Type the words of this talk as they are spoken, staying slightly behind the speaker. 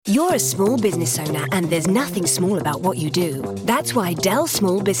You're a small business owner and there's nothing small about what you do. That's why Dell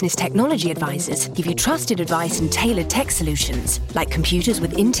Small Business Technology Advisors give you trusted advice and tailored tech solutions, like computers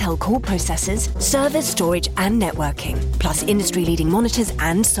with Intel Core processors, servers, storage, and networking, plus industry-leading monitors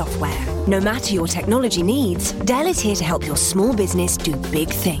and software. No matter your technology needs, Dell is here to help your small business do big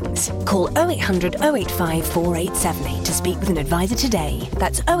things. Call 0800 085 4878 to speak with an advisor today.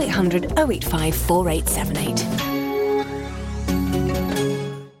 That's 0800 085 4878.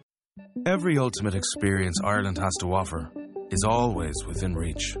 Every ultimate experience Ireland has to offer is always within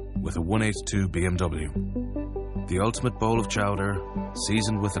reach with a 182 BMW. The ultimate bowl of chowder,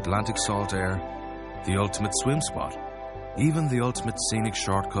 seasoned with Atlantic salt air, the ultimate swim spot, even the ultimate scenic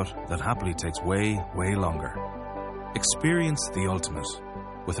shortcut that happily takes way, way longer. Experience the ultimate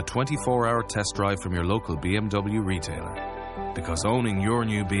with a 24-hour test drive from your local BMW retailer, because owning your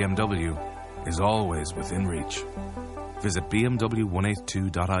new BMW is always within reach. Visit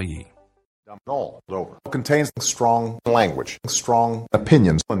bmw182.ie. All over. Contains strong language, strong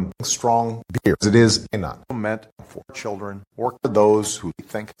opinions, and strong beer. It is not meant for children or for those who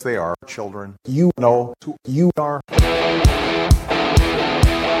think they are children. You know who you are.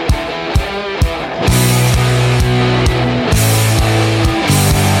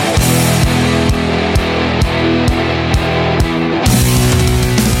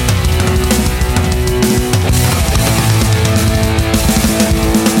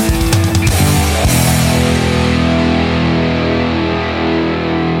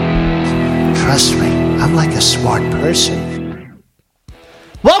 Trust me, I'm like a smart person.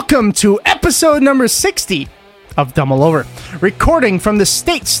 Welcome to episode number 60 of Dumb All Over. Recording from the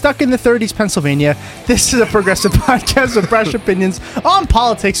state stuck in the 30s, Pennsylvania, this is a progressive podcast with brash opinions on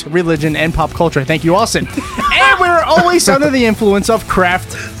politics, religion, and pop culture. Thank you, Austin. And we're always under the influence of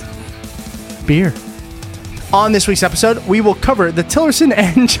craft beer. On this week's episode, we will cover the Tillerson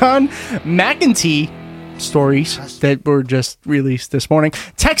and John McEntee stories that were just released this morning,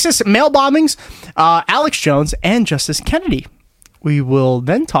 Texas mail bombings, Alex Jones, and Justice Kennedy. We will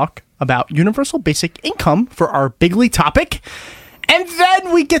then talk about universal basic income for our bigly topic, and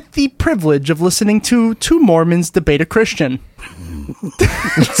then we get the privilege of listening to two Mormons debate a Christian.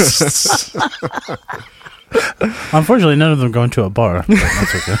 Unfortunately, none of them going to a bar. But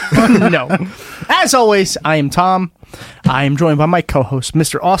that's okay. No. As always, I am Tom. I am joined by my co-host,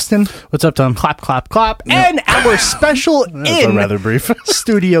 Mr. Austin. What's up, Tom? Clap, clap, clap. Yep. And our special rather brief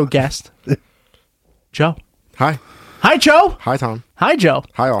studio guest, Joe. Hi. Hi, Joe. Hi, Tom. Hi, Joe.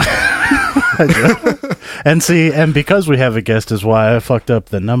 Hi, all. Hi, Joe. And because we have a guest is why I fucked up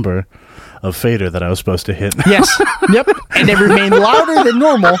the number of fader that I was supposed to hit. Yes. Yep. And it remained louder than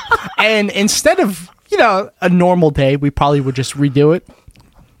normal. And instead of, a normal day, we probably would just redo it.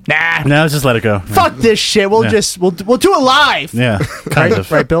 Nah. No, just let it go. Fuck this shit. We'll do it live. Yeah. Kind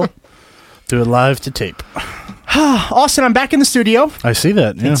of. Right, Bill? Do it live to tape. Austin, I'm back in the studio. I see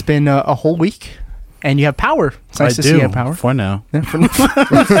that. Yeah. It's been a whole week. And you have power. It's nice to see you have power. For now. Yeah, for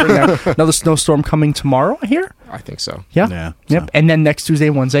now. Another snowstorm coming tomorrow, I hear? I think so. Yeah. Yep. So. And then next Tuesday,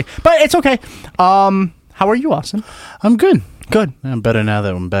 Wednesday. But it's okay. How are you, Austin? I'm good. Good. I'm better now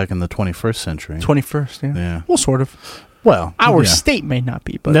that I'm back in the 21st century. 21st, yeah. Yeah. Well, sort of. Well, our state may not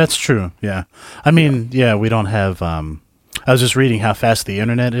be, but that's true. Yeah. I mean, we don't have. I was just reading how fast the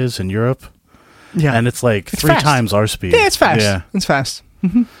internet is in Europe. Yeah. And it's like three times our speed. Yeah, it's fast. Yeah. It's fast.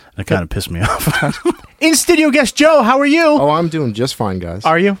 Mm-hmm. It kind of pissed me off. In studio guest Joe, how are you? Oh, I'm doing just fine, guys.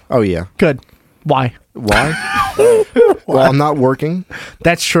 Are you? Oh, yeah. Good. Why? Well, I'm not working.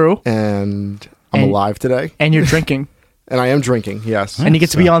 That's true. And I'm alive today. And you're drinking. And I am drinking, yes. And you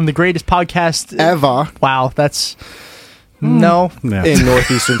get to be on the greatest podcast ever. Wow, that's... No. In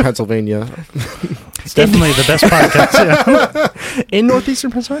northeastern Pennsylvania. It's definitely the best podcast. Yeah. In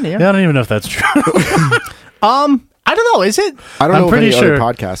northeastern Pennsylvania? Yeah, I don't even know if that's true. I don't know. Is it? I don't know if any other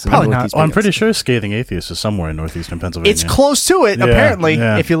podcasts in Probably Northeast not. I'm pretty sure Scathing Atheist is somewhere in northeastern Pennsylvania. It's close to it, apparently,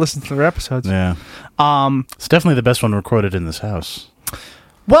 if you listen to their episodes. Yeah. It's definitely the best one recorded in this house.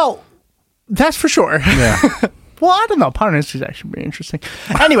 Well, that's for sure. Yeah. Well, I don't know. Modern History is actually pretty interesting.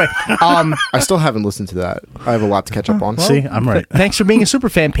 Anyway. I still haven't listened to that. I have a lot to catch up on. Well, see, I'm right. Thanks for being a super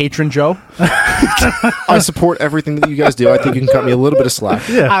fan patron, Joe. I support everything that you guys do. I think you can cut me a little bit of slack.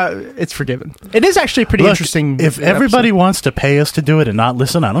 Yeah. It's forgiven. It is actually pretty interesting. If everybody wants to pay us to do it and not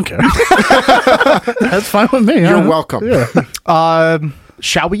listen, I don't care. That's fine with me. You're welcome. Yeah.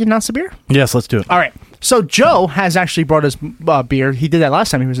 Shall we announce the beer? Yes, let's do it. All right. So Joe has actually brought us beer. He did that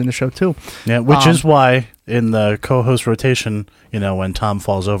last time he was in the show, too. Yeah, which is why in the co-host rotation, when Tom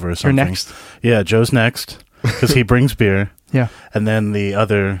falls over or something. You're next. Yeah, Joe's next because he brings beer. Yeah. And then the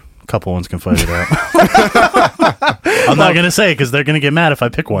other couple ones can fight it out. I'm not going to say because they're going to get mad if I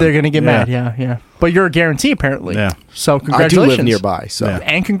pick one. They're going to get mad, yeah. But you're a guarantee, apparently. Yeah. So I congratulations. do live nearby, so. Yeah.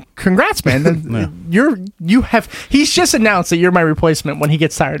 And congrats, man. He's just announced that you're my replacement when he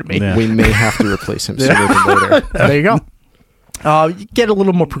gets tired of me. Yeah. We may have to replace him sooner than later. There you go. Get a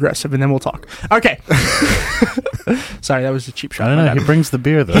little more progressive, and then we'll talk. Okay. Sorry, that was a cheap shot. I don't know. He brings the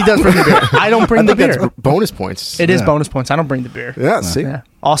beer, though. He does bring the beer. I don't bring the beer. That's bonus points. It is bonus points. I don't bring the beer. Yeah, see? Yeah.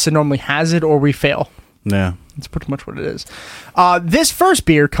 Austin normally has it, or we fail. Yeah. That's pretty much what it is. This first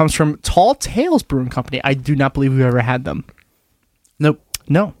beer comes from Tall Tales Brewing Company. I do not believe we've ever had them. Nope.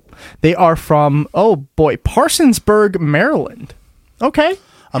 No. They are from, Parsonsburg, Maryland. Okay.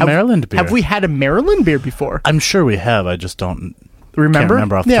 Maryland beer. Have we had a Maryland beer before? I'm sure we have. I just don't Remember? Can't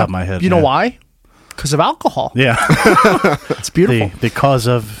remember off the top of my head. You know yeah. why? Because of alcohol. Yeah. It's beautiful. The cause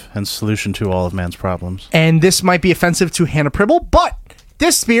of and solution to all of man's problems. And this might be offensive to Hannah Pribble, but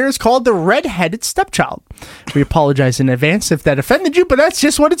this beer is called the Red-Headed Stepchild. We apologize in advance if that offended you, but that's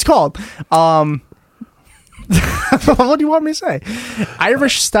just what it's called. What do you want me to say?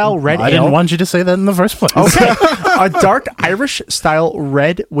 Irish-style red ale. I didn't want you to say that in the first place. Okay. A dark Irish-style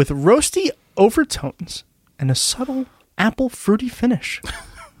red with roasty overtones and a subtle apple fruity finish.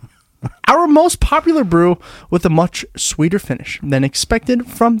 Our most popular brew with a much sweeter finish than expected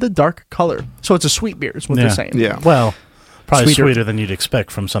from the dark color. So it's a sweet beer is what they're saying. Yeah. Well, probably Sweeter. sweeter than you'd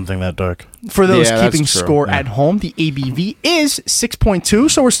expect from something that dark. For those Yeah, that's keeping true. score Yeah. at home, the ABV is 6.2,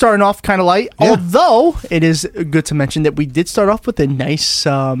 so we're starting off kind of light. Yeah. Although, it is good to mention that we did start off with a nice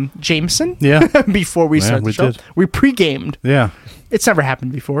Jameson Yeah. before we started the we show. did. We pre-gamed. Yeah. It's never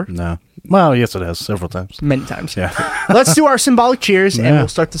happened before. No. Well, yes, it has several times. Many times. Yeah. Let's do our symbolic cheers, and Yeah. we'll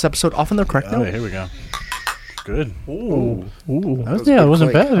start this episode off on the correct Oh, note. here we go. Good. Ooh. It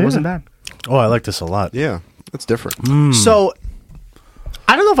wasn't bad. It yeah. wasn't bad. Oh, I like this a lot. Yeah, that's different. So,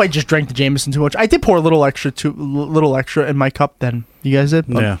 I don't know if I just drank the Jameson too much. I did pour a little extra in my cup than you guys did.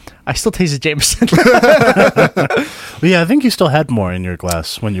 But Yeah. I still tasted Jameson. But yeah, I think you still had more in your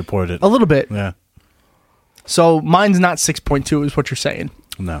glass when you poured it. A little bit. Yeah. So mine's not 6.2 is what you're saying.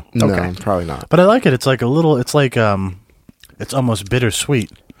 No. No, Okay. probably not. But I like it. It's like a little, it's almost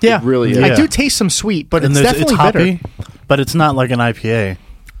bittersweet. Yeah. It really is. I Yeah. do taste some sweet, but And it's definitely hoppy, bitter. but it's not like an IPA.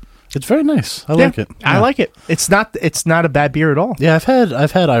 It's very nice. I like it. I Yeah. like it. It's not a bad beer at all. Yeah, I've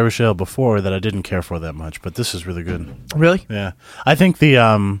had Irish ale before that I didn't care for that much, but this is really good. Really? Yeah. I think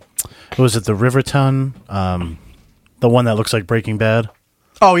the was it the Riverton, the one that looks like Breaking Bad?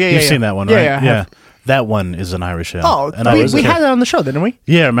 Oh, yeah, yeah. You've yeah. seen that one, Yeah, right? yeah, I have. That one is an Irish ale. Oh, and I we wasn't had care. it on the show, didn't we?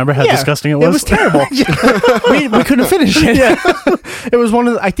 Yeah, remember how disgusting it was? It was terrible. we couldn't finish it. It was one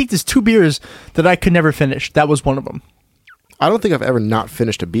of I think there's two beers that I could never finish. That was one of them. I don't think I've ever not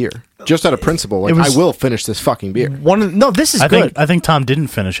finished a beer. Just out of principle. Like, It was- I will finish this fucking beer. No, this is I good. think Tom didn't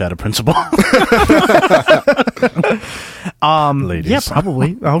finish out of principle. Ladies. Yeah,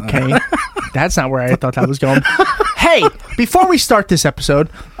 probably. Okay. That's not where I thought that was going. Hey, before we start this episode,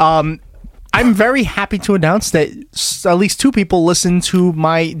 I'm very happy to announce that at least two people listened to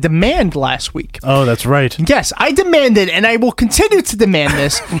my demand last week. Oh, that's right. Yes, I demanded, and I will continue to demand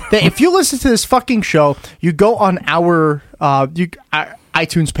this, that if you listen to this fucking show, you go on our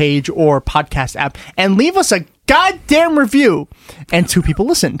iTunes page or podcast app and leave us a goddamn review. And two people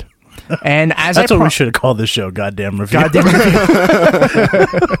listened. And as That's what we should have called this show, Goddamn Review. Goddamn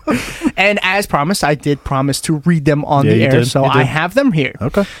review. And as promised, I did promise to read them on Yeah, the you air, did. so You I did. have them here.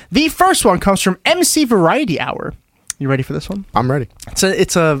 Okay. The first one comes from MC Variety Hour. You ready for this one? I'm ready. It's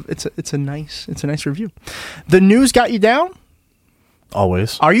a nice review. The news got you down?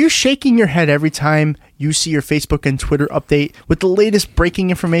 Always. Are you shaking your head every time you see your Facebook and Twitter update with the latest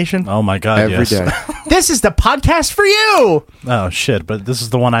breaking information? Oh my God, Every yes. day. This is the podcast for you! Oh shit, but this is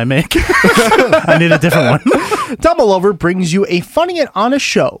the one I make. I need a different one. Double Over brings you a funny and honest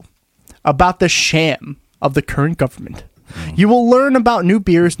show about the sham of the current government. You will learn about new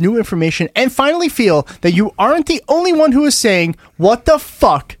beers, new information, and finally feel that you aren't the only one who is saying, what the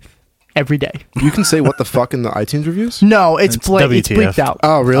fuck, every day. You can say what the fuck in the iTunes reviews? No, it's It's bleeped WTF. out.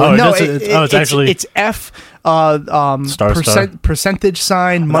 Oh, really? Oh, No, it's actually- it's F Star. percentage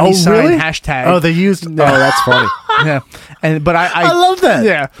sign, money Oh, sign, really? hashtag. Oh, they used. Oh, that's funny. Yeah, but I love that.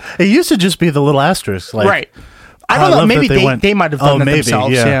 Yeah, It used to just be the little asterisk. Like, right. I I don't know. love Maybe that they might have done that maybe,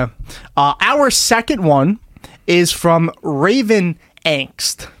 themselves. yeah. Our second one is from Raven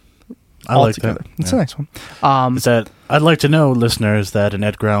Angst. I like Altogether. that. It's Yeah. a nice one. Is that? I'd like to know, listeners, that an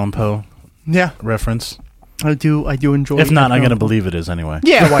Edgar Allan Poe Yeah, reference. I do enjoy. If not, I'm going to it. believe it is anyway.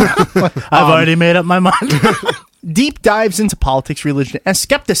 Yeah, why not? I've already made up my mind. Deep dives into politics, religion, and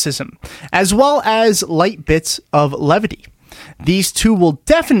skepticism, as well as light bits of levity. These two will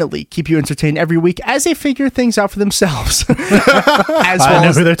definitely keep you entertained every week as they figure things out for themselves. I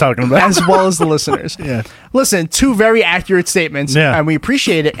know who they're talking about. As well as the listeners. Yeah. Listen, two very accurate statements, and we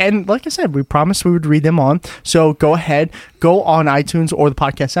appreciate it. And like I said, we promised we would read them on. So go ahead, go on iTunes or the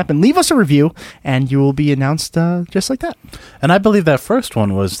podcast app and leave us a review, and you will be announced just like that. And I believe that first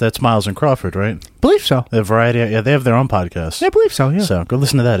one that's Miles and Crawford, right? Believe so. The Variety, yeah, they have their own podcast. Yeah, I believe so, yeah. So go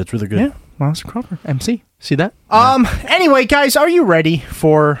listen to that. It's really good. Yeah, Miles and Crawford, MC. See that? Anyway, guys, are you ready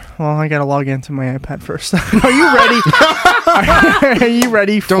for... Well, I gotta log into my iPad first. Are you ready? Are you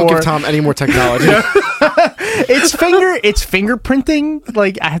ready for... Don't give Tom any more technology. It's fingerprinting.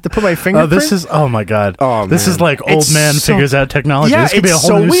 Like, I have to put my fingerprint. Oh my God. Oh, this man. is like old man figures out technology. Yeah, this could be a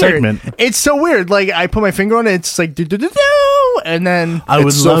whole new weird. segment. It's so weird. Like, I put my finger on it, it's like, do-do-do-do, and then...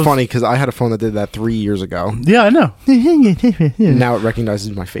 It's so funny, because I had a phone that did that 3 years ago. Yeah, I know. Now it recognizes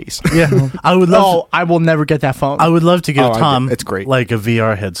my face. Yeah. I would love... Oh, I will never get that phone. I would love to give Tom it's great. like a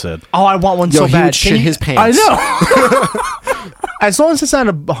VR headset. Oh, I want one so he bad. would shit his pants. I know. As long as it's not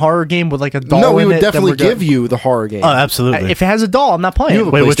a horror game with like a doll No, we in would it, definitely then we're give good. you the horror game. Oh, absolutely. If it has a doll, I'm not playing. You have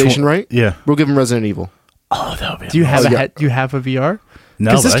a Wait, which PlayStation, one? right? Yeah. We'll give him Resident Evil. Oh, that would be Do you have yeah. do you have a VR?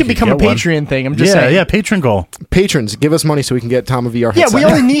 No, Because this but I could become a get one. Patreon thing. I'm just saying. Yeah, patron goal. Patrons, give us money so we can get Tom a VR Yeah, headset. we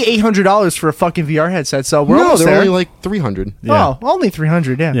only need $800 for a fucking VR headset, so we're No, almost they're there. only like 300. Yeah. Oh, only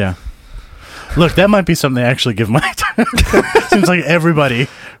 300. Yeah. Yeah. Look, that might be something they actually give money to. Seems like everybody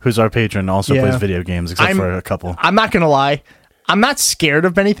who's our patron also plays video games, except for a couple. I'm not gonna lie. I'm not scared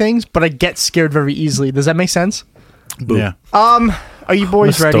of many things, but I get scared very easily. Does that make sense? Yeah. Are you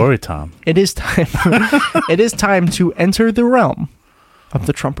boys ready? Story time. It is time. It is time to enter the realm of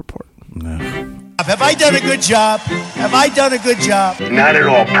the Trump Report. Have I done a good job? Have I done a good job? Not at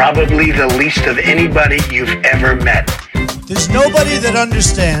all. Probably the least of anybody you've ever met. There's nobody that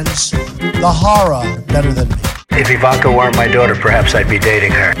understands the horror better than me. If Ivanka weren't my daughter, perhaps I'd be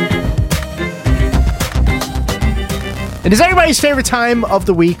dating her. It is everybody's favorite time of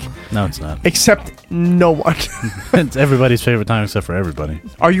the week, No, it's not. except no one. It's everybody's favorite time except for everybody.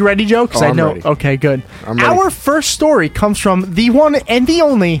 Are you ready, Joe? Because I I'm know. ready. Okay, good. I'm ready. Our first story comes from the one and the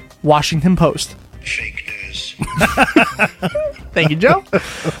only Washington Post. Fake news. Thank you, Joe.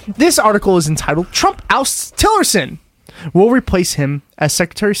 This article is entitled "Trump Ousts Tillerson. Will replace him as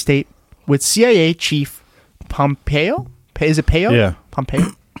Secretary of State with CIA Chief Pompeo." Is it Peo? Yeah. Pompeo.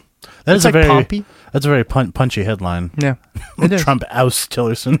 That It's is like a very Pompey. That's a very punchy headline. Yeah. It is. Trump ousts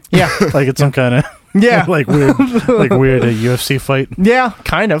Tillerson. Yeah. Like it's some kind of Yeah. like weird UFC fight. Yeah,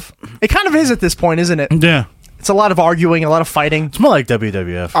 kind of. It kind of is at this point, isn't it? Yeah. It's a lot of arguing, a lot of fighting. It's more like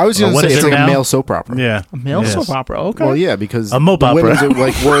WWF. I was going to What say is it's it like now? a male soap opera. Yeah. Male Yes. soap opera. Okay. Well, yeah, because A mope the opera. women are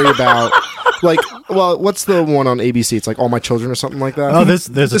like worried about what's the one on ABC? It's like All My Children or something like that. Oh, there's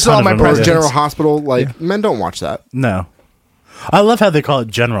a This is ton All of My them. or Presidents. General Hospital. Like men don't watch that. No. I love how they call it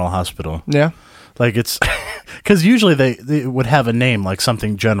General Hospital. Yeah. Like it's because usually they would have a name like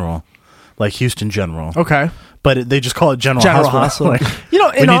something general, like Houston General. Okay. But they just call it General General Hospital. Hospital. Like, You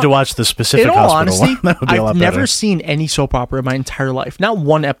know, we need to watch the specific in all hospital honesty, one. That would be a lot I've never better. seen any soap opera in my entire life. Not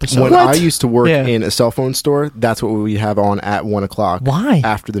one episode. When I used to work Yeah. in a cell phone store, that's what we have on at 1:00. Why?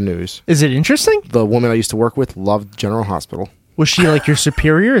 After the news. Is it interesting? The woman I used to work with loved General Hospital. Was she like your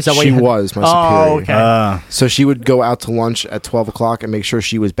superior? Is that why She you had- was my Oh, superior. okay. So she would go out to lunch at 12:00 and make sure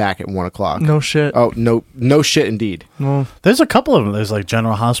she was back at 1:00. No shit. Oh no shit indeed. There's a couple of them. There's like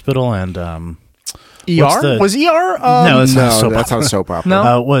General Hospital and what's ER? the- Was ER? no, that's not a No, soap that's opera. not a soap opera.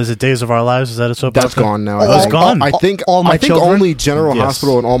 No. What is it? Days of Our Lives? Is that a soap That's opera? gone now. Oh, it's think. gone? I think All My Children? only General Yes.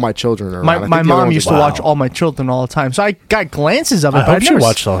 Hospital and All My Children are My, around. I my think the other mom ones used are to gone. watch All My Children all the time, so I got glances of it. I but hope I've she never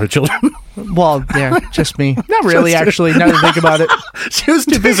watched all her children. Well, yeah, just me. Not really, actually. Now that I think about it, She was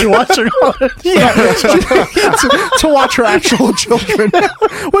too busy watching all it. yeah, to watch her actual children,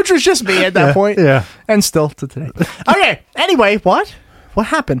 which was just me at that point. yeah. and still to today. Okay. Anyway, what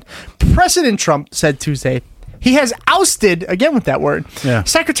happened? President Trump said Tuesday he has ousted, again with that word, Yeah.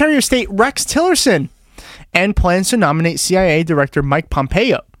 Secretary of State Rex Tillerson and plans to nominate CIA Director Mike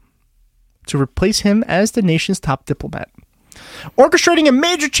Pompeo to replace him as the nation's top diplomat. Orchestrating a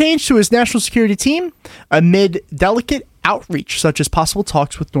major change to his national security team amid delicate outreach, such as possible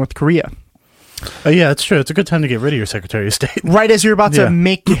talks with North Korea. Yeah, that's true. It's a good time to get rid of your Secretary of State. Right as you're about Yeah. to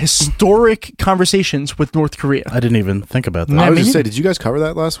make historic conversations with North Korea. I didn't even think about that. No, I was mean, just say, did you guys cover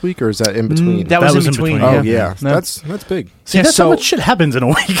that last week, or is that in between? That was was in in between. between. Oh yeah, No. that's big. See, Yeah, that's so- how much shit happens in a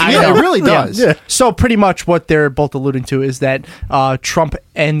week. I Yeah, know. it really does. Yeah. So pretty much what they're both alluding to is that Trump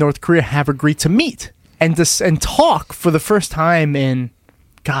and North Korea have agreed to meet and talk for the first time in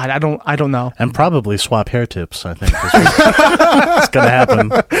God, I don't know. And probably swap hair tips, I think. It's going to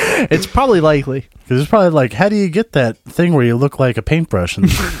happen. It's probably likely. Because it's probably like, how do you get that thing where you look like a paintbrush? And,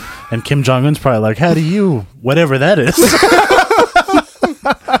 and Kim Jong-un's probably like, how do you, whatever that is.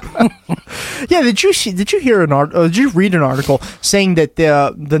 Yeah, did you hear did you read an article saying that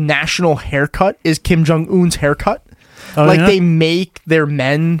the national haircut is Kim Jong-un's haircut? Oh, like yeah? they make their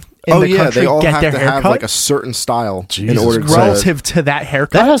men in the country they all get have their to haircut have like a certain style Jesus in order to relative to that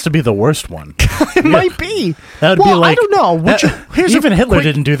haircut. That has to be the worst one. It might be. That would Well, be like, I don't know. even Hitler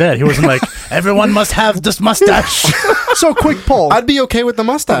didn't do that. He wasn't like, everyone must have this mustache. So quick poll. I'd be okay with the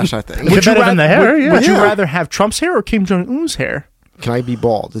mustache, I think. Would better than the hair, yeah. Would you Yeah. rather have Trump's hair or Kim Jong-un's hair? Can I be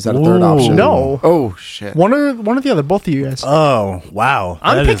bald? Is that a third Ooh. option? No. Oh, shit. One or the other, both of you guys. Oh, wow.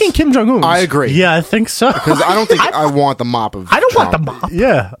 I'm That picking is- Kim Jong-un's. I agree. Yeah, I think so. Because I don't think I want the mop of I don't want the Trump. mop.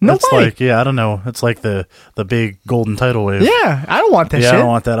 Yeah. No it's way. like, I don't know. It's like the big golden tidal wave. Yeah, I don't want that Yeah, shit. I don't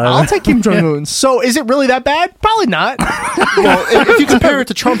want that either. I'll take Kim Jong-un's. So is it really that bad? Probably not. Well, if you compare it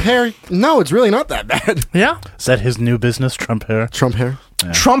to Trump hair, no, it's really not that bad. Yeah. Is that his new business, Trump hair? Trump hair?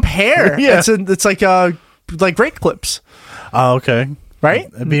 Trump hair. Yeah. It's like great clips, Oh, okay. right?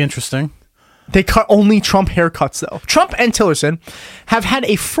 That'd be interesting. They cut only Trump haircuts, though. Trump and Tillerson have had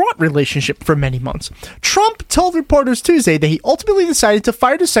a fraught relationship for many months. Trump told reporters Tuesday that he ultimately decided to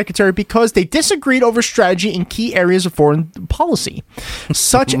fire the secretary because they disagreed over strategy in key areas of foreign policy,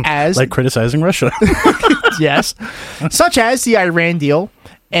 such as Like criticizing Russia. yes, such as the Iran deal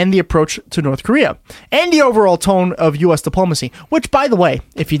and the approach to North Korea, and the overall tone of U.S. diplomacy, which, by the way,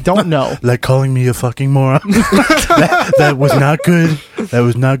 if you don't know... Like calling me a fucking moron. that was not good. That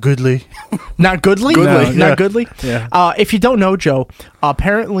was not goodly. Not goodly? Goodly, No, yeah. not goodly? Yeah. If you don't know, Joe,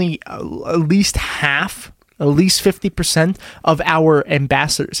 apparently at least 50% of our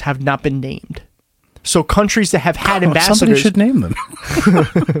ambassadors have not been named. So countries that have had ambassadors... Somebody should name them.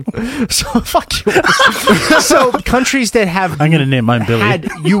 So fuck you. So countries that have I'm going to name mine Billy. had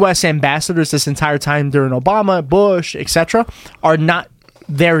U.S. ambassadors this entire time during Obama, Bush, etc., are not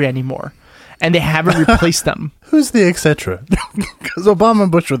there anymore, and they haven't replaced them. Who's the etc.? Because Obama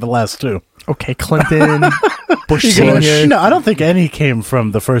and Bush were the last two. Okay, Clinton, Bush Senior. No, I don't think any came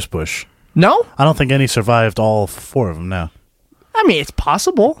from the first Bush. No, I don't think any survived all four of them now. I mean it's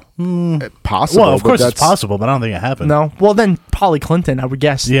possible. Possible. Well, of but course it's that's- possible, but I don't think it happened. No, well then probably Clinton, I would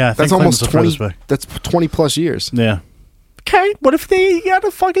guess. Yeah, I think That's almost Clinton's the 20. furthest way. That's 20 plus years. Yeah. Okay, what if they got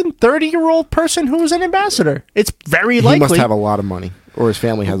a fucking 30-year-old person who was an ambassador? It's very He likely. must have a lot of money, or his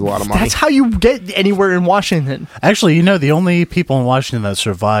family has a lot of money. That's how you get anywhere in Washington. Actually, the only people in Washington that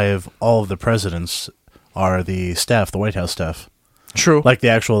survive all of the presidents are the staff, the White House staff. True. Like the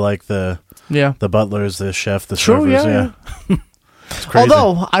actual, the butlers, the chef, the True, servers. yeah. It's crazy.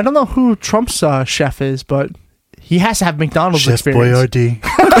 Although I don't know who Trump's chef is, but he has to have McDonald's Chef experience. Boyardee.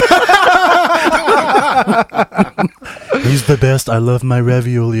 He's the best. I love my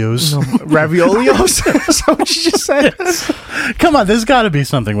raviolios. Raviolios? Is that what you just said? Come on, there's got to be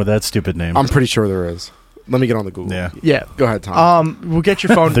something with that stupid name. I'm pretty sure there is. Let me get on the Google. Yeah. Yeah. Go ahead, Tom. We'll get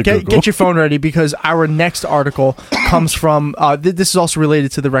your phone. The Google. get your phone ready because our next article comes from. This is also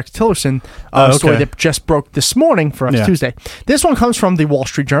related to the Rex Tillerson story okay. that just broke this morning for us Yeah. Tuesday. This one comes from the Wall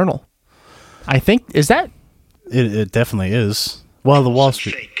Street Journal. I think is that. It definitely is. Well, the Wall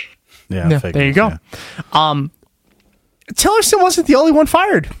Street. Yeah, Yeah, fake there you news, go. yeah. Tillerson wasn't the only one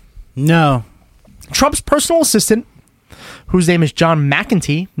fired. No. Trump's personal assistant, whose name is John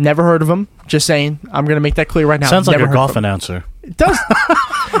McEntee, never heard of him. Just saying, I'm going to make that clear right now. Sounds like Never a heard golf of him. announcer. It does.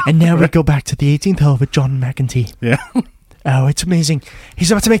 And now we go back to the 18th hole with John McEntee. Yeah. Oh, it's amazing.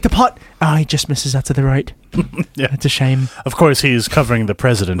 He's about to make the putt. Oh, he just misses out to the right. Yeah. It's a shame. Of course, he's covering the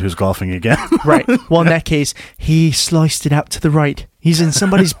president who's golfing again. Right. Well, in that case, he sliced it out to the right. He's in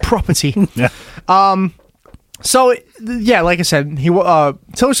somebody's property. Yeah. So, yeah, like I said,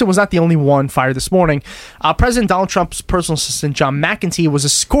 Tillerson was not the only one fired this morning. President Donald Trump's personal assistant, John McEntee, was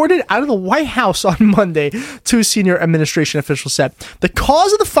escorted out of the White House on Monday, two senior administration officials said. The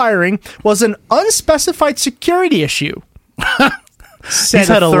cause of the firing was an unspecified security issue, said He's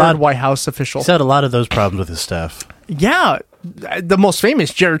had a a third lot- White House official. He's had a lot of those problems with his staff. Yeah, the most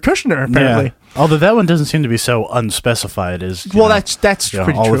famous, Jared Kushner, apparently. Yeah. Although that one doesn't seem to be so unspecified as Well, that's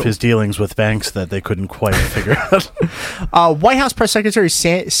pretty all true. of his dealings with banks that they couldn't quite figure out. White House Press Secretary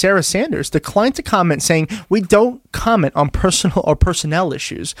Sarah Sanders declined to comment, saying, "We don't comment on personal or personnel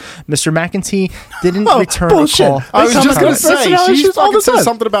issues." Mr. McEntee didn't return bullshit. a call. I was just going to say, personnel she issues all fucking the time. says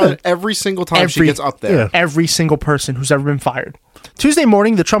something about it every single time she gets up there. yeah. Every single person who's ever been fired. Tuesday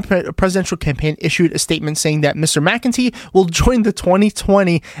morning, the Trump presidential campaign issued a statement saying that Mr. McEntee will join the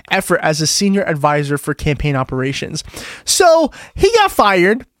 2020 effort as a senior senior advisor for campaign operations. So he got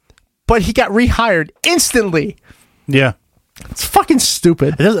fired, but he got rehired instantly. Yeah. It's fucking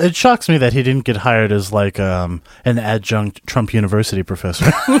stupid. It shocks me that he didn't get hired as like an adjunct Trump University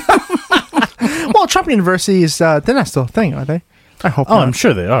professor. Well, Trump University is, they're not still a thing, are they? I hope not. I'm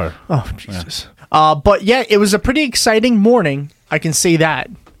sure they are. Oh, Jesus. Yeah. But yeah, it was a pretty exciting morning. I can say that.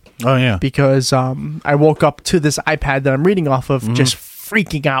 Oh, yeah. Because I woke up to this iPad that I'm reading off of just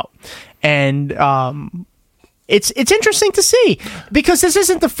freaking out. And it's interesting to see because this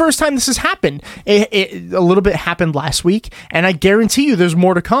isn't the first time this has happened. A little bit happened last week, and I guarantee you there's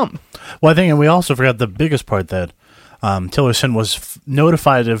more to come. Well, I think, and we also forgot the biggest part that Tillerson was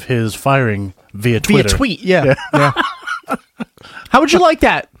notified of his firing via Twitter. Via tweet, yeah. How would you like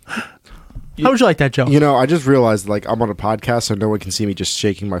that? How would you like that, Joe? You know, I just realized, like, I'm on a podcast, so no one can see me just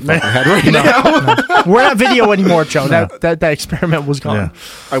shaking my fucking head right now. We're not video anymore, Joe. That experiment was gone. Yeah.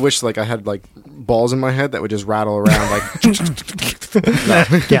 I wish, like, I had, like, balls in my head that would just rattle around, like...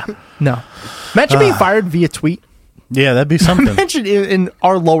 No. Imagine being fired via tweet. Yeah, that'd be something. Imagine in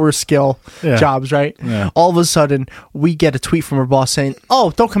our lower skill jobs, right? Yeah. All of a sudden, we get a tweet from our boss saying,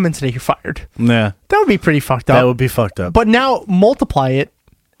 "Oh, don't come in today, you're fired." Yeah. That would be pretty fucked up. That would be fucked up. But now multiply it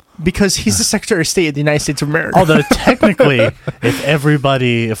because he's the Secretary of State of the United States of America. Although technically,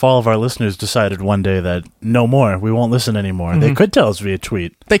 if all of our listeners decided one day that no more, we won't listen anymore, they could tell us via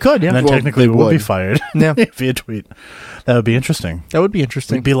tweet. They could, yeah. And then technically we would be fired via tweet. That would be interesting. That would be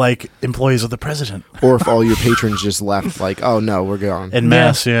interesting. We'd be like employees of the president. Or if all your patrons just left, like, oh no, we're gone. En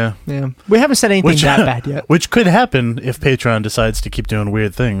masse, yeah. We haven't said anything that bad yet. Which could happen if Patreon decides to keep doing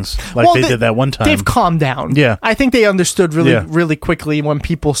weird things like they did that one time. They've calmed down. Yeah. I think they understood really quickly when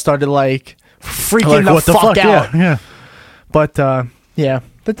people started like freaking what the fuck out. Yeah. But that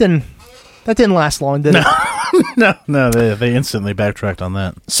didn't last long, did it? No, they instantly backtracked on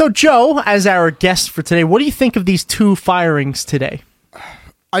that. So, Joe, as our guest for today, what do you think of these two firings today?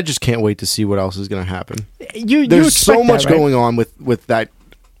 I just can't wait to see what else is going to happen. There's so much going on with that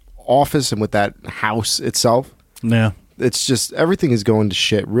office and with that house itself. Yeah. It's just, everything is going to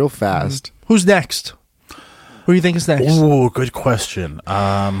shit real fast. Mm-hmm. Who's next? Who do you think is next? Ooh, good question.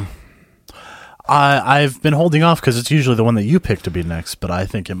 I've been holding off because it's usually the one that you pick to be next, but I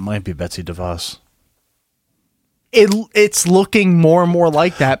think it might be Betsy DeVos. It's looking more and more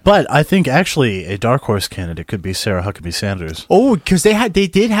like that. But I think actually a dark horse candidate could be Sarah Huckabee Sanders. Oh, because they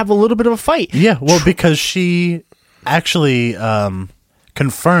did have a little bit of a fight. Yeah, well, because she actually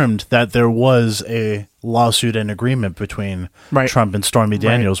confirmed that there was a lawsuit and agreement between Trump and Stormy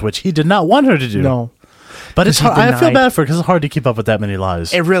Daniels, which he did not want her to do. No. But it's hard. I feel bad for her because it's hard to keep up with that many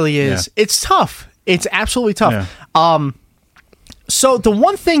lies. It really is. Yeah. It's tough. It's absolutely tough. Yeah. So the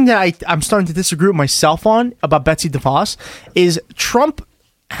one thing that I'm starting to disagree with myself on about Betsy DeVos is Trump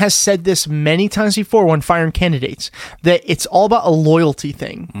has said this many times before when firing candidates, that it's all about a loyalty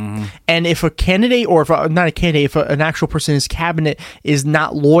thing. Mm-hmm. And if a candidate, or if not a candidate, if an actual person in his cabinet is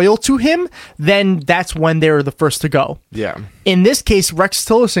not loyal to him, then that's when they're the first to go. Yeah. In this case, Rex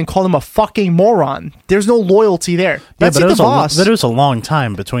Tillerson called him a fucking moron. There's no loyalty there. Yeah, Betsy DeVos, there was a long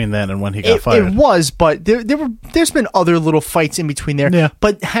time between then and when he got fired. It was, but there's been other little fights in between there. Yeah.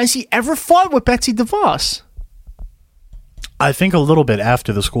 But has he ever fought with Betsy DeVos? I think a little bit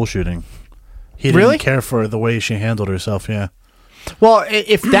after the school shooting. He didn't care for the way she handled herself, yeah. Well,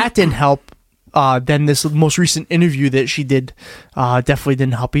 if that didn't help, then this most recent interview that she did definitely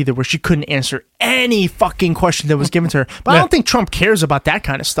didn't help either, where she couldn't answer any fucking question that was given to her. But I don't think Trump cares about that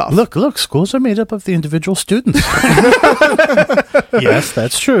kind of stuff. Look, schools are made up of the individual students. Yes,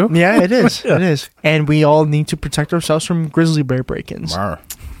 that's true. Yeah, it is. Yeah. It is. And we all need to protect ourselves from grizzly bear break-ins. Yeah.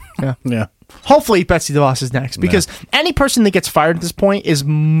 Yeah. Hopefully Betsy DeVos is next, because any person that gets fired at this point is,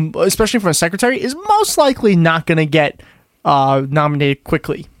 especially from a secretary, is most likely not going to get nominated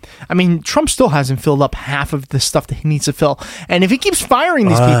quickly. I mean, Trump still hasn't filled up half of the stuff that he needs to fill, and if he keeps firing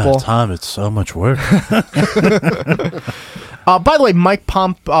these people, Tom, it's so much work. By the way, Mike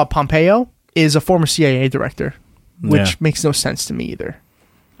Pompeo is a former CIA director, which makes no sense to me either.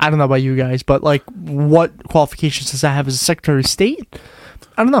 I don't know about you guys, but like, what qualifications does that have as a Secretary of State?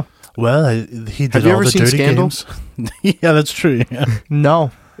 I don't know. Well, he did Have you all ever the seen dirty Scandal? games. Yeah, that's true. Yeah.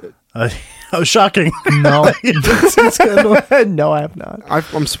 No. Oh, shocking. No. No, I have not.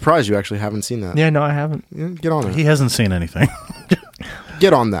 I'm surprised you actually haven't seen that. Yeah, no, I haven't. Yeah, get on it. He hasn't seen anything.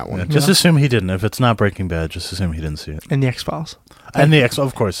 Get on that one. Yeah, just assume he didn't. If it's not Breaking Bad, just assume he didn't see it. And the X-Files. And the X,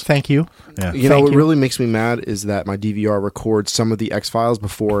 of course. Thank you. Yeah. You know what really makes me mad is that my DVR records some of the X-Files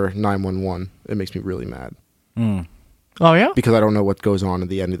before 911. It makes me really mad. Oh, yeah? Because I don't know what goes on at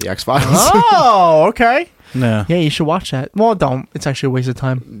the end of the X-Files. Oh, okay. Yeah. Yeah, you should watch that. Well, don't. It's actually a waste of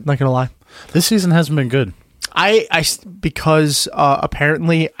time. Not gonna lie. This season hasn't been good. Because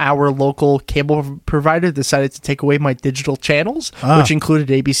apparently our local cable provider decided to take away my digital channels, which included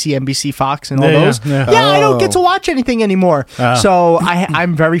ABC, NBC, Fox, and all those. Yeah. I don't get to watch anything anymore. So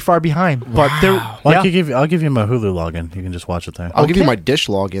I'm very far behind. But Well, I'll give you my Hulu login. You can just watch it there. I'll give you my Dish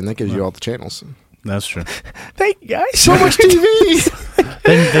login. That gives you all the channels. That's true. Thank you guys. So much TV.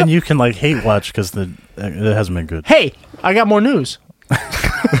 then you can hate watch because it hasn't been good. Hey, I got more news.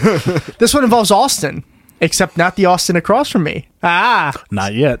 This one involves Austin. Except not the Austin across from me.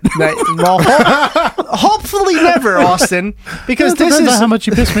 Not yet. Well, hopefully never, Austin. Because this is how much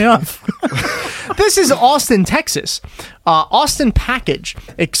you piss me off. This is Austin, Texas. Austin package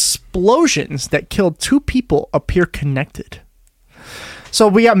explosions that killed 2 people appear connected. So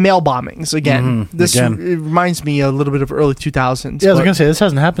we got mail bombings again. This It reminds me a little bit of early 2000s. Yeah, I was gonna say this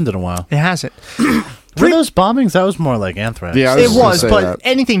hasn't happened in a while. It hasn't. Were those bombings? That was more like anthrax. Yeah, it was, but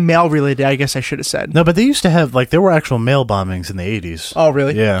anything mail related, I guess I should have said. No, but they used to have there were actual mail bombings in the 80s. Oh,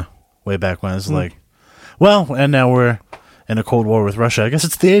 really? Yeah, way back when. It's and now we're in a Cold War with Russia. I guess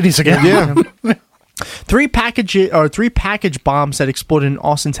it's the 80s again. Yeah. 3 package bombs that exploded in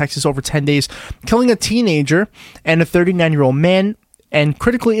Austin, Texas over 10 days, killing a teenager and a 39-year-old man and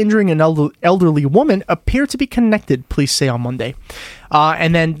critically injuring an elderly woman appear to be connected, police say on Monday.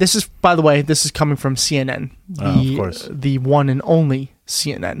 And then this is, by the way, this is coming from CNN. Of course. The one and only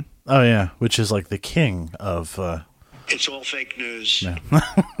CNN. Oh, yeah, which is the king of... It's all fake news.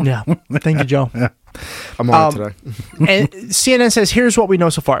 Yeah. Thank you, Joe. Yeah. I'm on it today. And CNN says, here's what we know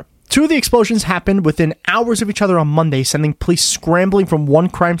so far. 2 of the explosions happened within hours of each other on Monday, sending police scrambling from one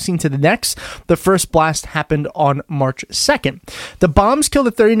crime scene to the next. The first blast happened on March 2nd. The bombs killed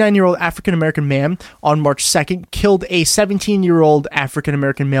a 39-year-old African-American man on March 2nd, killed a 17-year-old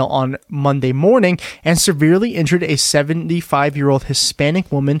African-American male on Monday morning, and severely injured a 75-year-old Hispanic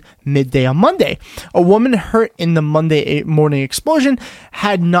woman midday on Monday. A woman hurt in the Monday morning explosion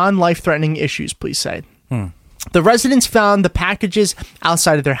had non-life-threatening issues, police said. The residents found the packages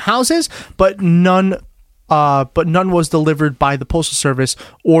outside of their houses, but none was delivered by the Postal Service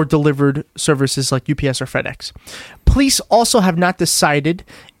or delivered services like UPS or FedEx. Police also have not decided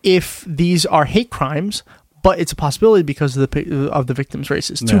if these are hate crimes, but it's a possibility because of the victims'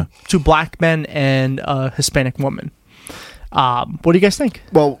 races. Yeah. Two black men and a Hispanic woman. What do you guys think?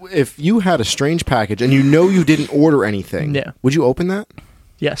 Well, if you had a strange package and you didn't order anything, would you open that?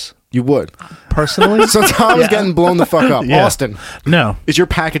 Yes. You would. Personally? So Tom's getting blown the fuck up. Yeah. Austin. No. Is your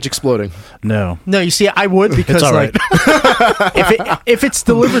package exploding? No. No, you see, I would because it's all right. if it's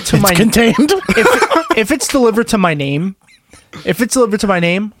delivered to my contained. if it's delivered to my name,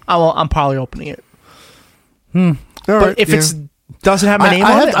 I'm probably opening it. But if it's doesn't have my name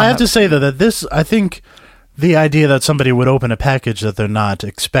on it, I have to say though that this, I think, the idea that somebody would open a package that they're not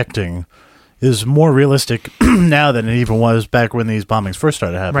expecting is more realistic now than it even was back when these bombings first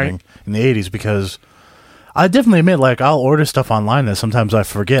started happening in the 80s, because I definitely admit, I'll order stuff online that sometimes I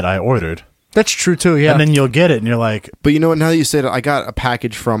forget I ordered. That's true too, yeah. And then you'll get it and you're like... But you know what, now that you said it, I got a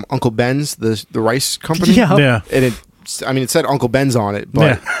package from Uncle Ben's, the rice company. Yeah. And it said Uncle Ben's on it,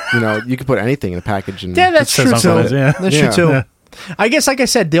 but you could put anything in a package. And that's true too. That's true too. Yeah. I guess, like I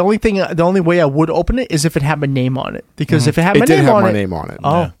said, the only way I would open it is if it had my name on it. Because if it had my name on it... my name on it.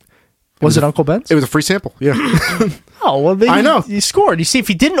 Oh. Yeah. Was it Uncle Ben's? It was a free sample, yeah. Oh, well, then I know. You scored. You see, if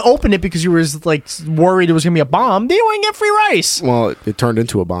you didn't open it because you were worried it was going to be a bomb, then you wouldn't get free rice. Well, it turned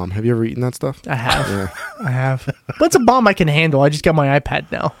into a bomb. Have you ever eaten that stuff? I have. Yeah. I have. But it's a bomb I can handle. I just got my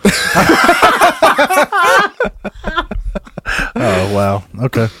iPad now. Oh, wow.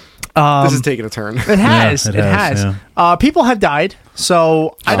 Okay. This is taking a turn. It has. It has. Yeah. People have died,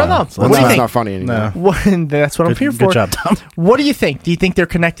 so I don't know. What do you think? It's not funny anymore. That's what I'm here for. Good job, Tom. What do you think? Do you think they're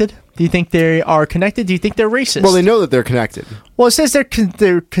connected? Do you think they are connected? Do you think they're racist? Well, they know that they're connected. Well, it says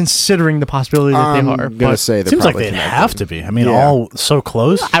they're considering the possibility that they are. I'm going to say seems like they'd have to be. I mean, all so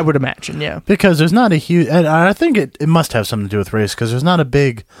close. I would imagine, yeah. Because there's not a huge... And I think it must have something to do with race, because there's not a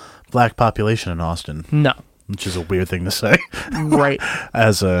big black population in Austin. No. Which is a weird thing to say. Right.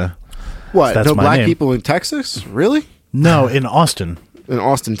 As a... What? That's no my black name. people in Texas? Really? No, in Austin. In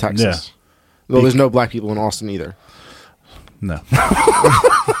Austin, Texas. Yeah. Well, there's no black people in Austin either. No.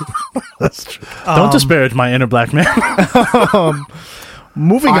 That's true. Don't disparage my inner black man.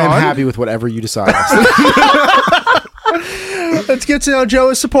 Moving on. I'm happy with whatever you decide. It's good to know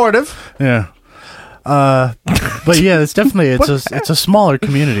Joe is supportive. Yeah. But yeah, it's definitely it's a smaller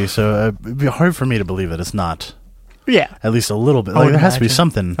community, so it'd be hard for me to believe that it's not Yeah. At least a little bit. I Like, would there has to be imagine.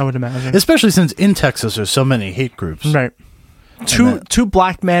 something. I would imagine. Especially since in Texas there's so many hate groups. Right. Two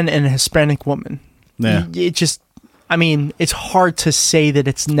black men and a Hispanic woman. Yeah. It just, I mean, it's hard to say that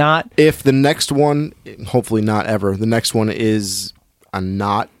it's not. If the next one, hopefully not ever, the next one is a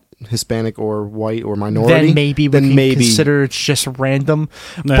not Hispanic or white or minority, Then maybe we can consider it's just random.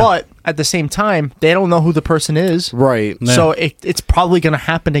 Yeah. But at the same time, they don't know who the person is. Right. So it's probably going to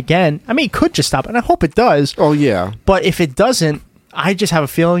happen again. I mean, it could just stop, and I hope it does. Oh, yeah. But if it doesn't, I just have a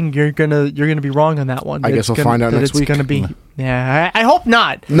feeling you're gonna be wrong on that one. I guess we'll find out next week. It's going to be. Yeah, I hope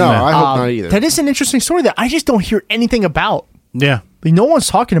not. No, I hope not either. That is an interesting story that I just don't hear anything about. Yeah. Like, no one's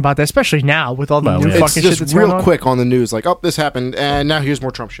talking about that, especially now with all the new It's fucking shit just that's going real on. quick on the news, like, oh, this happened, and now here's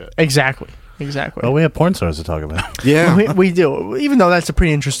more Trump shit. Exactly. Well, we have porn stars to talk about. Yeah. we do. Even though that's a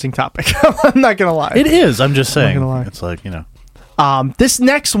pretty interesting topic. I'm not going to lie. It is. I'm just I'm not saying. gonna lie. It's like, you know. This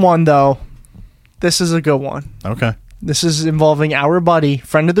next one, though, this is a good one. Okay. This is involving our buddy,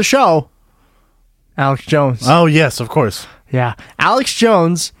 friend of the show, Alex Jones. Oh, yes, of course. Yeah. Alex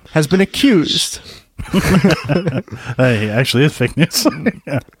Jones has been accused Hey, actually, it's fake news.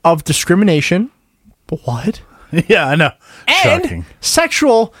 of discrimination. What? Yeah, I know. And Shocking.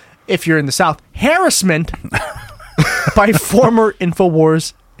 sexual, if you're in the South, harassment by former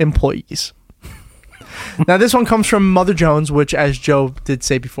InfoWars employees. Now, this one comes from Mother Jones, which, as Joe did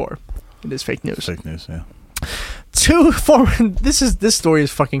say before, it is fake news. Fake news, yeah. This story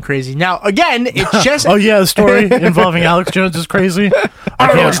is fucking crazy. Now, again, it's just. Oh, yeah, the story involving Alex Jones is crazy. I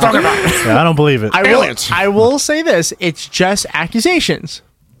don't know what you're talking about. Yeah, I don't believe it. I will say this: it's just accusations,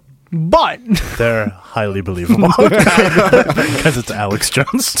 but They're highly believable because it's Alex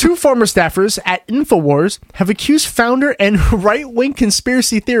Jones. two former staffers at InfoWars have accused founder and right-wing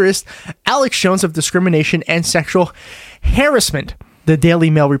conspiracy theorist Alex Jones of discrimination and sexual harassment. The Daily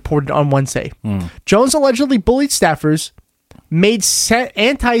Mail reported on Wednesday. Jones allegedly bullied staffers, made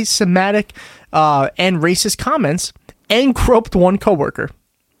anti-Semitic and racist comments, and groped one coworker.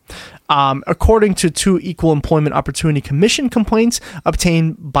 According to two Equal Employment Opportunity Commission complaints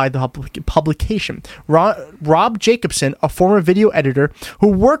obtained by the publication. Rob Jacobson, a former video editor who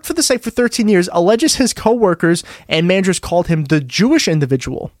worked for the site for 13 years, alleges his coworkers and managers called him the Jewish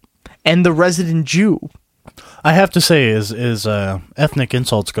individual and the resident Jew. I have to say, as ethnic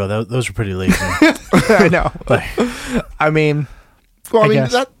insults go, those are pretty lazy. I know. I mean... Well, I mean,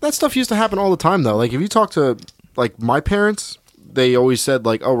 guess. that stuff used to happen all the time, though. Like, if you talk to, like, my parents, they always said,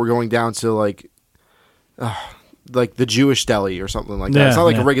 like, oh, we're going down to, like the Jewish deli or something like that. Yeah, it's not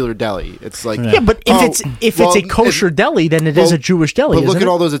like yeah. a regular deli. It's like... Yeah, but if it's a kosher deli, then it is a Jewish deli, But look isn't at it?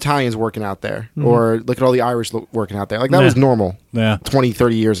 all those Italians working out there. Or look at all the Irish working out there. Like, that was normal 20,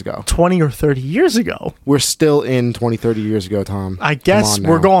 30 years ago. 20 or 30 years ago. We're still in 20, 30 years ago, Tom. I Come guess on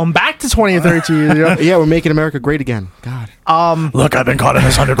we're now. going back to 20 or 30 years ago. Yeah, we're making America great again. God. Look, I've been caught in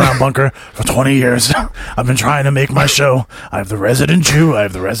this underground bunker for 20 years. I've been trying to make my show. I have the resident Jew. I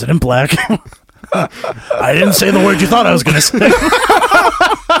have the resident black. I didn't say the word you thought I was going to say.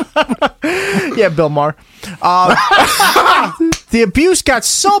 Yeah, Bill Maher. The abuse got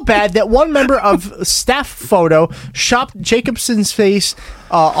so bad that one member of staff photo shopped Jacobson's face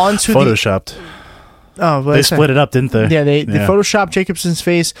onto Photoshopped. They split it up, didn't they? Yeah, they photoshopped Jacobson's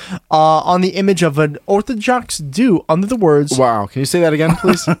face on the image of an Orthodox Jew under the words. Wow. Can you say that again,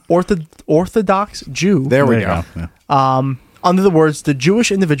 please? Orthodox Jew. There we you go. Yeah. Under the words, the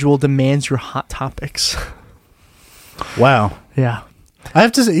Jewish individual demands your hot topics. Wow. Yeah. I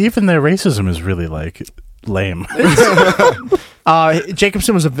have to say, even their racism is really, like, lame.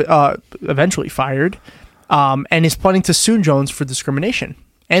 Jacobson was eventually fired and is planning to sue Jones for discrimination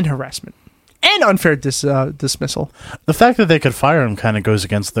and harassment and unfair dismissal. The fact that they could fire him kind of goes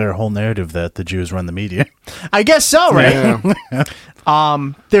against their whole narrative that the Jews run the media. I guess so, right?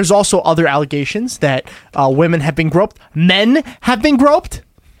 Yeah. There's also other allegations that women have been groped. Men have been groped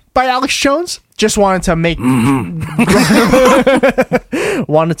by Alex Jones. Just wanted to make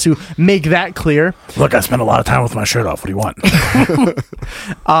wanted to make that clear. Look, I spent a lot of time with my shirt off. What do you want?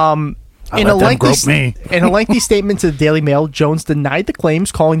 In a lengthy statement to the Daily Mail, Jones denied the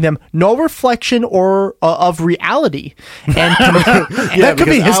claims, calling them no reflection or of reality. And Yeah, could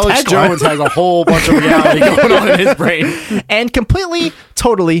be because his Alex tagline. Jones has a whole bunch of reality going on in his brain. and completely,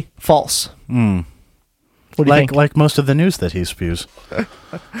 totally false. What do you think? Like most of the news that he spews.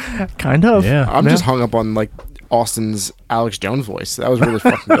 Kind of. Yeah. I'm just hung up on, like, Austin's Alex Jones voice. That was really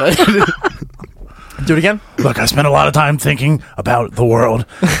fucking good. Do it again. Look, I spent a lot of time thinking about the world,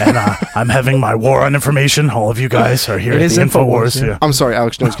 and I'm having my war on information. All of you guys are here It at is the InfoWars, InfoWars. yeah. I'm sorry,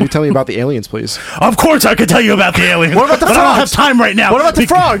 Alex Jones. Can you tell me about the aliens, please? Of course, I could tell you about the aliens. What about the but I don't have frogs? time right now. What about the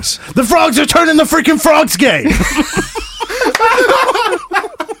frogs? The frogs are turning the freaking frogs gay.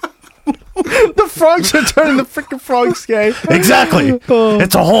 The frogs are turning the freaking frogs gay. Exactly.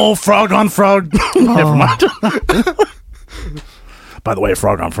 It's a whole frog on frog. Never mind. By the way,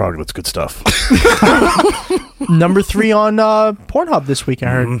 frog on frog, that's good stuff. Number 3 on Pornhub this week,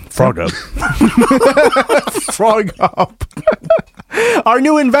 I heard. Frog up. Frog up. Our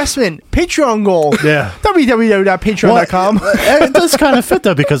new investment, Patreon goal. Yeah. www.patreon.com. It does kind of fit,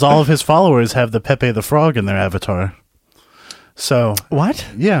 though, because all of his followers have the Pepe the Frog in their avatar. So, What?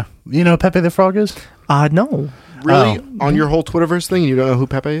 yeah. You know who Pepe the Frog is? No. Really? On your whole Twitterverse thing, you don't know who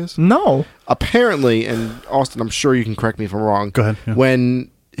Pepe is? No. Apparently, and Austin, I'm sure you can correct me if I'm wrong. Go ahead, yeah.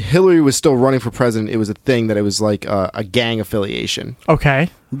 When Hillary was still running for president, it was a thing that it was like a gang affiliation. Okay.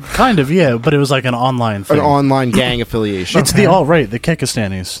 Kind of, yeah, but it was like an online thing. An online gang affiliation. It's the alt-right, the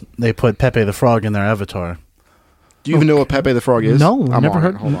Kekistanis. They put Pepe the Frog in their avatar. Do you even know what Pepe the Frog is? No, I'm never on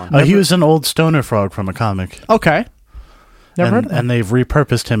heard. it. Hold on. He was an old stoner frog from a comic. Okay. Never heard of And they've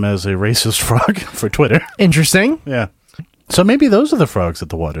repurposed him as a racist frog for Twitter. Interesting. Yeah. So maybe those are the frogs that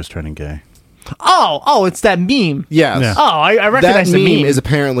the water's turning gay. Oh, it's that meme. Yes. Yeah. Oh, I That recognize the meme meme. is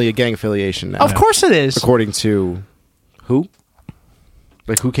apparently a gang affiliation now. Of course it is. According to who?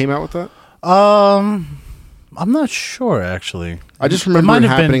 Like, who came out with that? I'm not sure, actually. I just It remember might it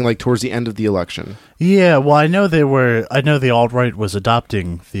have been- happening like towards the end of the election. Yeah, well, I know the alt-right was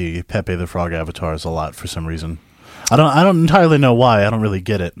adopting the Pepe the Frog avatars a lot for some reason. I don't entirely know why. I don't really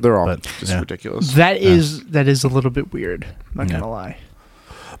get it. They're all but, just yeah. ridiculous. That is a little bit weird. I'm not Yeah. gonna lie.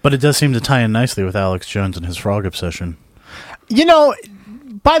 But it does seem to tie in nicely with Alex Jones and his frog obsession. You know,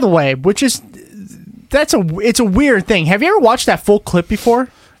 by the way, it's a weird thing. Have you ever watched that full clip before?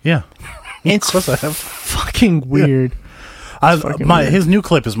 Yeah. It's Of course I have. fucking weird. fucking weird. His new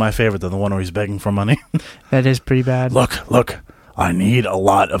clip is my favorite, though, the one where he's begging for money. That is pretty bad. Look, I need a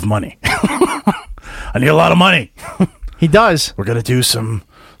lot of money. I need a lot of money. He does. We're going to do some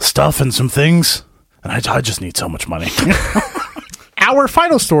stuff and some things, and I just need so much money. Our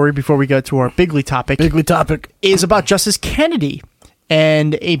final story before we get to our bigly topic is about Justice Kennedy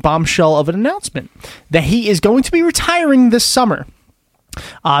and a bombshell of an announcement that he is going to be retiring this summer.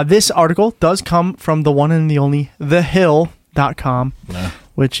 This article does come from the one and the only thehill.com,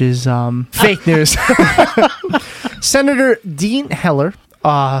 which is fake news. Senator Dean Heller,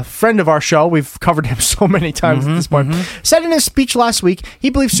 friend of our show, we've covered him so many times at this point, said in his speech last week he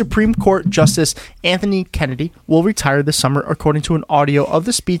believes Supreme Court Justice Anthony Kennedy will retire this summer, according to an audio of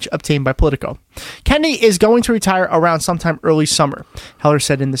the speech obtained by Politico. Kennedy is going to retire around sometime early summer, Heller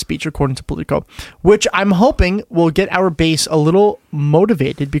said in the speech, according to Politico, which I'm hoping will get our base a little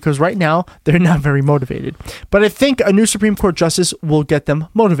motivated, because right now they're not very motivated. But I think a new Supreme Court justice will get them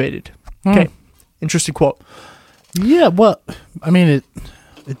motivated. Okay, interesting quote. Yeah, well, I mean,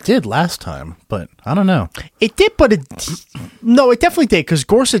 it did last time, but I don't know. It did, but it definitely did, because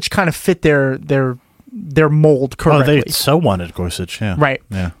Gorsuch kind of fit their mold correctly. Oh, they so wanted Gorsuch, yeah. Right.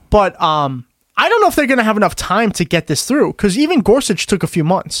 Yeah. But I don't know if they're going to have enough time to get this through, because even Gorsuch took a few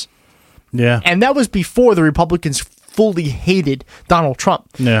months. Yeah. And that was before the Republicans fully hated Donald Trump.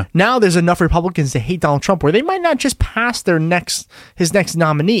 Yeah. Now there's enough Republicans to hate Donald Trump where they might not just pass his next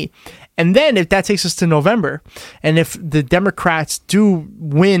nominee. And then if that takes us to November, and if the Democrats do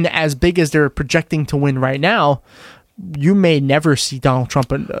win as big as they're projecting to win right now, you may never see Donald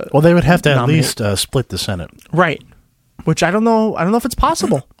Trump. Well, they would have to nominate. at least split the Senate. Right. Which I don't know. I don't know if it's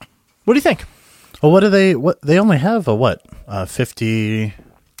possible. What do you think? Well, they only have 50.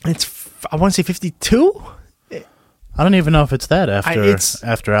 I want to say 52. I don't even know if it's that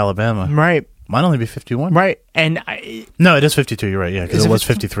after Alabama. Right. Might only be 51. Right. And no, it is 52. You're right. Yeah, because Is it it was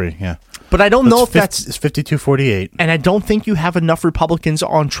 53. Yeah. But I don't know if that's... It's 52-48. And I don't think you have enough Republicans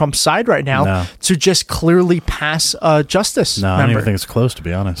on Trump's side right now to just clearly pass a justice. No, I don't even think it's close, to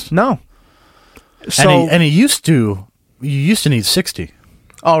be honest. No. So, and you used to need 60.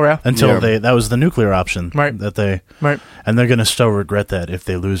 Oh, yeah. Until that was the nuclear option. Right. Right. And they're going to still regret that if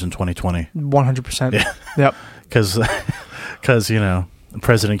they lose in 2020. 100%. Yeah. Yep. Because,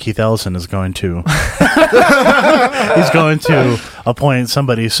 President Keith Ellison is going to he's going to appoint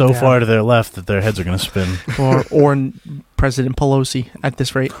somebody so far to their left that their heads are going to spin. Or President Pelosi at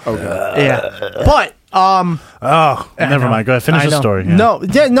this rate. Oh, God. Yeah. But Never mind. Go ahead. Finish the story.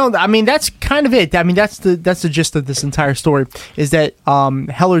 Yeah. No. I mean, that's kind of it. I mean, that's the gist of this entire story. Is that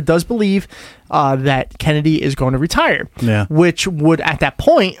Heller does believe that Kennedy is going to retire. Yeah. Which would, at that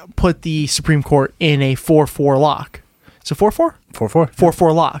point, put the Supreme Court in a 4-4 lock. Is it 4-4? 4-4.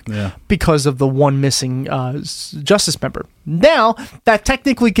 4-4 lock. Yeah. Because of the one missing justice member. Now, that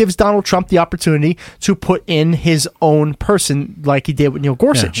technically gives Donald Trump the opportunity to put in his own person like he did with Neil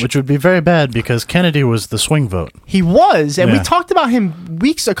Gorsuch. Yeah, which would be very bad because Kennedy was the swing vote. He was. And we Yeah. talked about him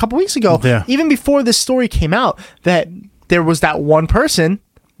a couple weeks ago, Yeah. even before this story came out, that there was that one person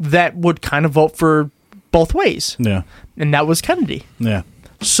that would kind of vote for both ways. Yeah. And that was Kennedy. Yeah.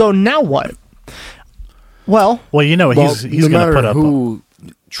 So now what? Well, he's no going to matter put up. who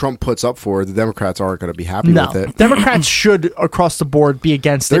Trump puts up for, the Democrats aren't going to be happy no. with it. Democrats should, across the board, be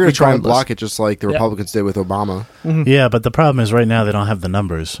against They're it going to try and regardless. block it just like the Republicans did with Obama. Yeah, but the problem is right now they don't have the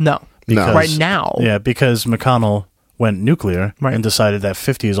numbers. No. No. Right now. Yeah, because McConnell went nuclear and decided that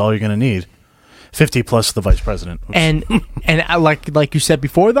 50 is all you're going to need. 50 plus the vice president. Oops. And like you said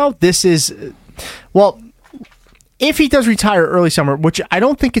before, though, this is, well, if he does retire early summer, which I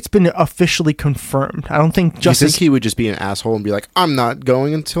don't think it's been officially confirmed. I don't think Do you Justice... think he would just be an asshole and be like, I'm not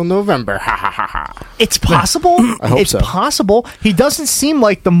going until November? Ha ha ha ha. It's possible. I hope it's so. possible. He doesn't seem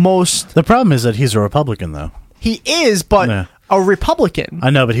like the most... The problem is that he's a Republican, though. He is, but Yeah. a Republican. I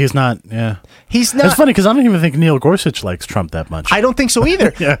know, but he's not. Yeah, He's not... It's funny because I don't even think Neil Gorsuch likes Trump that much. I don't think so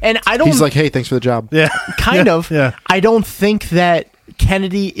either. Yeah. And I don't... He's like, hey, thanks for the job. Yeah, kind of. Yeah. I don't think that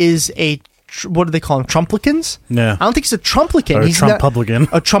Kennedy is a... What do they call him? Trumplicans? Yeah. I don't think he's a Trumplican. Or a He's not Trumpublican.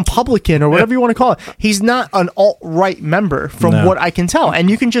 a Trumpublican or whatever you want to call it. He's not an alt-right member from No. what I can tell. And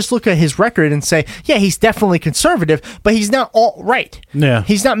you can just look at his record and say, yeah, he's definitely conservative, but he's not alt-right. Yeah.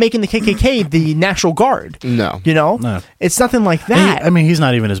 He's not making the KKK the National Guard. No. You know? No. It's nothing like that. I mean, he's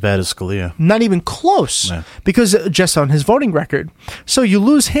not even as bad as Scalia. Not even close, No. because just on his voting record. So you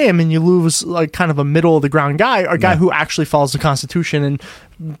lose him, and you lose like kind of a middle of the ground guy, or a guy who actually follows the Constitution and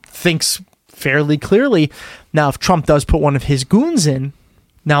thinks fairly clearly. Now, if Trump does put one of his goons in,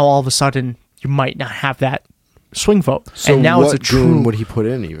 now all of a sudden you might not have that swing vote. So and now what it's a true. goon would he put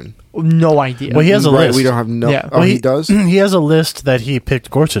in even? No idea. Well, he has a Right, list. we don't have no. Yeah. Oh, Well, he does? He has a list that he picked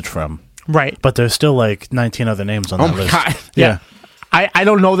Gorsuch from, right. but there's still like 19 other names on Oh that my list. God. Yeah. I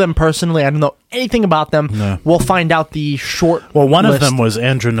don't know them personally. I don't know anything about them. No. We'll find out the short Well, one list. of them was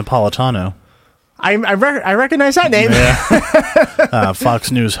Andrew Napolitano, I recognize that name.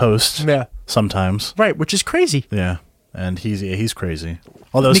 Fox News host. Yeah. Sometimes. Right, which is crazy. Yeah, and he's crazy.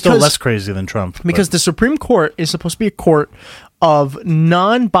 Although still Because- less crazy than Trump. Because the Supreme Court is supposed to be a court of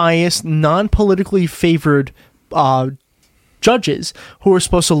non-biased, non-politically favored judges who are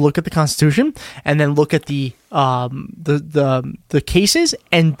supposed to look at the Constitution and then look at the cases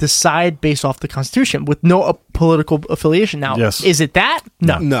and decide based off the Constitution with no political affiliation. Now, Yes. is it that?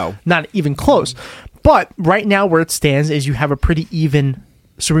 No. No. Not even close. But right now where it stands is you have a pretty even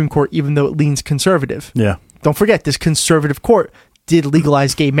Supreme Court, even though it leans conservative. Yeah. Don't forget, this conservative court did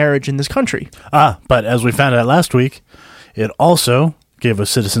legalize gay marriage in this country. But as we found out last week, it also gave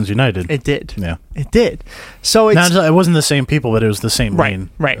us Citizens United. It did. Yeah. It did. So it's Now, it wasn't the same people, but it was the same Right, lane.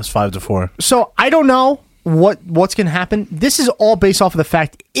 right. It's 5-4. so I don't know what's going to happen. This is all based off of the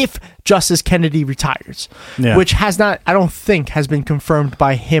fact if Justice Kennedy retires, Yeah. which has not, I don't think, has been confirmed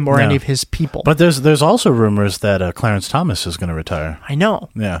by him or No. any of his people. But there's also rumors that Clarence Thomas is going to retire. I know.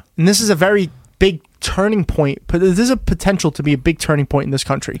 Yeah. And this is a very big turning point. But this is a potential to be a big turning point in this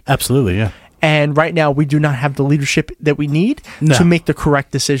country. Absolutely, yeah. And right now, we do not have the leadership that we need No. to make the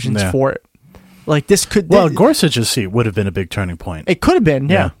correct decisions No. for it. Like this could. Well, Gorsuch's seat would have been a big turning point. it could have been,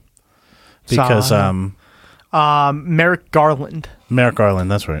 yeah. Because So, Merrick Garland, Merrick Garland,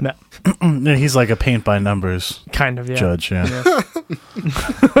 that's right. No. Yeah, he's like a paint by numbers kind of, yeah. judge, yeah.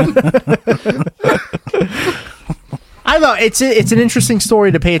 I don't know. It's an interesting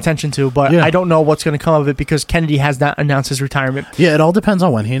story to pay attention to, but Yeah. I don't know what's going to come of it because Kennedy has not announced his retirement. Yeah, it all depends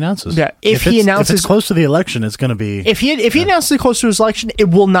on when he announces. Yeah, if he if announces- it's close to the election, it's going to be. If he announces it close to his election, it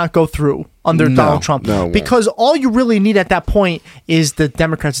will not go through under No, Donald Trump no, it won't. because all you really need at that point is the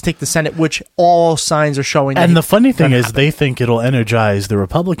Democrats to take the Senate, which all signs are showing. And that the funny thing gonna is, happen. they think it'll energize the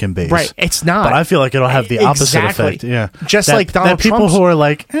Republican base. Right, it's not. But I feel like it'll have the opposite Exactly. effect. Yeah, Just That- like Donald that people Trump's- who are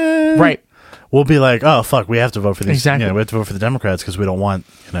like, right. will be like, oh fuck, we have to vote for these. Exactly. Yeah, we have to vote for the Democrats because we don't want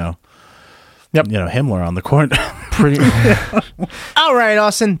Yep. Himmler on the court. Pretty. All right,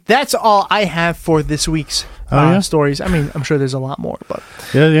 Austin. That's all I have for this week's Oh, yeah? stories. I mean, I'm sure there's a lot more, but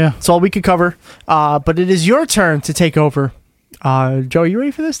yeah. that's all we could cover. But it is your turn to take over Joe, you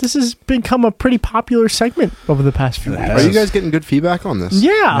ready for this? This has become a pretty popular segment over the past few weeks. Are you guys getting good feedback on this?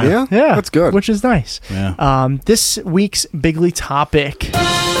 Yeah. That's good. Which is nice. Yeah. This week's Bigly topic.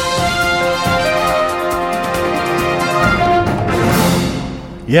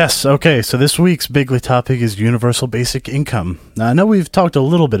 Yes, okay, so this week's Bigly topic is universal basic income. Now, I know we've talked a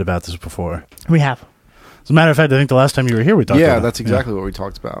little bit about this before. We have. As a matter of fact, I think the last time you were here we talked about it. Yeah, that's exactly what we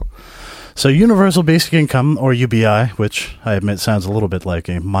talked about. So universal basic income, or UBI, which I admit sounds a little bit like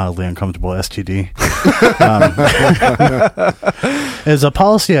a mildly uncomfortable STD, is a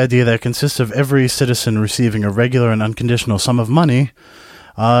policy idea that consists of every citizen receiving a regular and unconditional sum of money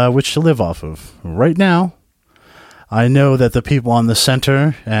which to live off of. Right now, I know that the people on the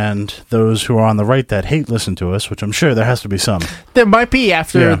center and those who are on the right that hate listen to us, which I'm sure there has to be some. There might be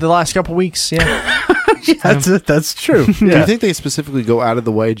after the last couple weeks, yeah, that's true. Do you think they specifically go out of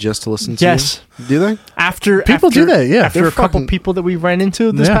the way just to listen to you? Do they? After people do that, yeah. After a couple people that we ran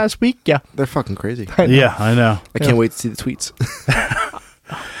into this past week, yeah. They're fucking crazy. Yeah, I know. I can't wait to see the tweets.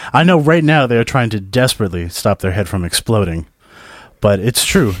 I know right now they're trying to desperately stop their head from exploding. But it's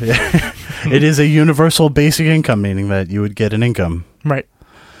true. It is a universal basic income, meaning that you would get an income. Right.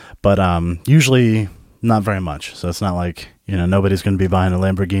 But usually not very much. So it's not like, nobody's going to be buying a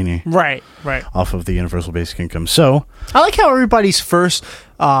Lamborghini. Right. Off of the universal basic income. So I like how everybody's first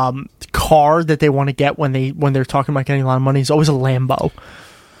car that they want to get when they're talking about getting a lot of money is always a Lambo.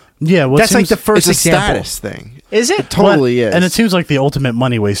 Yeah, well, that's like the first it's example. It's a status thing. Is it? It totally is. And it seems like the ultimate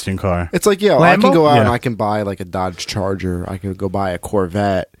money-wasting car. It's like, I Lambo? can go out and I can buy like a Dodge Charger. I can go buy a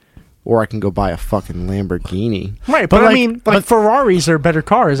Corvette. Or I can go buy a fucking Lamborghini. Right, but I mean, Ferraris are better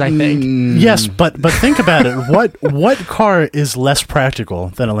cars, I think. Yes, but think about it. What car is less practical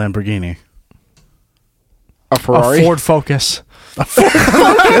than a Lamborghini? A Ferrari? A Ford Focus.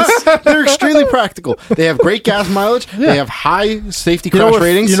 They're extremely practical. They have great gas mileage. Yeah. They have high safety crash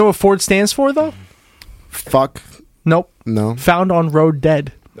ratings. You know what Ford stands for, though? Fuck. Nope. No. Found on road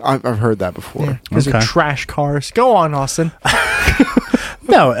dead. I've heard that before. Because they're trash cars. Go on, Austin.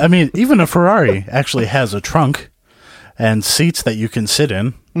 No, I mean, even a Ferrari actually has a trunk and seats that you can sit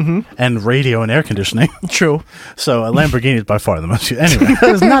in and radio and air conditioning. True. So a Lamborghini is by far the most... Anyway, that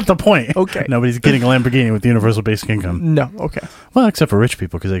is not the point. Okay. Nobody's getting a Lamborghini with universal basic income. No, okay. Well, except for rich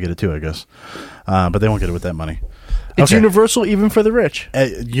people, because they get it too, I guess. But they won't get it with that money. It's universal even for the rich.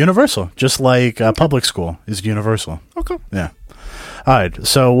 Universal. Just like public school is universal. Okay. Yeah. All right,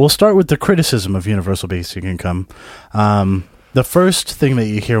 so we'll start with the criticism of universal basic income. The first thing that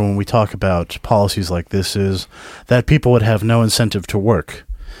you hear when we talk about policies like this is that people would have no incentive to work,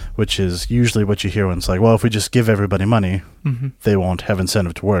 which is usually what you hear when it's like, well, if we just give everybody money, they won't have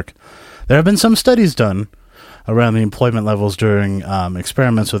incentive to work. There have been some studies done around the employment levels during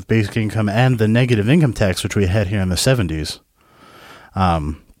experiments with basic income and the negative income tax, which we had here in the 70s.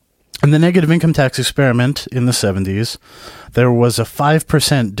 In the negative income tax experiment in the 70s, there was a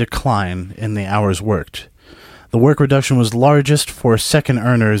 5% decline in the hours worked. The work reduction was largest for second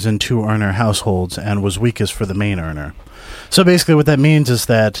earners in two-earner households and was weakest for the main earner. So basically what that means is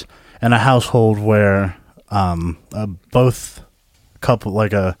that in a household where both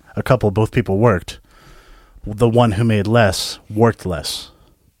people worked, the one who made less worked less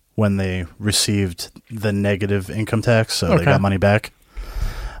when they received the negative income tax, so they got money back.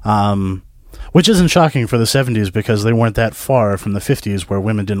 Which isn't shocking for the 70s because they weren't that far from the 50s where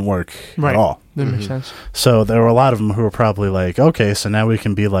women didn't work at all. That makes sense. So there were a lot of them who were probably like, okay, so now we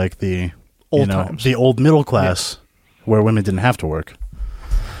can be like the old middle class where women didn't have to work.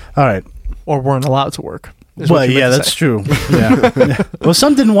 All right. Or weren't allowed to work. Well, yeah, that's true. Yeah. Well,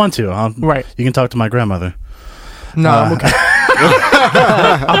 some didn't want to. Right. You can talk to my grandmother. No, I'm okay.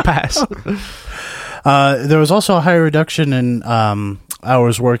 I'll pass. There was also a higher reduction in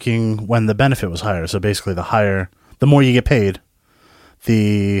hours working when the benefit was higher. So basically, the more you get paid,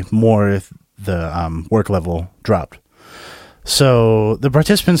 the more the work level dropped. So the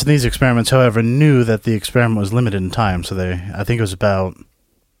participants in these experiments, however, knew that the experiment was limited in time. So I think it was about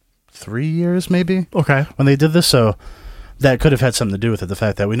 3 years, maybe. Okay. When they did this, so that could have had something to do with it. The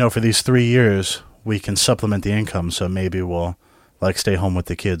fact that we know for these 3 years we can supplement the income, so maybe we'll stay home with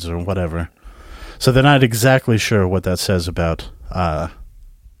the kids or whatever. So they're not exactly sure what that says about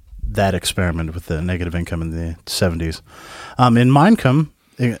that experiment with the negative income in the 70s. In Mindcom,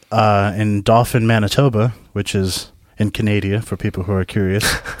 in Dauphin, Manitoba, which is in Canada for people who are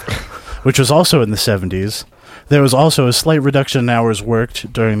curious, which was also in the 70s, there was also a slight reduction in hours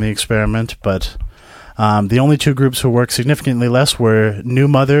worked during the experiment, but the only two groups who worked significantly less were new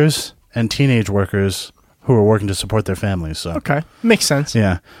mothers and teenage workers who who were working to support their families. So Okay. Makes sense.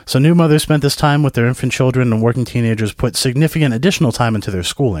 yeah. So new mothers spent this time with their infant children, and working teenagers put significant additional time into their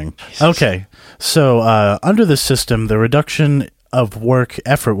schooling. Okay. So under this system, the reduction of work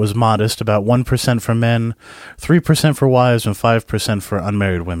effort was modest, about 1% for men, 3% for wives, and 5% for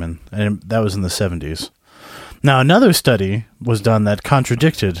unmarried women. And that was in the 70s. Now, another study was done that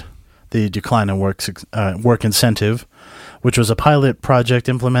contradicted the decline in work incentive, which was a pilot project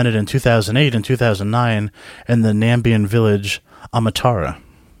implemented in 2008 and 2009 in the Nambian village Amatara,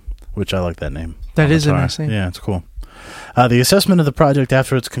 which I like that name. That is a Amatara. nice name. Yeah, it's cool. The assessment of the project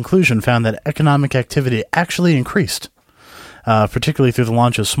after its conclusion found that economic activity actually increased, particularly through the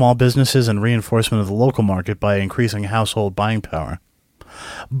launch of small businesses and reinforcement of the local market by increasing household buying power.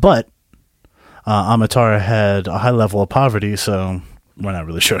 But Amatara had a high level of poverty, so we're not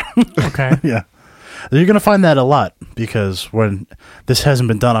really sure. Okay. Yeah. You're going to find that a lot because this hasn't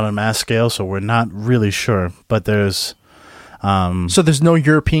been done on a mass scale, so we're not really sure. But there's... So there's no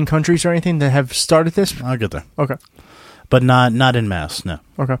European countries or anything that have started this? I'll get there. Okay. But not in mass, no.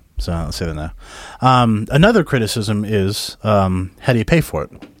 Okay. So I'll say that now. Another criticism is how do you pay for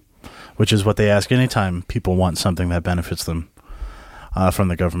it? Which is what they ask anytime people want something that benefits them from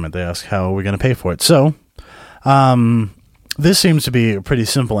the government. They ask, how are we going to pay for it? So this seems to be a pretty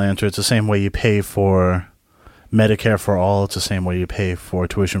simple answer. It's the same way you pay for Medicare for all. It's the same way you pay for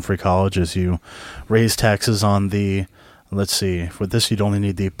tuition-free college as you raise taxes on the, let's see, for this you'd only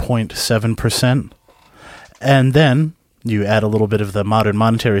need the 0.7%. And then you add a little bit of the modern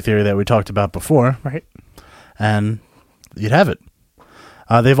monetary theory that we talked about before. Right. And you'd have it.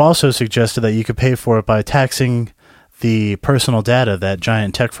 They've also suggested that you could pay for it by taxing the personal data that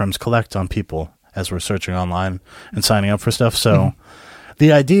giant tech firms collect on people as we're searching online and signing up for stuff. So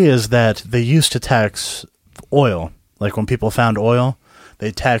the idea is that they used to tax oil. Like when people found oil,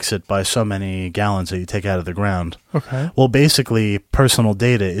 they tax it by so many gallons that you take out of the ground. Okay. Well, basically, personal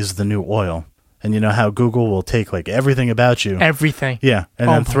data is the new oil. And you know how Google will take like everything about you. Everything. Yeah, and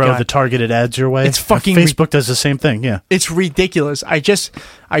Oh then my throw God. the targeted ads your way. It's fucking And Facebook does the same thing, yeah. It's ridiculous. I just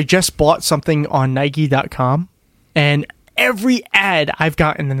bought something on Nike.com, and every ad I've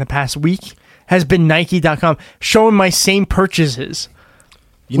gotten in the past week has been Nike.com showing my same purchases,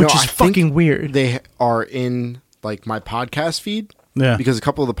 which is I fucking think weird. They are in like my podcast feed. Yeah. Because a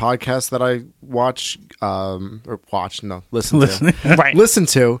couple of the podcasts that I listen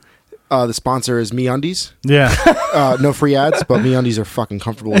to, the sponsor is MeUndies. Yeah. No free ads, but MeUndies are fucking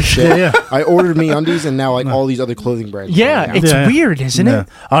comfortable as shit. Yeah. I ordered MeUndies, and now like all these other clothing brands. Yeah, right now. it's Yeah. weird, isn't Yeah. it?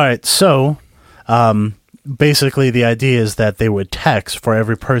 All right, so basically the idea is that they would tax for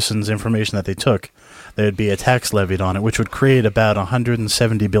every person's information that they took. There would be a tax levied on it, which would create about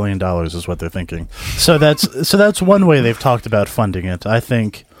 $170 billion is what they're thinking. So that's one way they've talked about funding it. I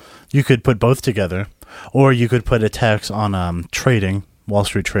think you could put both together, or you could put a tax on trading, Wall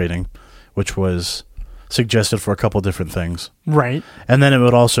Street trading, which was suggested for a couple different things. Right. And then it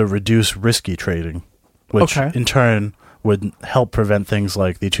would also reduce risky trading, which Okay. in turn would help prevent things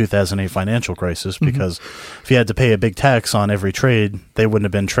like the 2008 financial crisis, because if you had to pay a big tax on every trade, they wouldn't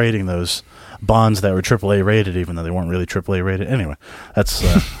have been trading those bonds that were AAA rated, even though they weren't really AAA rated. Anyway, that's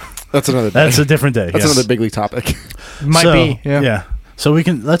That's another. Day. that's a different day. That's yes. another big league topic. Might So, be. Yeah. Yeah. So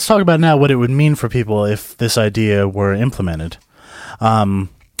let's talk about now what it would mean for people if this idea were implemented.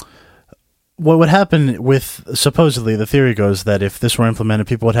 What would happen with, supposedly, the theory goes that if this were implemented,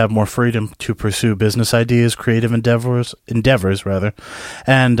 people would have more freedom to pursue business ideas, creative endeavors,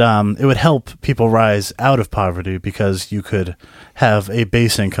 and it would help people rise out of poverty because you could have a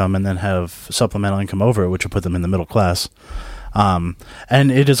base income and then have supplemental income over it, which would put them in the middle class. And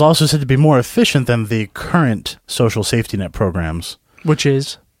it is also said to be more efficient than the current social safety net programs. Which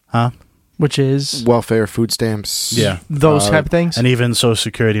is Welfare, food stamps. Yeah. those type of things. And even Social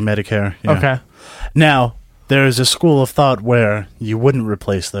Security, Medicare. Yeah. Okay. Now, there is a school of thought where you wouldn't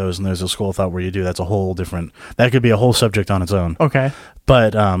replace those, and there's a school of thought where you do. That's a whole different... That could be a whole subject on its own. Okay.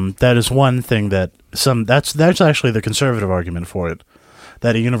 But that is one thing that that's actually the conservative argument for it,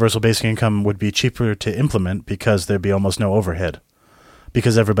 that a universal basic income would be cheaper to implement because there'd be almost no overhead,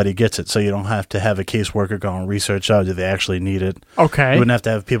 because everybody gets it. So you don't have to have a caseworker go and research out, do they actually need it? Okay. You wouldn't have to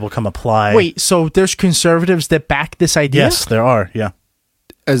have people come apply. Wait, so there's conservatives that back this idea? Yes, there are, yeah.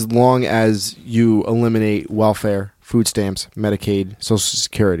 As long as you eliminate welfare, food stamps, Medicaid, Social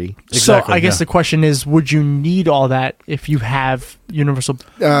Security. Exactly, So I guess yeah. the question is, would you need all that if you have universal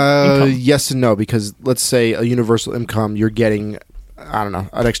income? Yes and no, because let's say a universal income, you're getting, I don't know,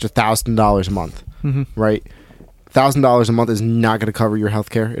 an extra $1,000 a month, right? $1,000 a month is not going to cover your health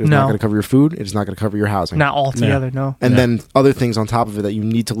care. It is not going to cover your food. It is not going to cover your housing. Not altogether, no. And then other things on top of it that you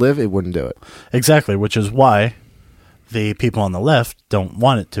need to live, it wouldn't do it. Exactly, which is why the people on the left don't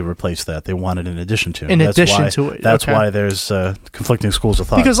want it to replace that. They want it in addition to. That's why there's conflicting schools of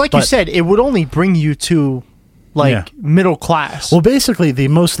thought. Because like you said, it would only bring you to middle class. Well, basically, the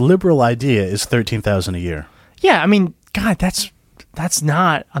most liberal idea is $13,000 a year. Yeah, I mean, God, that's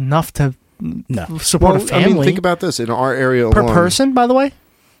not enough to support a family. I mean, think about this. In our area per alone, person, by the way?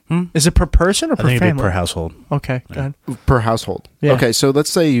 Is it per person or per family? I think it'd be per household. Okay, go ahead. Per household. Yeah. Okay, so let's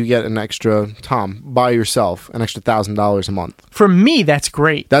say you get an extra, Tom, by yourself, an extra $1,000 a month. For me, that's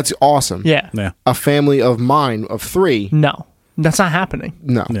great. That's awesome. Yeah. A family of mine of 3. No, that's not happening.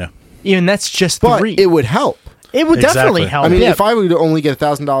 No. Yeah. Even that's just but 3. It would help. It would definitely help. I mean, if I would only get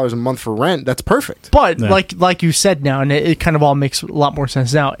 $1,000 a month for rent, that's perfect. But like you said now, and it kind of all makes a lot more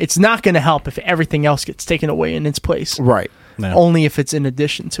sense now, it's not going to help if everything else gets taken away in its place. Right. Yeah. Only if it's in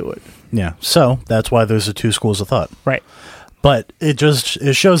addition to it. Yeah. So that's why there's the 2 schools of thought. Right. But it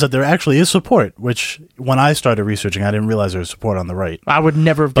shows that there actually is support, which when I started researching, I didn't realize there was support on the right. I would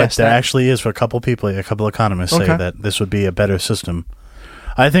never have guessed that. But there that. actually is for a couple people, a couple economists say that this would be a better system.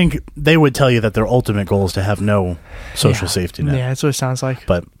 I think they would tell you that their ultimate goal is to have no social safety net. Yeah, that's what it sounds like.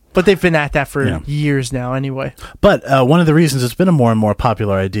 But they've been at that for years now anyway. But one of the reasons it's been a more and more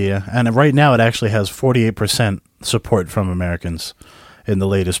popular idea, and right now it actually has 48% support from Americans in the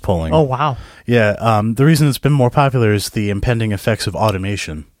latest polling. Oh, wow. Yeah, the reason it's been more popular is the impending effects of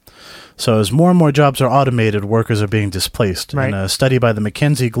automation. So as more and more jobs are automated, workers are being displaced. Right. In a study by the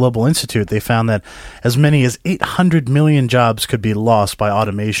McKinsey Global Institute, they found that as many as 800 million jobs could be lost by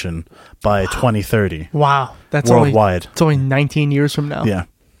automation by 2030. Wow. That's worldwide. It's only 19 years from now. Yeah.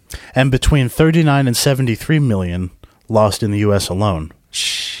 And between 39 and 73 million lost in the U.S. alone.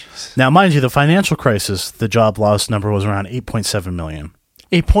 Jeez. Now, mind you, the financial crisis, the job loss number was around 8.7 million.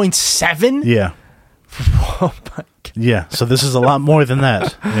 8.7? Yeah. Oh, my God. Yeah, so this is a lot more than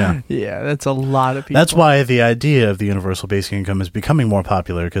that. Yeah. Yeah, that's a lot of people. That's why the idea of the universal basic income is becoming more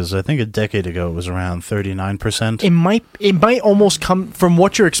popular, because I think a decade ago it was around 39%. It might almost come from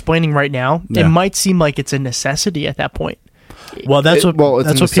what you're explaining right now. Yeah. It might seem like it's a necessity at that point. Well, that's what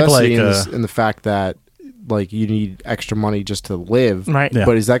people like in the fact that like you need extra money just to live, right? Yeah.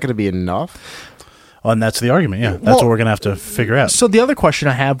 But is that going to be enough? Oh, and that's the argument. Yeah, that's what we're going to have to figure out. So the other question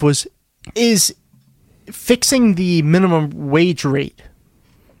I have is fixing the minimum wage rate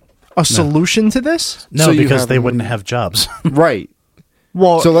a solution to this? No, so because they wouldn't have jobs. Right.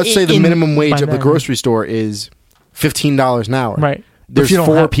 Well, so let's say the minimum wage of the grocery store is $15 an hour. Right. There's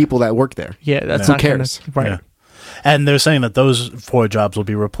 4 people that work there. Yeah, that's who not cares. Right. Yeah. And they're saying that those 4 jobs will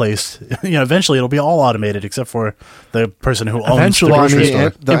be replaced. Eventually it'll be all automated except for the person who owns the grocery store.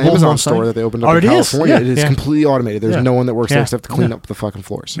 The Amazon store that they opened up in California, it is completely automated. There's no one that works there except to clean up the fucking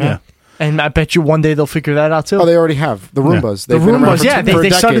floors. Yeah. And I bet you one day they'll figure that out too. Oh, they already have. The Roombas. The Roombas, they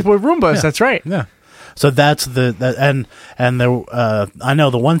started with Roombas. That's right. Yeah. So that's and I know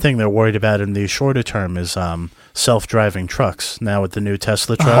the one thing they're worried about in the shorter term is self-driving trucks. Now with the new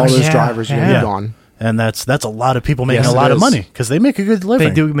Tesla trucks, all those drivers are gone. And that's a lot of people making a lot of money because they make a good living.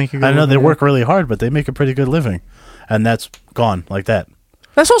 They do make a good living. I know they work really hard, but they make a pretty good living. And that's gone like that.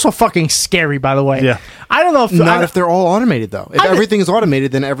 That's also fucking scary, by the way. Yeah. I don't know if... Not if they're all automated, though. If everything is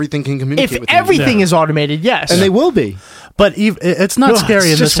automated, then everything can communicate with If everything is automated, yes. And they will be. But it's not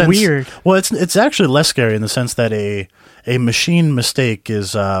scary in the sense... It's just weird. Well, it's actually less scary in the sense that a machine mistake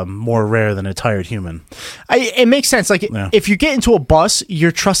is more rare than a tired human. It makes sense. Like, if you get into a bus,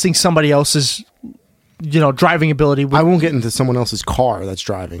 you're trusting somebody else's... driving ability. I won't get into someone else's car that's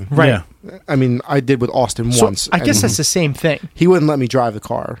driving. Right. Yeah. I mean, I did with Austin once. I guess that's the same thing. He wouldn't let me drive the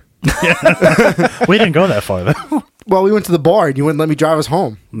car. We didn't go that far, though. Well, we went to the bar and you wouldn't let me drive us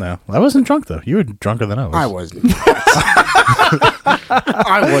home. No. I wasn't drunk, though. You were drunker than I was. I wasn't.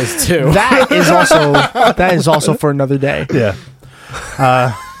 I was, too. That is also for another day. Yeah.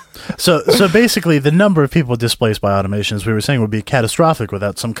 So basically, the number of people displaced by automation, as we were saying, would be catastrophic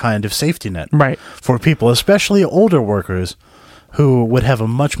without some kind of safety net. Right. For people, especially older workers, who would have a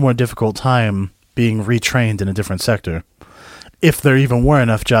much more difficult time being retrained in a different sector, if there even were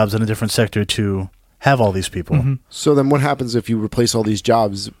enough jobs in a different sector to have all these people. Mm-hmm. So then what happens if you replace all these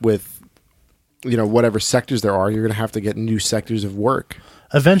jobs with, whatever sectors there are? You're going to have to get new sectors of work.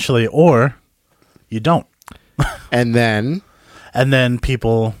 Eventually, or you don't. And then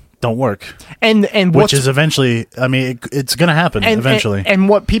people... don't work, and which is eventually. I mean, it's going to happen eventually. And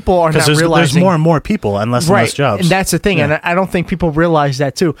what people are not realizing, there's more and more people and less and less jobs, and that's the thing. Yeah. And I don't think people realize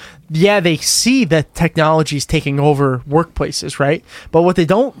that too. Yeah, they see that technology is taking over workplaces, right? But what they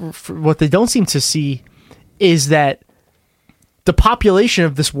don't seem to see is that the population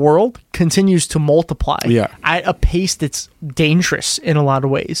of this world continues to multiply at a pace that's dangerous in a lot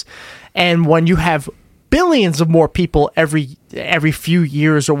of ways. And when you have billions of more people every few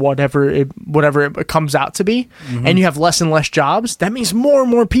years or whatever it comes out to be, and you have less and less jobs, that means more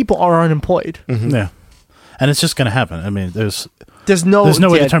and more people are unemployed. Yeah. And it's just going to happen. I mean, there's no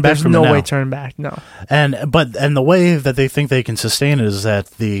way to turn back from it now. There's no way to turn back, no. And the way that they think they can sustain it is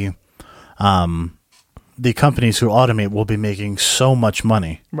that the companies who automate will be making so much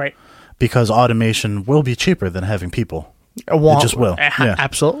money. Right. Because automation will be cheaper than having people. Well, it just will. Yeah.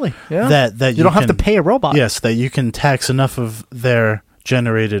 Absolutely. Yeah. That you don't have to pay a robot. Yes, that you can tax enough of their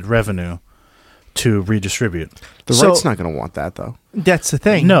generated revenue to redistribute. The right's not going to want that, though. That's the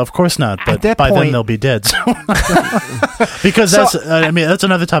thing. No, of course not. But by then they'll be dead. So. Because that's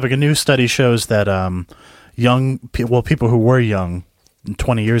another topic. A new study shows that people who were young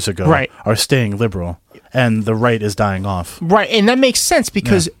 20 years ago are staying liberal, and the right is dying off. Right, and that makes sense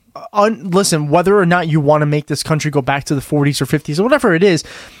because, listen, whether or not you want to make this country go back to the 40s or 50s or whatever it is,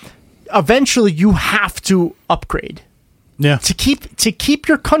 eventually you have to upgrade. Yeah. To keep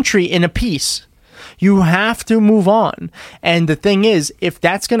your country in a peace. You have to move on. And the thing is, if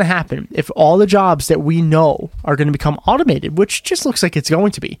that's going to happen, if all the jobs that we know are going to become automated, which just looks like it's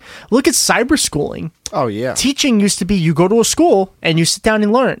going to be. Look at cyber schooling. Oh, yeah. Teaching used to be you go to a school and you sit down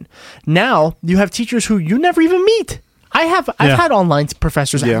and learn. Now, you have teachers who you never even meet. I've had online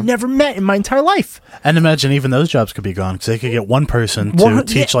professors I've never met in my entire life. And imagine even those jobs could be gone because they could get one person to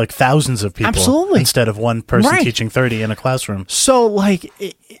teach like thousands of people. Absolutely. Instead of one person teaching 30 in a classroom. So, like...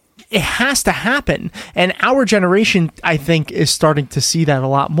 It has to happen. And our generation, I think, is starting to see that a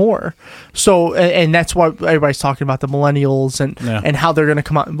lot more. So, and that's why everybody's talking about the millennials and how they're going to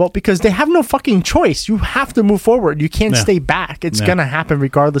come out and vote, because they have no fucking choice. You have to move forward. You can't stay back. It's going to happen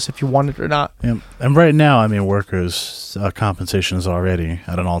regardless if you want it or not. Yeah. And right now, I mean, workers' compensation is already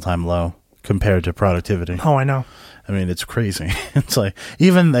at an all-time low compared to productivity. Oh, I know. I mean, it's crazy. It's like,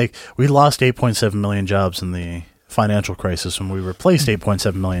 even we lost 8.7 million jobs in the financial crisis when we replaced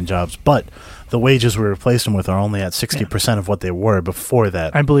 8.7 million jobs, but the wages we replaced them with are only at 60% of what they were before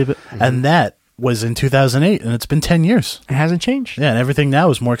that. I believe it. And that was in 2008, and it's been 10 years. It hasn't changed. Yeah, and everything now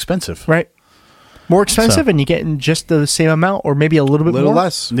is more expensive. Right. More expensive, and you get in just the same amount or maybe a little bit more.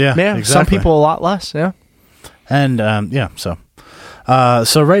 less. Yeah, exactly. Some people a lot less, yeah. And,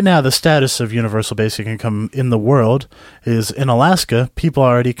 so right now, the status of universal basic income in the world is in Alaska, people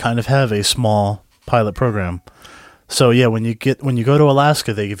already kind of have a small pilot program. So yeah, when you go to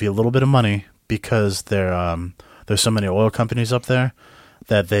Alaska, they give you a little bit of money because there's so many oil companies up there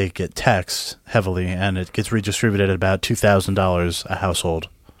that they get taxed heavily, and it gets redistributed at about $2,000 a household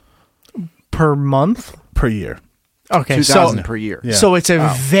per month, per year. Okay, $2,000 per year. Yeah. So it's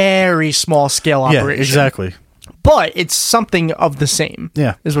a very small scale operation. Yeah, exactly. But it's something of the same.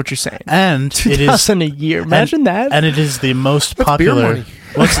 Yeah, is what you're saying. And $2,000 a year. Imagine that. And it is the most That's popular. Beer money.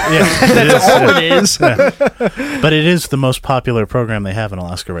 That's all it is. Yeah. But it is the most popular program they have in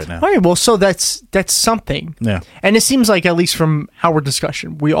Alaska right now. All right. Well, so that's something. Yeah. And it seems like, at least from our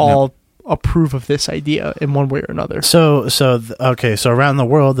discussion, we all approve of this idea in one way or another. So around the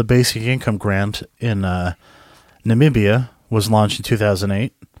world, the basic income grant in Namibia was launched in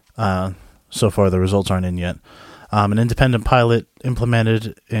 2008. So far, the results aren't in yet. An independent pilot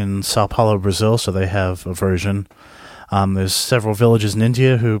implemented in Sao Paulo, Brazil, so they have a version. There's several villages in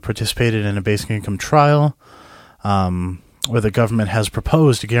India who participated in a basic income trial where the government has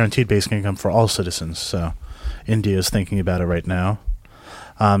proposed a guaranteed basic income for all citizens. So India is thinking about it right now.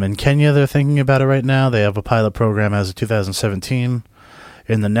 In Kenya, they're thinking about it right now. They have a pilot program as of 2017.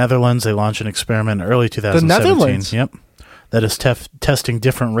 In the Netherlands, they launched an experiment in early 2017. The Netherlands? Yep. That is testing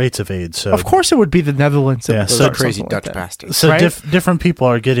different rates of AIDS. So of course it would be the Netherlands. Yeah, so crazy Dutch bastards. So right? different people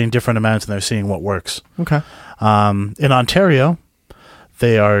are getting different amounts, and they're seeing what works. Okay. In Ontario,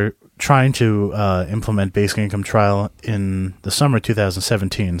 they are trying to implement basic income trial in the summer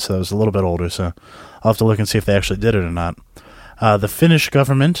 2017. So that was a little bit older. So I'll have to look and see if they actually did it or not. The Finnish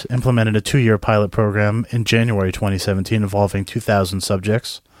government implemented a 2-year pilot program in January 2017 involving 2,000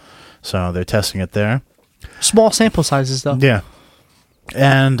 subjects. So they're testing it there. Small sample sizes, though. Yeah.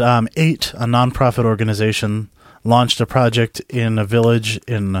 And 8, a nonprofit organization, launched a project in a village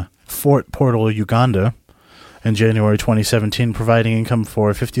in Fort Portal, Uganda, in January 2017, providing income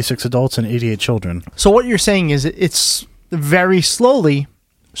for 56 adults and 88 children. So what you're saying is it's very slowly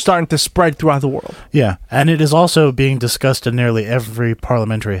starting to spread throughout the world. Yeah, and it is also being discussed in nearly every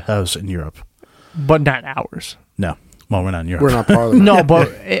parliamentary house in Europe. But not ours. No. Well, we're not in Europe. We're not parliament. No, but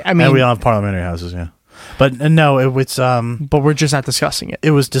I mean... And we don't have parliamentary houses, yeah. But no, it's... but we're just not discussing it.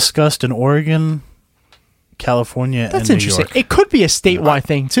 It was discussed in Oregon, California That's and interesting. New York. It could be a statewide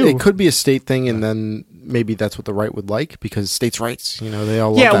thing too. It could be a state thing, and then maybe that's what the right would like, because states' rights, they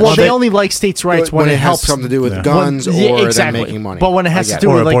all love Yeah, that well, shit. they only like states' rights when it has helps something to do with guns or them making money. But when it has to I get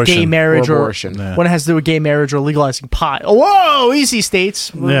do it. with like gay abortion. marriage Or or abortion. Yeah. when it has to do with gay marriage or legalizing pot. Whoa, easy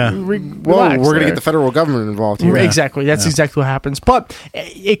states. Yeah. Well, Relax we're going to there. get the federal government involved here. Exactly. That's exactly what happens. But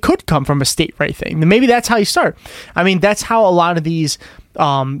it could come from a state right thing. Maybe that's how you start. I mean, that's how a lot of these,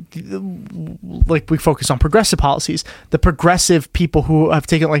 like we focus on progressive policies. The progressive people who have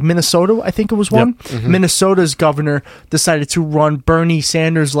taken, like Minnesota, I think it was one. Mm-hmm. Minnesota's governor decided to run Bernie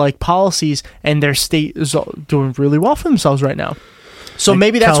Sanders-like policies, and their state is doing really well for themselves right now. So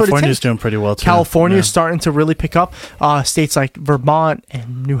maybe that's what it California's takes. doing pretty well too. California is Yeah. starting to really pick up. States like Vermont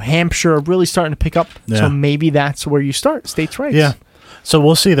and New Hampshire are really starting to pick up. Yeah. So maybe that's where you start, states' rights. Yeah. So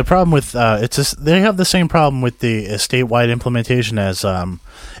we'll see. The problem with they have the same problem with the statewide implementation as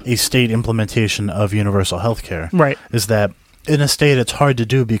a state implementation of universal health care. Right. Is that in a state it's hard to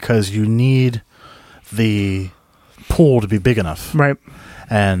do because you need the pool to be big enough. Right.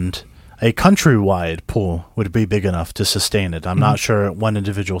 And a countrywide pool would be big enough to sustain it. I'm not sure one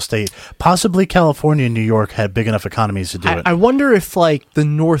individual state, possibly California and New York, had big enough economies to do it. I wonder if like the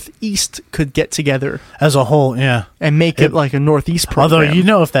Northeast could get together As a whole, yeah. and make it like a Northeast program.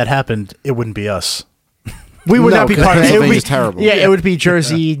 Although, if that happened, it wouldn't be us. we would No, not be 'cause part of it. It would be Pennsylvania's terrible. Yeah, it would be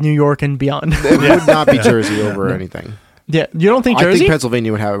Jersey, New York, and beyond. It would not be Jersey over anything. Yeah, you don't think I Jersey? think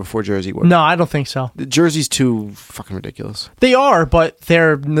Pennsylvania would have it before Jersey would. No, I don't think so. Jersey's too fucking ridiculous. They are, but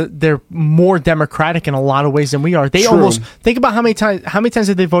they're more democratic in a lot of ways than we are. They True. almost think about how many times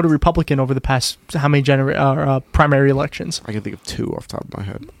did they voted Republican over the past how many primary elections? I can think of two off the top of my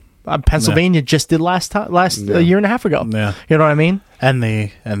head. Pennsylvania just did last Yeah. a year and a half ago. Yeah. You know what I mean? And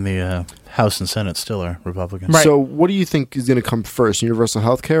the House and Senate still are Republicans. Right. So, what do you think is going to come first, universal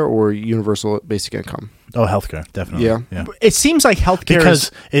health care or universal basic income? Oh, healthcare, definitely. Yeah. It seems like healthcare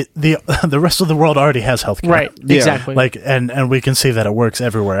Because the rest of the world already has healthcare. right, Yeah. exactly. Like and we can see that it works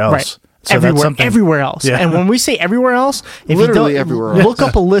everywhere else. Right. So that's something- everywhere else. Yeah. And when we say everywhere else, if Literally you don't, everywhere else. look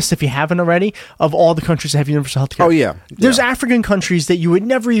up a list if you haven't already of all the countries that have universal health care. Oh, yeah. There's Yeah. African countries that you probably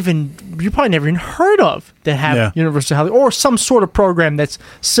never even heard of that have Yeah. universal health or some sort of program that's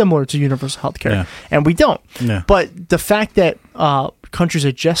similar to universal health care. Yeah. And we don't. Yeah. But the fact that countries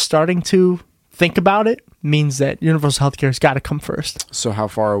are just starting to think about it means that universal health care has got to come first. So, how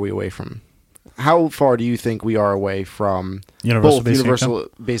far are we away from? How far do you think we are away from Universal both basic universal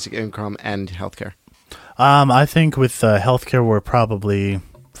basic income and healthcare? I think with healthcare, we're probably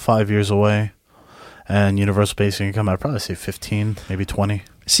 5 years away, and universal basic income, I'd probably say 15, maybe 20.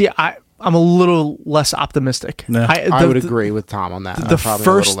 See, I'm a little less optimistic. Yeah. I would agree with Tom on that. The I'm probably a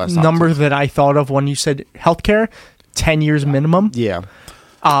first little less number optimistic. that I thought of when you said healthcare, 10 years minimum. Yeah.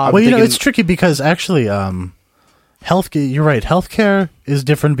 Well, it's tricky because actually, healthcare. You're right. Healthcare is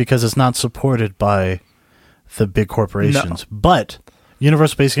different because it's not supported by the big corporations. But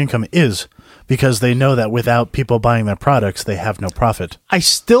universal basic income is because they know that without people buying their products, they have no profit. I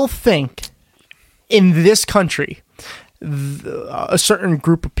still think in this country, a certain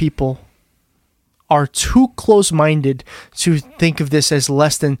group of people are too close-minded to think of this as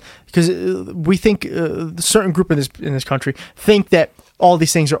less than, because we think a certain group in this country think that all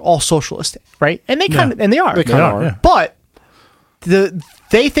these things are all socialist, right? And they kind of, and they are. They kinda are. Yeah. But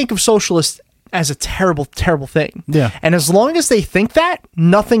they think of socialist as a terrible, terrible thing. Yeah. And as long as they think that,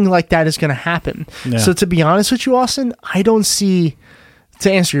 nothing like that is going to happen. Yeah. So to be honest with you, Austin, I don't see,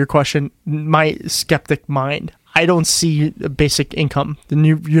 to answer your question, my skeptic mind, I don't see a basic income, the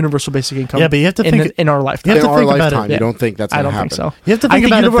new universal basic income. Yeah, but you have to think- in our lifetime. you have In to our think about it. lifetime, you don't think that's I going to don't happen. think so. You have to I think think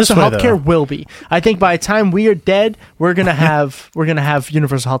about it universal this way, healthcare though. will be. I think by the time we are dead, we're gonna have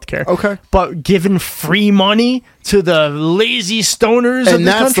universal healthcare. Okay. But giving free money to the lazy stoners of And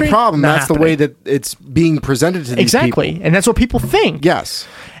this that's country, the problem. not That's the happening. way that it's being presented to these Exactly, people. and that's what people think. Yes.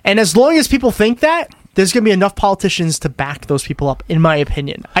 And as long as people think that, there's going to be enough politicians to back those people up, in my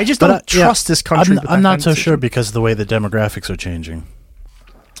opinion. I just don't trust this country. with that I'm kind not of so decision. sure because of the way the demographics are changing.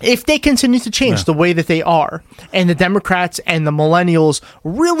 If they continue to change the way that they are, and the Democrats and the millennials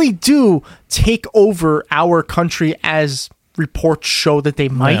really do take over our country as reports show that they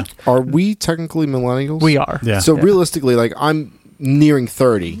might, Are we technically millennials? we are. Yeah. So realistically, like I'm nearing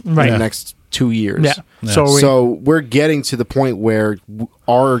 30 Right. in Yeah. the next 2 years. Yeah. So, So we're getting to the point where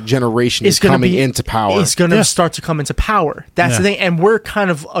our generation is gonna coming be- into power. It's going to start to come into power. That's the thing. And we're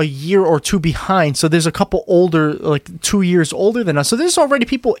kind of a year or two behind. So there's a couple older, like 2 years older than us. So there's already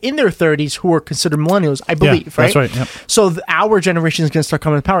people in their 30s who are considered millennials, I believe, right? that's right, yep. So our generation is going to start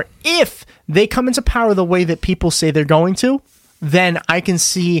coming to power. If they come into power the way that people say they're going to, then I can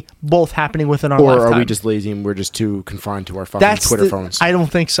see both happening within our Or lifetime. are we just lazy and we're just too confined to our fucking Twitter phones? I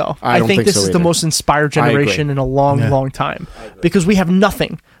don't think so. I don't think this so is the either. most inspired I agree. generation in a long time because we have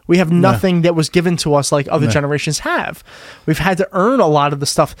nothing. We have nothing that was given to us like other generations have. We've had to earn a lot of the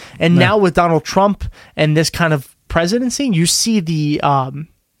stuff, and now with Donald Trump and this kind of presidency, you see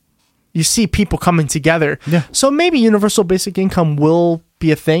you see people coming together. Yeah. So maybe universal basic income will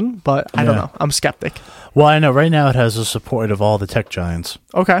be a thing, but I don't know. I'm skeptic. Well, I know right now it has the support of all the tech giants.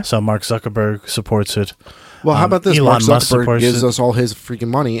 Okay. So Mark Zuckerberg supports it. Well, how about this? Elon Mark Musk Zuckerberg supports gives it. us all his freaking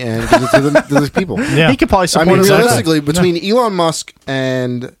money and gives it to the people. Yeah. He could probably I support mean, himself. realistically, between Elon Musk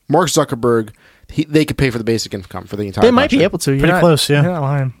and Mark Zuckerberg, they could pay for the basic income for the entire They might be country. able to. You're Pretty not- close, yeah. You're not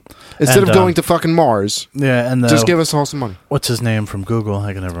lying. Instead And, of going to fucking Mars, Yeah, and just give us all some money. what's his name from Google?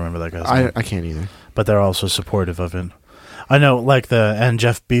 I can never remember that guy's name. I can't either. But they're also supportive of it. I know, like and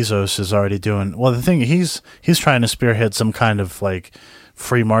Jeff Bezos is already doing. Well, the thing he's trying to spearhead some kind of like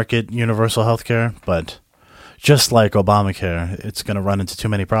free market universal healthcare, but just like Obamacare, it's going to run into too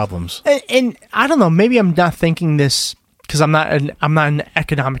many problems. And I don't know, maybe I'm not thinking this because I'm not an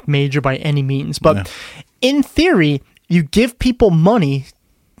economic major by any means, but in theory, you give people money,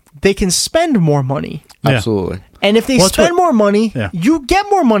 they can spend more money. Yeah. Absolutely. And if they Well, that's spend what- more money, Yeah. you get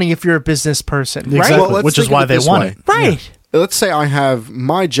more money if you're a business person, right? Exactly, Well, let's which is think of why it they this want way. it. Right. Let's say I have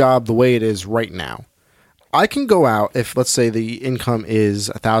my job the way it is right now. I can go out, if let's say the income is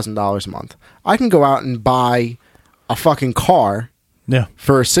 $1,000 a month, I can go out and buy a fucking car Yeah.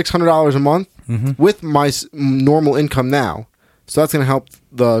 for $600 a month Mm-hmm. with my normal income now. So that's going to help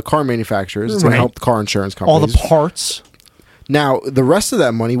the car manufacturers. It's going Right. to help the car insurance All companies. the parts. Now, the rest of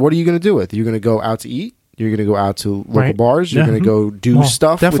that money, what are you going to do with? You're going to go out to eat. You're going to go out to local Right. bars. You're Yeah. going to go do Well,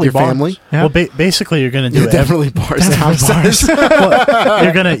 stuff with definitely your bars. family. Yeah. Well, basically, you're going to do Definitely bars. well,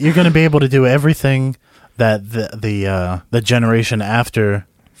 you're gonna be able to do everything that the generation after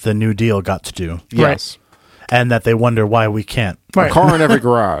the New Deal got to do, Yes. and that they wonder why we can't. A Right. car in every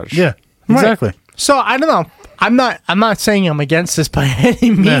garage. Yeah, exactly. So I don't know. I'm not saying I'm against this by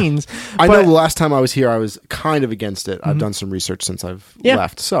any means. I but- know the last time I was here, I was kind of against it. I've done some research since I've Yeah.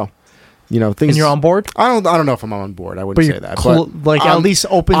 left. So, things. And you're on board? I don't know if I'm on board. I But wouldn't you're say that. cool- but like, at least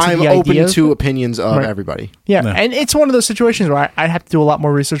open to I'm the open idea? to opinions of Right. everybody. Yeah, Yeah. and it's one of those situations where I'd have to do a lot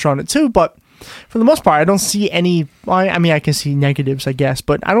more research on it too. But for the most part, I don't see any. I mean, I can see negatives, I guess,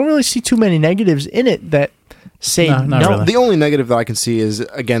 but I don't really see too many negatives in it that say No, no. not really. The only negative that I can see is,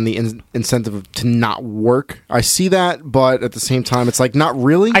 again, the incentive to not work. I see that, but at the same time, it's like, not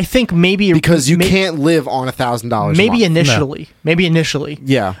really. I think maybe because you may- can't live on $1,000 Maybe a month. initially.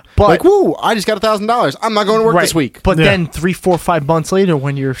 Yeah. But- like, woo, I just got $1,000. I'm not going to work Right. this week. But Yeah. then 3, 4, 5 months later,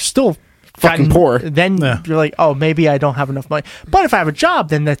 when you're still Fucking poor. then Yeah. you're like, oh, maybe I don't have enough money. But if I have a job,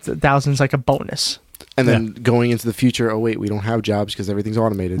 then that 1,000's like a bonus. And then going into the future, oh wait, we don't have jobs because everything's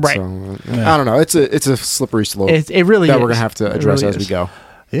automated. Right. So I don't know. It's a slippery slope It really that is. we're gonna have to It address really as we is. go.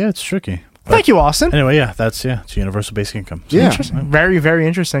 Yeah, it's tricky. Thank you, Austin. Anyway, yeah, it's universal basic income. So- Yeah. Interesting. Very, very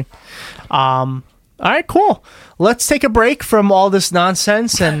interesting. All right, cool. Let's take a break from all this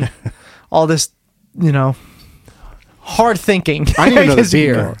nonsense and all this, hard thinking. I need another 'Cause-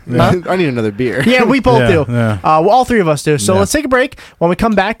 beer. Huh? I need another beer. Yeah, we both Yeah, do. yeah. Well, all three of us do. So Yeah. let's take a break. When we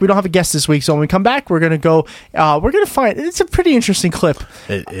come back, we don't have a guest this week. So when we come back, we're gonna go. We're gonna find. It's a pretty interesting clip.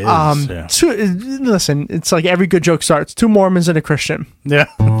 It is. Yeah. Listen, it's like every good joke starts. 2 Mormons and a Christian. Yeah.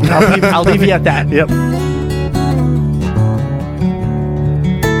 I'll leave you at that. Yep.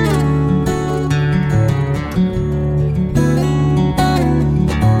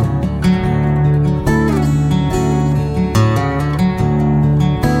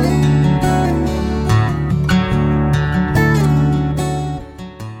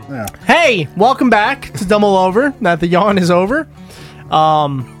 Hey, welcome back to Dumble Over. Now the yawn is over.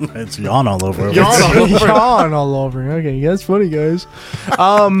 It's yawn all over. Yawn all over. Okay, that's funny, guys.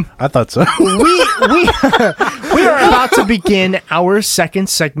 I thought so. We are about to begin our second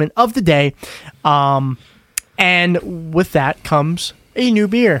segment of the day, and with that comes a new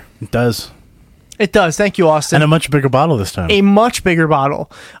beer. It does. It does. Thank you, Austin. And a much bigger bottle this time. A much bigger bottle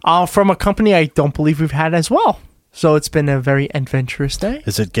from a company I don't believe we've had as well. So it's been a very adventurous day.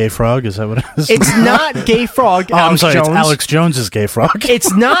 Is it Gay Frog? Is that what it is? It's not Gay Frog. Oh, I'm Alex sorry. Jones. It's Alex Jones's Gay Frog.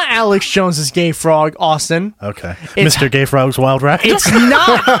 It's not Alex Jones's Gay Frog, Austin. Okay. It's- Mr. Gay Frog's Wild Rack. It's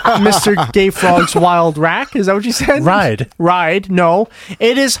not Mr. Gay Frog's Wild Rack. Is that what you said? Ride. Ride. No.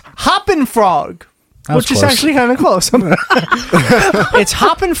 It is Hoppin' Frog, That was which is close. actually kind of close. It's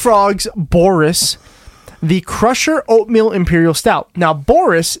Hoppin' Frog's Boris, the Crusher Oatmeal Imperial Stout. Now,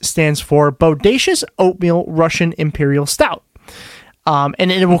 Boris stands for Bodacious Oatmeal Russian Imperial Stout. And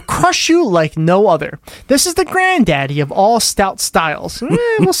it will crush you like no other. This is the granddaddy of all stout styles.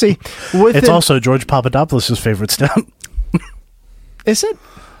 We'll see. It's also George Papadopoulos' favorite stout. Is it?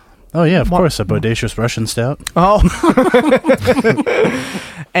 Oh, yeah, of course. A bodacious Russian stout. Oh.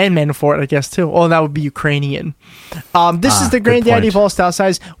 And Manafort, I guess, too. Oh, that would be Ukrainian. This is the granddaddy of all stout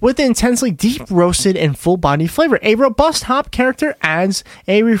size with intensely deep roasted and full body flavor. A robust hop character adds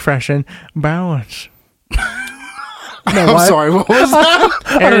a refreshing balance. I'm sorry, what was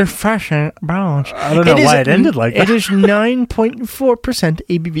that? A refreshing balance. I don't know why it ended like that. It is 9.4%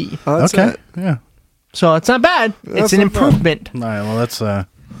 ABV. Oh, that's Okay, it. yeah. So it's not bad. It's That's an not bad. improvement. All right, well, that's...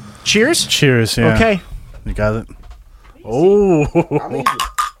 Cheers. Cheers, yeah. Okay. You got it? Oh.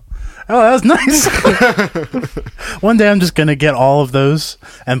 Oh, that was nice. One day I'm just going to get all of those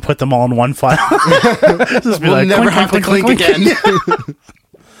and put them all in one file. Just be We'll never have to clink again.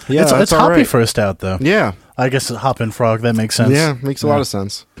 Yeah, it's that's all hoppy right. for a stout, though. Yeah. I guess a hop and frog, that makes sense. Yeah, makes a lot of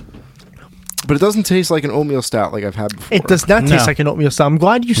sense. But it doesn't taste like an oatmeal stout like I've had before. It does not taste No. like an oatmeal stout. I'm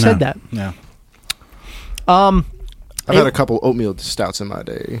glad you said that. Yeah. I've had a couple oatmeal stouts in my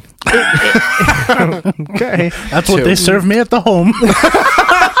day. Okay. That's what they serve me at the home.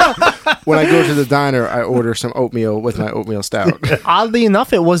 When I go to the diner, I order some oatmeal with my oatmeal stout. Oddly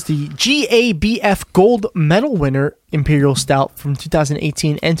enough, it was the GABF Gold Medal winner Imperial Stout from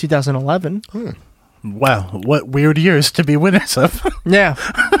 2018 and 2011. Wow, what weird years to be winners of. Yeah.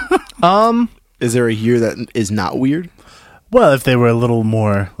 Is there a year that is not weird? Well, if they were a little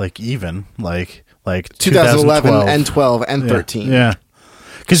more like even, like 2011 2012 and 12 and 13. Yeah.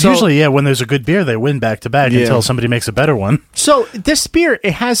 Because So- usually, when there's a good beer, they win back to back Yeah. until somebody makes a better one. So this beer,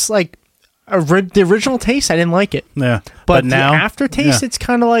 it has like the original taste. I didn't like it. Yeah. But now, the aftertaste, yeah. it's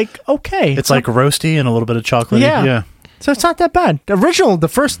kind of like, okay. It's like roasty and a little bit of chocolate. Yeah. Yeah. So it's not that bad. The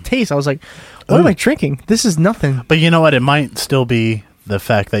first taste, I was like, what am I drinking? This is nothing. But you know what? It might still be the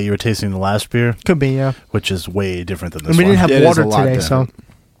fact that you were tasting the last beer, Could be, yeah. which is way different than this And we one. didn't have It is water a lot today, so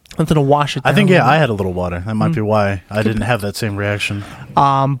nothing to wash it down. I think, a yeah, little I had a little water. That might be why I didn't have that same reaction.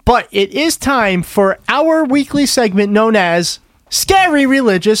 But it is time for our weekly segment known as Scary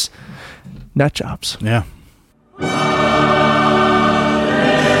Religious Nut Jobs. Yeah.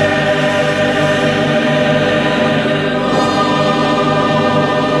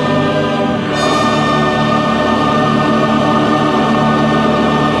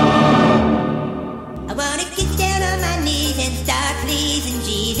 I wanna get down on my knees and start pleasing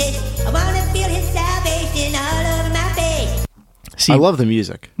Jesus. I wanna feel his salvation all over my face. See, I love the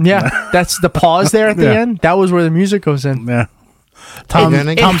music. yeah, that's the pause there at the Yeah. end. That was where the music goes in. Yeah.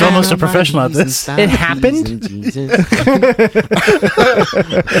 Tom's almost a professional at this. It happened.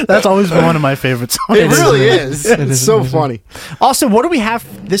 That's always been one of my favorite songs. It really is. It It's is so amazing. funny. Also, what do we have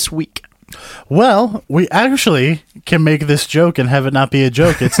this week? Well, we actually can make this joke and have it not be a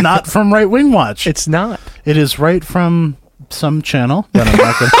joke. It's not from Right Wing Watch. It's not. It is right from some channel that I'm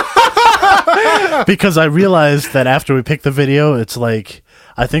not gonna because I realized that after we picked the video, it's like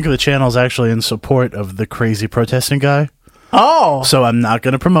I think the channel's actually in support of the crazy protesting guy. Oh, So I'm not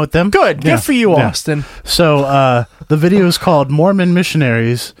going to promote them. good. Yeah. Good for you, Yeah. Austin. So the video is called Mormon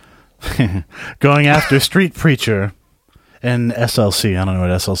Missionaries Going After Street Preacher in SLC. I don't know what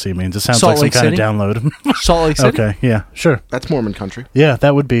SLC means. It sounds Salt like some Lake kind City? of download. Salt Lake City. Okay, yeah, sure. That's Mormon country. Yeah,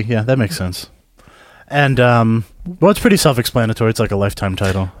 that would be. Yeah, that makes sense. And, well, it's pretty self-explanatory. It's like a Lifetime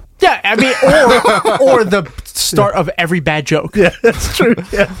title. Yeah, I mean, or the start of every bad joke. Yeah, that's true.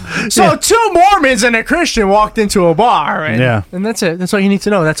 Yeah. So two Mormons and a Christian walked into a bar, and, Yeah. and that's it. That's all you need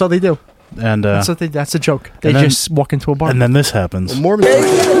to know. That's all they do. And, That's a joke. They and then- just walk into a bar. and then this happens. Mormon.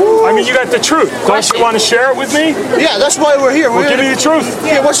 I mean, you got the truth. Don't you want to share it with me? Yeah, that's why we're here. Well, give me the truth.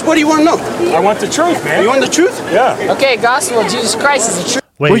 Yeah, what do you want to know? I want the truth, man. You want the truth? Yeah. Okay, gospel of Jesus Christ is the truth.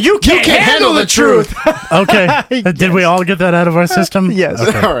 Wait, well, you can't handle the truth. okay. Did we all get that out of our system? Yes.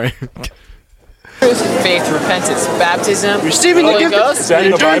 Okay. All right. Faith, repentance, baptism, Receiving the Holy gift Ghost. Is that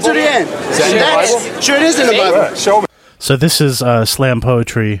in and the endure to Bible? the end. Is that in the Bible? Sure, it is in the Bible. Yeah, show me. So this is slam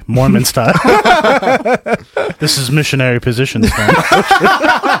poetry, Mormon style. This is missionary position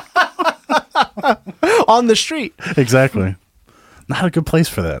style. On the street. Exactly. Not a good place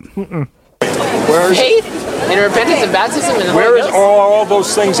for that. Faith and repentance and baptism and the Where Holy is Ghost. all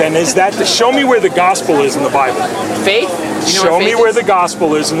those things? And is that the? Show me where the gospel is in the Bible. Faith. You know Show what me faith where is? the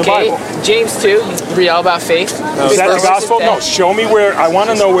gospel is in the Okay, Bible. James 2, you read all about faith. Is that the gospel? No. Show me where. I want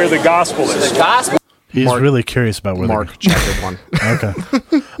to know where the gospel is. The gospel. He's really curious about where Mark chapter 1. Okay.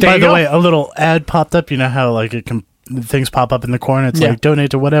 There By you the go. way, a little ad popped up. You know how like it can things pop up in the corner. It's Yeah. like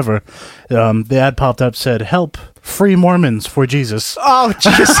donate to whatever. The ad popped up said help free Mormons for Jesus. Oh,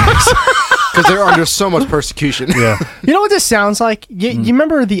 Jesus. Because they're under so much persecution. Yeah. You know what this sounds like? You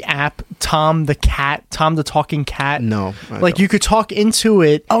remember the app Tom the Talking Cat? No. Like you could talk into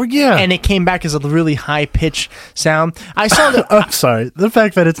it. Oh, yeah. And it came back as a really high pitched sound. I saw the. I'm sorry. The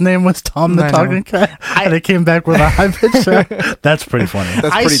fact that its name was Tom the I know. Talking Cat and it came back with a high pitch sound, that's pretty funny.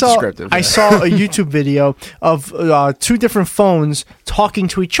 That's pretty descriptive. I saw a YouTube video of two different phones talking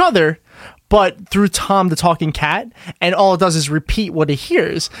to each other, but through Tom the Talking Cat, and all it does is repeat what it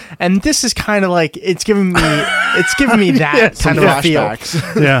hears. And this is kind of like it's giving me that kind of a feel.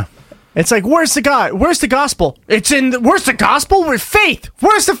 Yeah. It's like, where's the God? Where's the gospel? Where's the gospel? With faith.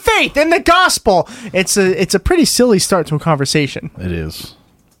 Where's the faith in the gospel? It's a pretty silly start to a conversation. It is.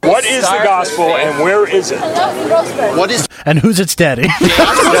 What is the gospel and where is it? What is And who's its daddy?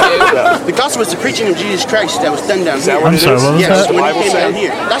 the gospel? Is the preaching of Jesus Christ that was done down Is that here. what I'm it sorry, is? what was Yes, that? when he Bible came say? down here.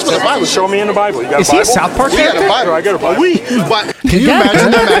 That's what the Bible Show me in the Bible. You got Is a he a Bible? South Park We got a character? Bible. Sure, I got a Bible. But Can you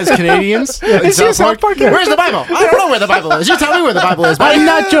imagine them as Canadians? Is he a South Park character? Where's the Bible? I don't know where the Bible is. You tell me where the Bible is, buddy. I'm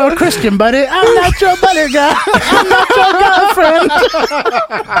not your Christian buddy. I'm not your buddy guy. I'm not your girlfriend.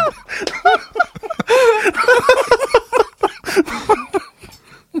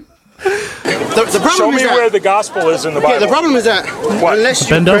 the problem Show is me that, where the gospel is in the Bible. Okay, the problem is that unless you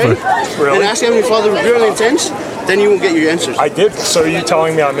Bend pray over. Really? and ask Heavenly Father with real intent, then you won't get your answers. I did. So are you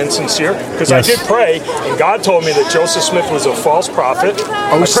telling me I'm insincere? Because Yes. I did pray, and God told me that Joseph Smith was a false prophet.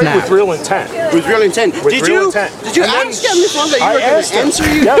 I prayed snap. with real intent. with real intent. With Did real you intent. Did you And then ask Heavenly Father that you I were going asked to him. answer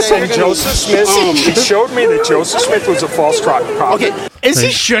you? Yes, that and you're gonna- Joseph Smith, he showed me that Joseph Smith was a false prophet. Okay. Is he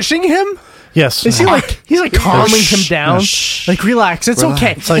shushing him? Yes. Is he he's like calming him down? Like relax, it's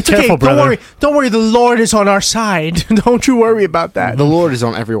okay. It's like, It's okay. careful, Don't brother. worry. Don't worry. The Lord is on our side. Don't you worry about that. The Lord is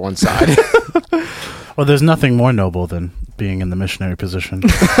on everyone's side. Well, there's nothing more noble than being in the missionary position.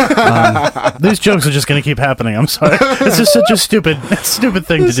 These jokes are just going to keep happening. I'm sorry. It's just such a stupid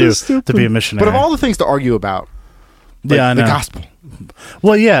thing to do to be a missionary. But of all the things to argue about, yeah, I know. the gospel.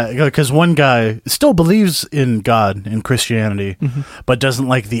 Well, yeah, because one guy still believes in God, in Christianity, but doesn't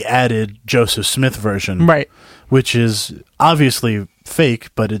like the added Joseph Smith version. Right. Which is obviously fake,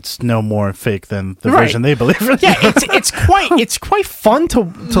 but it's no more fake than the Right. version they believe in. Yeah, it's quite fun to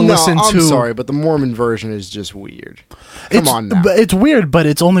No, listen to. I'm sorry, but the Mormon version is just weird. Come on now. But it's weird, but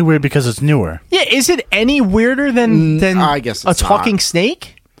it's only weird because it's newer. Yeah, is it any weirder than I guess a it's talking not.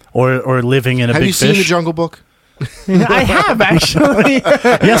 snake? Or living in a Have big you seen fish. the Jungle Book? I have actually.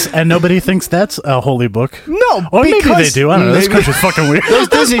 Yes, and nobody thinks that's a holy book. No, Or maybe they because- do. I don't know. This Maybe. country's fucking weird. Those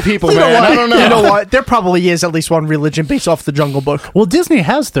Disney people, You know man. what? I don't know. You know what? There probably is at least one religion based off the Jungle Book. Well, Disney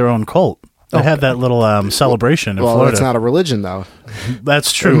has their own cult. They have that little celebration in Well, Florida. it's not a religion, though.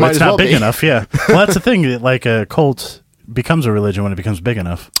 That's true. might It's as not well big be. enough. Yeah. Well, that's the thing. Like a cult becomes a religion when it becomes big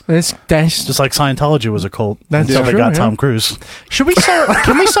enough. That's Just like Scientology was a cult That's until they true, got yeah. Tom Cruise. Should we start?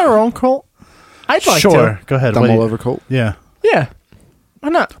 Can we start our own cult? I'd like Sure. to. Go ahead. Dumb What do all you- over cult. Yeah. Yeah. Why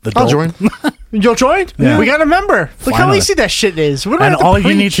not? The I'll dope. join. You'll join? Yeah. We got a member. Look how Finally. easy that shit is. We don't And have to all you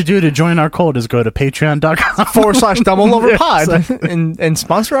preach. need to do to join our cult is go to patreon.com /DoubleOverPod Yes. and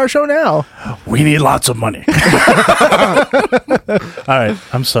sponsor our show now. We need lots of money. All right.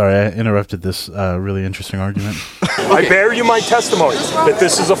 I'm sorry. I interrupted this really interesting argument. I bear you my testimony that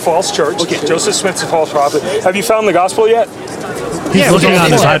this is a false church. Joseph Smith's a false prophet. Have you found the gospel yet? He's looking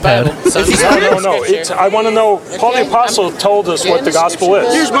on his iPad. No. I want to know. Paul the Apostle told us what the gospel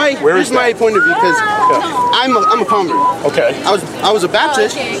is. Here's my point of view, because I'm a convert. Okay. I was a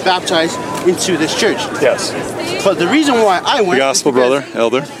Baptist, baptized into this church. Yes. But the reason why I went The gospel, brother,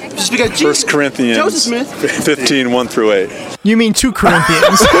 elder. just because First Corinthians Joseph Smith 15, 1-8. You mean 2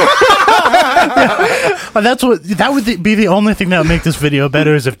 Corinthians? That's what. That would be the only thing that would make this video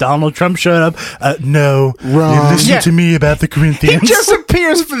better is if Donald Trump showed up. No, Wrong. Listen to me about the He Corinthians. just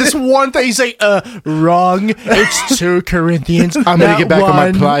appears for this one thing. He's like, wrong. It's 2 Corinthians. I'm gonna get back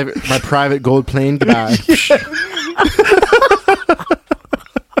on one. my private gold plane. Goodbye.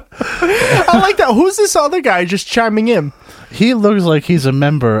 I like that. Who's this other guy just chiming in? He looks like he's a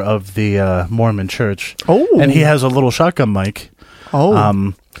member of the Mormon Church. Oh, and he has a little shotgun mic.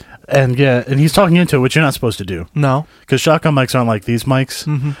 Oh, and he's talking into it, which you're not supposed to do. No, because shotgun mics aren't like these mics.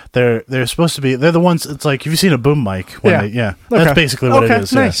 Mhm. They're supposed to be. They're the ones. It's like have you seen a boom mic? Yeah. Yeah. Okay. That's basically what it Okay,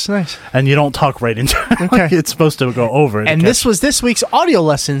 is. nice, yeah. nice. And you don't talk right into it. Okay. It's supposed to go over it. And this was this week's audio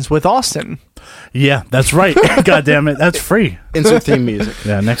lessons with Austin. Yeah, that's right. God damn it, that's free. Insert theme music.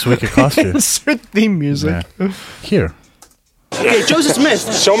 Yeah, next week it costs you. Insert theme music. Yeah. Here. Okay, Joseph Smith.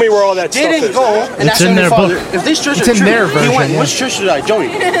 Show me where all that stuff Didn't is. go and It's ask in Heavenly their Father, book. if this church It's is in true, their he version, went, yeah. which church should I join?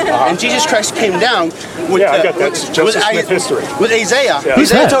 And Jesus Christ came down with Yeah, I got that. It's Joseph Smith history. with Isaiah. Yeah.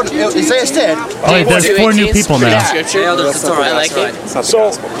 Who's Isaiah that? told Isaiah said, Oh, wait, there's 4 new people now. Scripture. That's the Torah. I like it. So,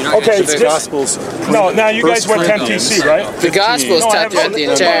 okay, The just, Gospels. no, now you guys went to MTC, right? The Gospels taught throughout the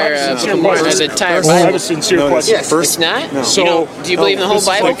entire I Bible. have a sincere question. It's not? So, You know, do you believe in the whole this is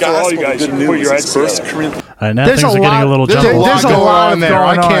Bible? like for all you guys, you put your heads together. All right, now There's things a are getting lot- a little There's a jumbled. lot There's a going lot on there.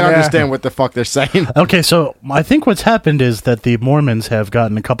 I going on, can't yeah. understand what the fuck they're saying. Okay, so I think what's happened is that the Mormons have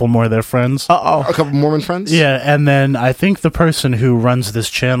gotten a couple more of their friends. Uh-oh. A couple Mormon friends? Yeah, and then I think the person who runs this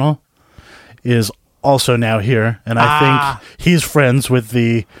channel is also now here, and I think he's friends with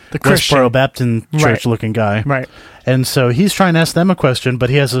the Christian. Westboro Baptist Church looking guy. Right. And so he's trying to ask them a question, but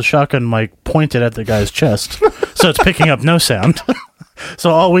he has a shotgun mic pointed at the guy's chest, so it's picking up no sound.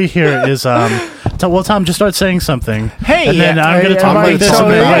 So all we hear is, Tom, just start saying something. Hey, and then I'm going to talk right, like this. so,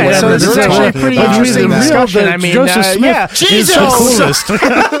 and then yeah, whatever. so this is actually a pretty But interesting the real- discussion. the I mean, Joseph Smith yeah. is the coolest.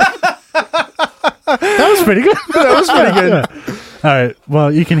 That was pretty good. That was pretty good. All right.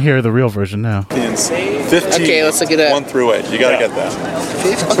 Well, you can hear the real version now. 15, Okay, let's look it up. 1 through 8. You got to get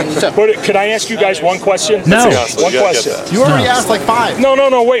that. But could I ask you guys one question? No. One question. You already asked like 5.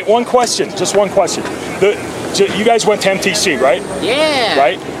 No, wait, one question. Just one question. You guys went to MTC, right? Yeah.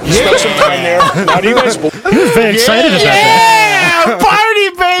 Right? You spent some time there. Now, do you guys He was very excited about that. Party,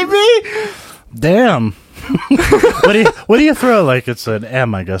 baby! Damn. What do you throw like it's an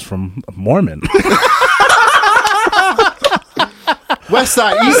M, I guess, from Mormon? West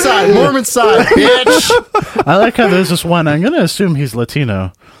side, east side, Mormon side, bitch. I like how there's this one, I'm going to assume he's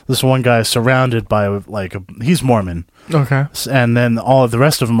Latino. This one guy surrounded by, he's Mormon. Okay. And then all of the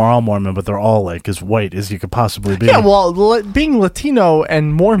rest of them are all Mormon, but they're all like as white as you could possibly be. Yeah, well, being Latino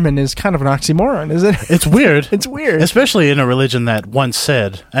and Mormon is kind of an oxymoron, isn't it? It's weird. It's weird. Especially in a religion that once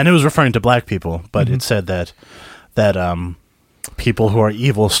said, and it was referring to black people, but it said that people who are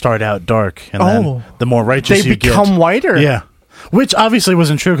evil start out dark, and then the more righteous they you get, become whiter. Yeah. Which obviously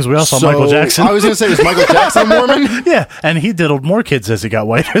wasn't true because we all saw Michael Jackson. I was going to say, was Michael Jackson a Mormon? Yeah, and he diddled more kids as he got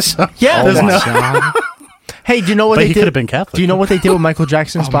whiter. So Yeah. there's no- God. Hey, do you know what But they he did? could have been Catholic. Do you know what they did with Michael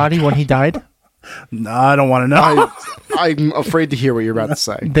Jackson's body when he died? No, I don't want to know. I'm afraid to hear what you're about to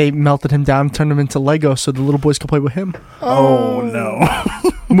say. They melted him down, turned him into Lego so the little boys could play with him. Oh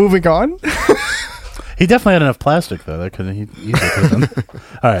no. Moving on. He definitely had enough plastic though. That could he easily could have done.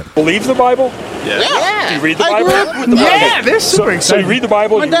 All right. believe the Bible? Yeah. Do you read the I Bible? grew up with the Bible. Yeah, they're super So you exciting. read the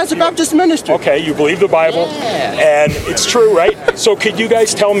Bible? My dad's a Baptist minister. Okay, you believe the Bible, and it's true, right? So could you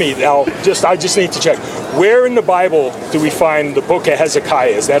guys tell me now? I just need to check. Where in the Bible do we find the book of Hezekiah?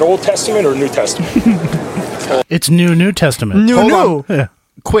 Is that Old Testament or New Testament? It's New Testament. Hold New. on. Yeah.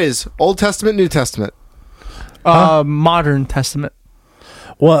 Quiz. Old Testament, New Testament. Modern Testament.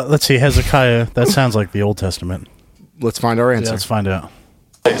 Well, let's see. Hezekiah. That sounds like the Old Testament. Let's find our answer. Let's find out.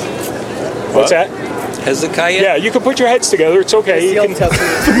 What's that? Hezekiah? Yeah, you can put your heads together. It's okay. You can,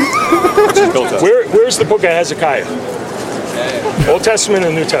 where's the book of Hezekiah? Old Testament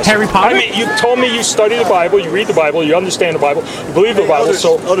and New Testament. Harry Potter? I mean, you told me you study the Bible, you read the Bible, you understand the Bible, you believe the Bible.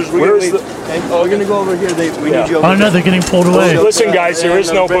 So where's the? We're going to go over here. We need you over Oh no, they're getting pulled away. Listen, guys, there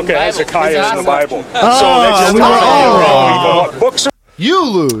is no book of Hezekiah in the Bible. So Oh, that's we were all wrong. Even books are You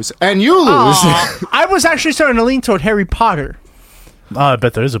lose, and you lose. I was actually starting to lean toward Harry Potter. Oh, I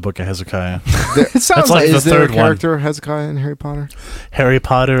bet there is a book of Hezekiah. It sounds That's like the Is there a third one. character Hezekiah in Harry Potter? Harry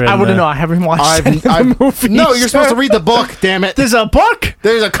Potter. And, I wouldn't know. I haven't watched any of the movies. No, you're supposed to read the book. Damn it! There's a book.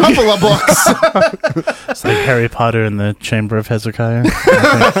 There's a couple of books. It's like Harry Potter in the Chamber of Hezekiah.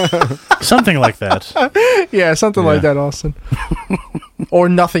 Something like that. Yeah, something like that, Austin. Or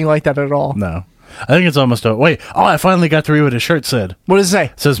nothing like that at all. No. I think it's almost a... Wait. Oh, I finally got to read what his shirt said. What does it say?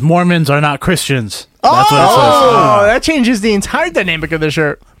 It says, Mormons are not Christians. That's what it says. Oh, that changes the entire dynamic of the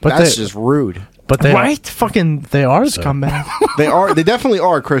shirt. But That's they- just rude. But they Right? Fucking They are, though. scumbag. They are. They definitely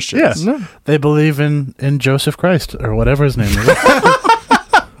are Christians. Yes. They believe in Joseph Christ, or whatever his name is.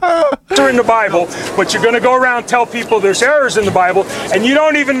 are in the Bible, but you're going to go around and tell people there's errors in the Bible, and you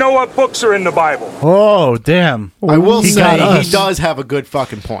don't even know what books are in the Bible. Oh, damn. I will He got say us. he does have a good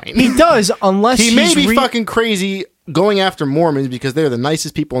fucking point. He does, unless He may he's be fucking crazy going after Mormons because they're the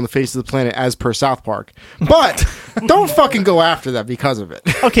nicest people on the face of the planet, as per South Park. But don't fucking go after them because of it.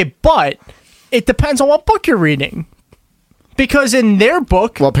 Okay, but it depends on what book you're reading. Because in their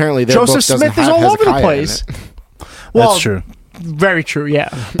book, Well, apparently their Joseph book doesn't Smith is have all over the Hezekiah in place. it. Well, That's true. Very true, yeah.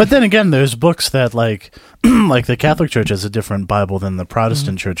 But then again, there's books that, like the Catholic Church has a different Bible than the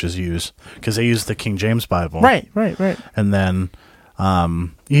Protestant churches use, because they use the King James Bible. Right. And then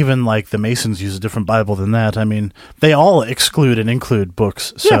Even like the Masons use a different Bible than that. I mean, they all exclude and include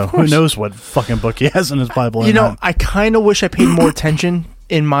books. So who knows what fucking book he has in his Bible? You know, I kind of wish I paid more attention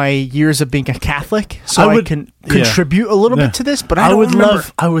in my years of being a Catholic, so I can contribute a little bit to this. But I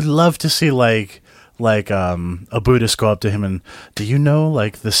would love to see like a Buddhist go up to him and, do you know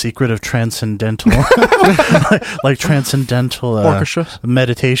like the secret of transcendental like transcendental orchestra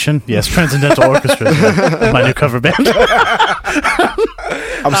meditation? Yes, transcendental orchestra. My new cover band.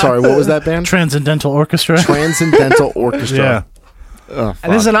 I'm sorry, what was that band? Transcendental Orchestra. Transcendental Orchestra. Yeah.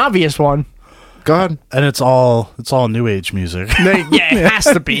 And this is an obvious one. Go ahead. And it's all new age music. Yeah, it has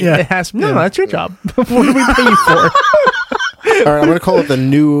to be. Yeah. It has. No, that's your job. What do we pay you for? All right, I'm going to call it the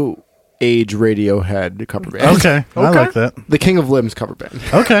New Age Radiohead cover band. Okay. I like that. The King of Limbs cover band.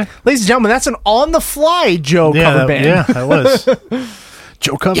 Okay. Ladies and gentlemen, that's an on-the-fly Joe cover band. Yeah, that was.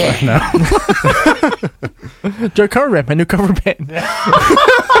 Joe cover now. Joe cover band, my new cover band.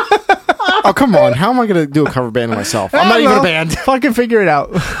 Oh, come on. How am I going to do a cover band myself? I'm not even a band. Fucking figure it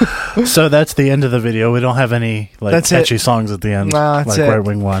out. So that's the end of the video. We don't have any catchy songs at the end, that's like it. Right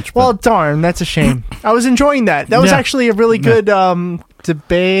Wing Watch. Well, darn, that's a shame. I was enjoying that. That was actually a really good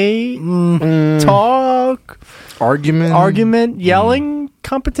debate, talk, argument, yelling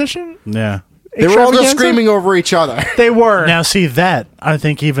competition. Yeah. They were all just screaming over each other. They were. Now, see, that, I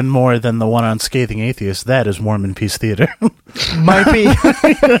think even more than the one on Scathing Atheist, that is Mormon Peace Theater. Might be.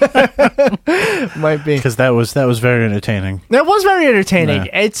 Might be. Because that was very entertaining. That was very entertaining.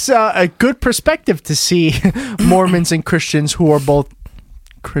 Yeah. It's a good perspective to see Mormons and Christians who are both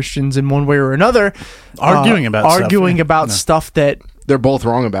Christians in one way or another arguing about stuff that they're both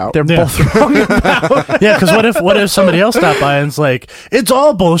wrong about. They're both wrong about. Yeah, because what if somebody else stopped by and it's like, it's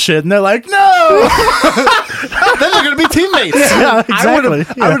all bullshit, and they're like, no. Then they're gonna be teammates. Yeah, exactly.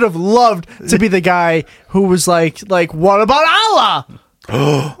 I would have loved to be the guy who was like, what about Allah?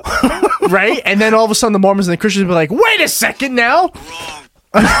 Right? And then all of a sudden the Mormons and the Christians would be like, wait a second now.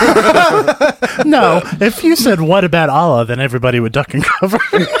 No, if you said what about Allah, then everybody would duck and cover.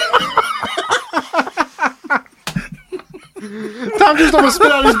 Tom just almost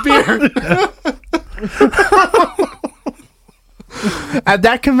spit out his beer. At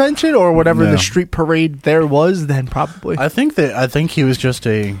that convention or whatever the street parade there was, then probably. I think he was just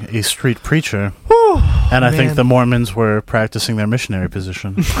a street preacher. And I think the Mormons were practicing their missionary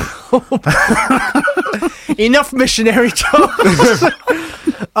position. Enough missionary jokes.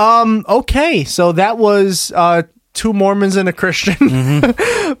 Okay, so that was 2 Mormons and a Christian.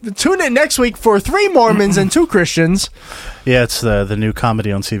 Mm-hmm. Tune in next week for 3 Mormons and 2 Christians. Yeah, it's the new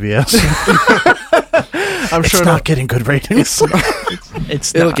comedy on CBS. I'm sure it's not getting good ratings.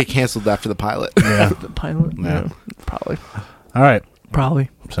 It'll get canceled after the pilot. Yeah. The pilot? Yeah. Probably. All right. Probably.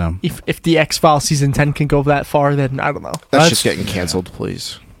 So if the X-Files season 10 can go that far, then I don't know. That's just getting canceled,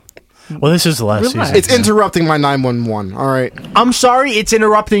 please. Well, this is the last season. It's interrupting my 911. All right. I'm sorry, it's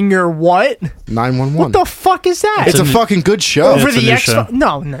interrupting your what? 911. What the fuck is that? It's a fucking good show. Over the X-Files?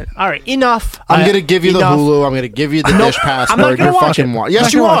 No. All right, enough. I'm going to give you the Hulu. I'm going to give you the Dish password. I'm not going to watch it.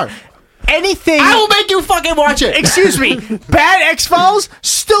 Yes, you are. Anything. I will make you fucking watch it. Excuse me. Bad X-Files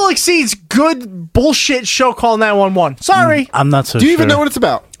still exceeds good bullshit show called 911. Sorry. I'm not so sure. Do you even know what it's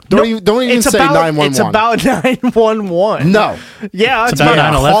about? Don't even say 911. It's about 911. No. Yeah, it's about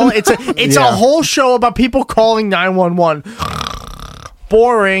 9/11. It's a whole show about people calling 911.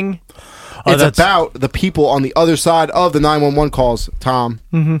 Boring. It's about the people on the other side of the 911 calls, Tom.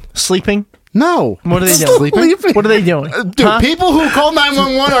 Mm-hmm. Sleeping? No. What are they doing? Sleeping? What are they doing? Dude, people who call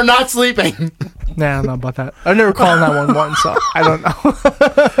 911 are not sleeping. Nah, I don't know about that. I've never called 911, so I don't know.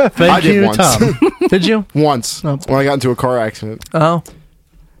 I did once. Tom. Did you? Once. When I got into a car accident. Oh.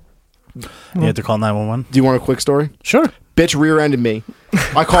 You had to call 911? Do you want a quick story? Sure. Bitch rear-ended me.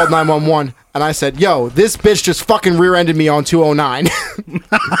 I called 911 and I said, yo, this bitch just fucking rear-ended me on 209.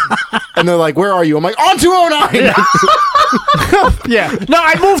 And they're like, where are you? I'm like, on 209! Yeah. No,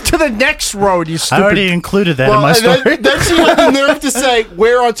 I moved to the next road, you stupid. I already included that in my story. Then she had the nerve to say,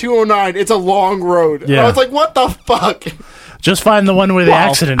 where on 209? It's a long road. Yeah. I was like, what the fuck? Just find the one where the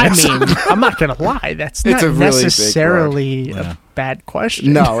accident is. I mean, I'm not going to lie. That's It's not a really necessarily big a bad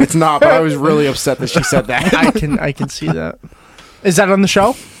question. No, it's not, but I was really upset that she said that. I can see that. Is that on the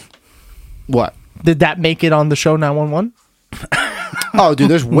show? What? Did that make it on the show 911? Oh, dude,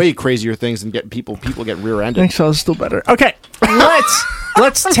 there's way crazier things than people get rear-ended. I think so. It's still better. Okay,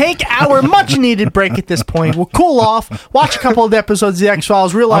 let's take our much-needed break at this point. We'll cool off, watch a couple of episodes of the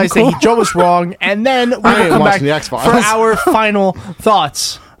X-Files, realize that Joe was wrong, and then we will come back for our final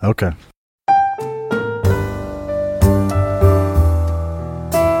thoughts. Okay.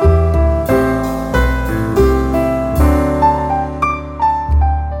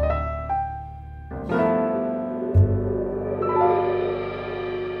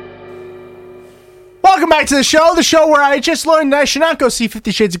 back to the show where I just learned that I should not go see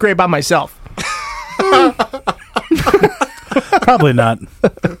 50 Shades of Grey by myself. Probably not.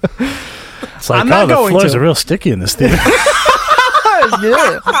 It's like, I'm not the going floors to. are real sticky in this theater.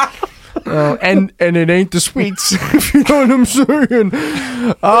 Yeah. And it ain't the sweets, if you know what I'm saying.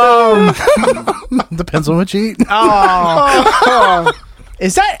 Depends on what you eat.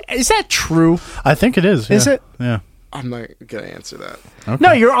 Is that true? I think it is. Is yeah. it? Yeah. I'm not gonna answer that. Okay.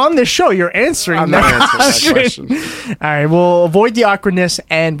 No, you're on this show. You're answering I'm that not answering that question. All right, we'll avoid the awkwardness,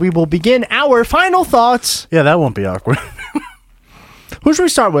 and we will begin our final thoughts. Yeah, that won't be awkward. Who should we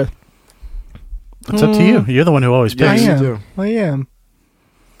start with? It's up to you. You're the one who always picks. I am.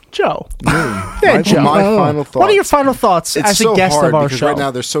 Joe. My Joe. final thoughts. What are your final thoughts It's as so a guest hard of our because show? right now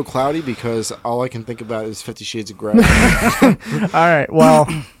they're so cloudy because all I can think about is 50 Shades of Grey. All right. Well,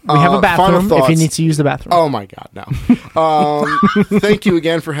 we have a bathroom final if you thoughts. need to use the bathroom. Oh my God, no. Thank you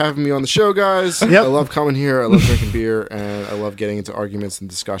again for having me on the show, guys. Yep. I love coming here. I love drinking beer, and I love getting into arguments and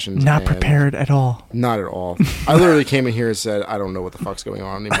discussions. Not and prepared at all. Not at all. I literally came in here and said, I don't know what the fuck's going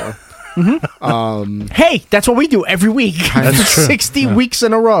on anymore. Hey, that's what we do every week. That's true. 60 weeks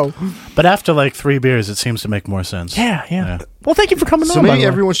in a row. But after like 3 beers, it seems to make more sense. Yeah. Well, thank you for coming So on. by the maybe way.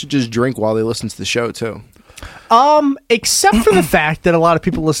 everyone should just drink while they listen to the show, too. Except for the fact that a lot of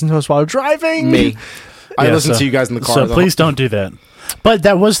people listen to us while driving. Me. I Yeah, listen so- to you guys in the car. So please don't do that. But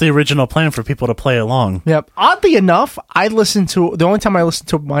that was the original plan for people to play along. Yep. Oddly enough, the only time I listen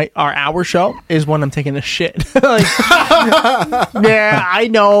to our show is when I'm taking a shit. Like, yeah, I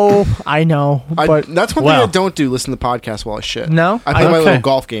know. But that's one thing I don't do. Listen to podcasts while I shit. No? I play my Okay. little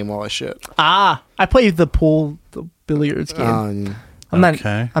golf game while I shit. I play the pool, the billiards game. I'm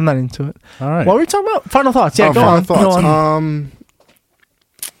okay. not into it. All right. What were we talking about? Final thoughts. Yeah, go on. Final Go on. thoughts.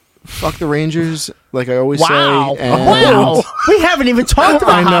 Fuck the Rangers, like I always Wow. say. and- Wow. We haven't even talked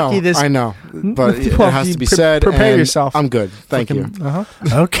about I know, hockey this. I know, but it Well, has to be pre- said. prepare and yourself. I'm good. Thank you.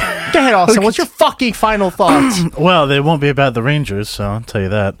 Okay. Go ahead, Austin. What's your fucking final thoughts? Well, they won't be about the Rangers, so I'll tell you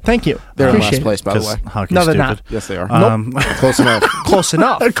that. Thank you. They're in Appreciate last place, by the 'Cause way. hockey's No, they're stupid. not. Yes, they are. Close enough. Close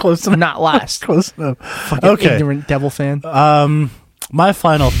enough. Close enough. Not last. Close enough. Fucking Okay. ignorant devil fan. My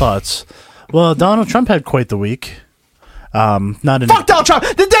final thoughts. Well, Donald Trump had quite the week. Not in Fuck Donald Trump.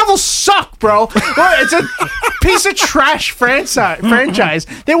 The Devils suck, bro. It's a piece of trash franchise.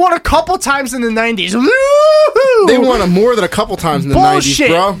 They won a couple times in the 90s. Woo-hoo! They won more than a couple times in the Bullshit.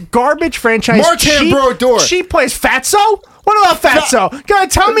 90s, bro. Garbage franchise. Martin Brodeur. Cheap plays Fatso? What about Fatso? Go ahead,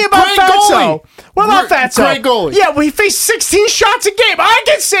 tell me about Great Fatso. goalie. What about Fatso? Great goalie. Yeah, well, he faced 16 shots a game. I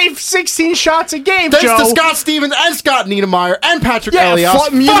can save 16 shots a game, Thanks Joe. to Scott Stevens and Scott Niedermeyer and Patrick Yeah, Elias.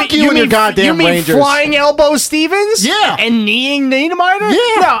 Fuck you and your mean, goddamn you mean Rangers. flying elbow Stevens? Yeah. And kneeing Niedermeyer?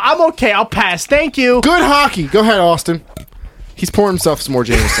 Yeah. No, I'm okay. I'll pass. Thank you. Good hockey. Go ahead, Austin. He's pouring himself some more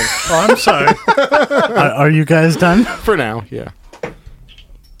Jameson. Oh, I'm sorry. Are you guys done? For now, yeah.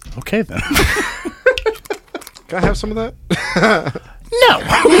 Okay, then. Can I have some of that?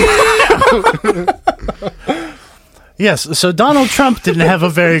 Yes, so Donald Trump didn't have a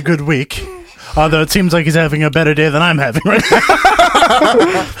very good week. Although it seems like he's having a better day than I'm having right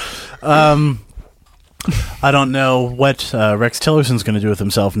now. I don't know what Rex Tillerson's going to do with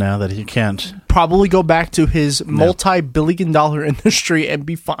himself now that he can't. Probably go back to his multi-billion-dollar industry and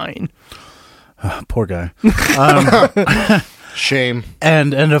be fine. Poor guy. Shame.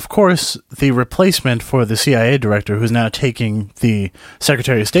 And of course, the replacement for the CIA director, who's now taking the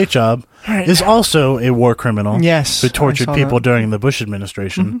Secretary of State job, is also a war criminal. Yes, who I tortured saw people that. during the Bush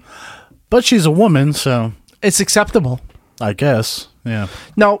administration. But she's a woman, so It's acceptable. I guess. Yeah.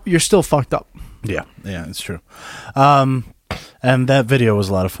 No, you're still fucked up. Yeah, it's true. And that video was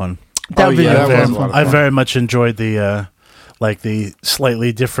a lot of fun. That video that was was a a lot lot of I fun. very much enjoyed the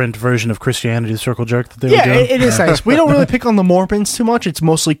slightly different version of Christianity, the circle jerk that they Yeah, were doing. it is nice. We don't really pick on the Mormons too much. It's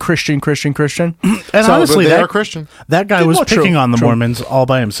mostly Christian. And So, honestly, they that are Christian. That guy was Well, true, picking on the true. Mormons all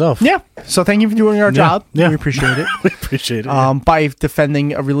by himself. Yeah. So thank you for doing our job. Yeah. We appreciate it. We appreciate it. By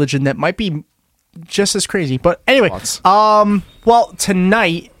defending a religion that might be just as crazy. But anyway, Lots. well,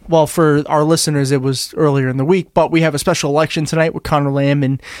 tonight, well, for our listeners, it was earlier in the week, but we have a special election tonight with Connor Lamb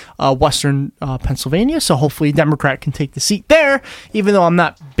in Western Pennsylvania. So hopefully a Democrat can take the seat there, even though I'm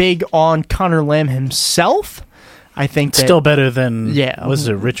not big on Connor Lamb himself. I think that, Still better than, Yeah. was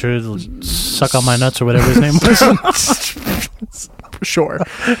it Richard Suck on My Nuts or whatever his name was? for sure.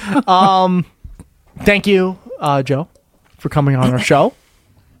 Thank you, Joe, for coming on our show.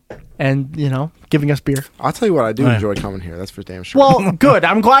 and, giving us beer. I'll tell you what, I do enjoy coming here. That's for damn sure. Well, good.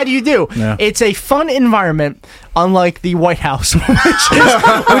 I'm glad you do. Yeah. It's a fun environment, unlike the White House,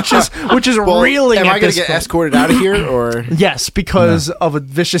 which is Well, reeling. am at I going this to get point. escorted out of here, or? Yes, because of a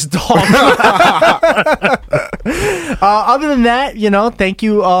vicious dog. Other than that, thank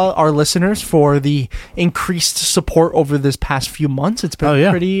you, our listeners, for the increased support over this past few months. It's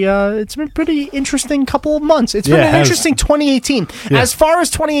been it's been pretty interesting couple of months. It's been an interesting 2018. Yeah. As far as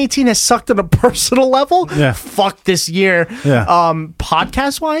 2018 has sucked on a personal level, fuck this year. Yeah.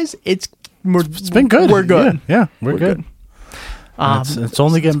 Podcast wise, it's been good. We're good. Yeah, we're good. It's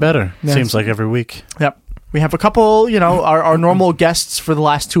only getting better. Seems like every week. Yep. We have a couple, our normal guests for the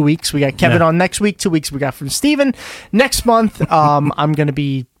last 2 weeks. We got Kevin on next week. 2 weeks we got from Steven. Next month, I'm going to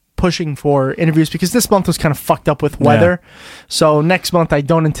be pushing for interviews because this month was kind of fucked up with weather. So next month, I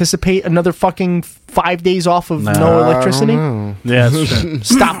don't anticipate another fucking 5 days off of no electricity. Yeah, that's true.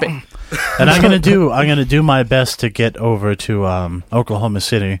 Stop it. And I'm gonna do my best to get over to Oklahoma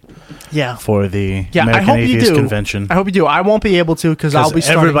City. Yeah. For the I American hope you Atheist do. Convention. I hope you do. I won't be able to because I'll be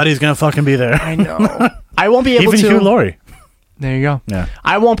starting. Everybody's gonna fucking be there. I know. I won't be able Even to. Hugh Laurie. There you go. Yeah.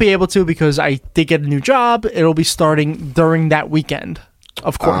 I won't be able to because I did get a new job. It'll be starting during that weekend,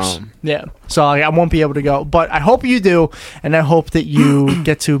 of course. Yeah. So I won't be able to go. But I hope you do, and I hope that you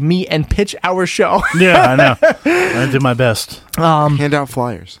get to meet and pitch our show. Yeah, I know. I did my best. Hand out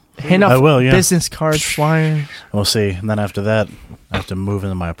flyers. Hand out I will, yeah. business cards, flyers. We'll see. And then after that, I have to move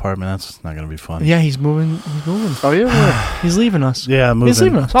into my apartment. That's not going to be fun. Yeah, he's moving. Oh, yeah. He's leaving us. Yeah, moving He's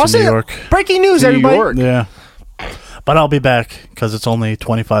leaving us. to I'll say New York. Breaking news, everybody. Yeah. But I'll be back because it's only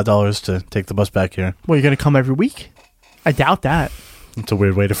 $25 to take the bus back here. Well, you're going to come every week? I doubt that. It's a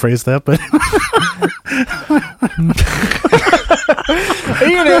weird way to phrase that, but... Are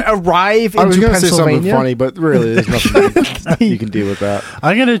you going to arrive I was into going to say something Pennsylvania? funny, but really, there's nothing you can do with that.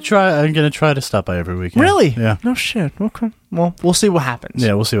 I'm gonna try to stop by every weekend. Really? Yeah. No shit. Okay. Well, we'll see what happens.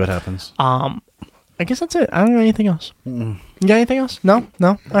 Yeah, we'll see what happens. I guess that's it. I don't know anything else. You got anything else? No?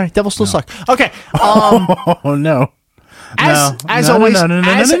 All right. Devils still suck. Okay. Oh no. As always,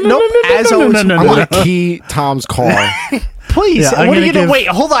 as always, I'm going to key Tom's car. Please, Yeah, what are you going to... Wait,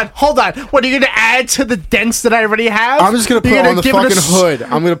 hold on. What, are you going to add to the dents that I already have? I'm just going to put You're it on the give it a fucking hood.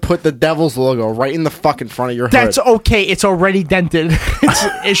 I'm going to put the Devil's logo right in the fucking front of your hood. That's okay. It's already dented.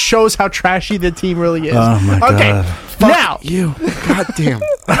 It shows how trashy the team really is. Oh my god. Okay, now... You. God damn.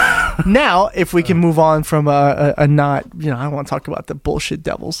 Now, if we can move on from a not... I don't want to talk about the bullshit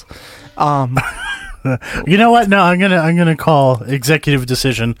Devils. You know what? No, I'm gonna call executive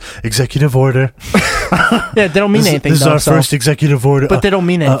decision, executive order. Yeah, they don't mean anything. This is our first executive order, but they don't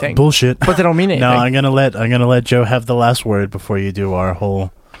mean anything. Bullshit. But they don't mean anything. No, I'm gonna let Joe have the last word before you do our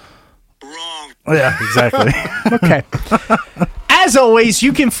whole. Wrong. Yeah, exactly. Okay. As always,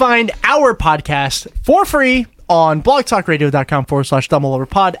 you can find our podcast for free on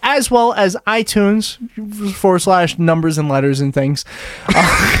blogtalkradio.com/DoubleOverPod, as well as iTunes /numbers and letters and things.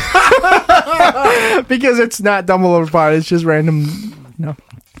 Because it's not Double Overpod, it's just random,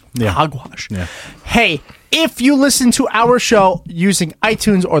 hogwash. Yeah. Hey, if you listen to our show using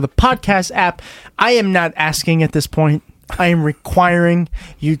iTunes or the podcast app, I am not asking at this point. I am requiring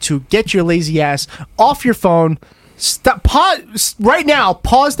you to get your lazy ass off your phone. Stop. Pause right now.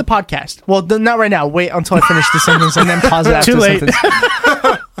 Pause the podcast. Well, not right now. Wait until I finish the sentence and then pause it after Too the late. sentence.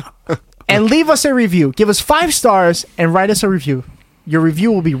 And leave us a review. Give us 5 stars and write us a review. Your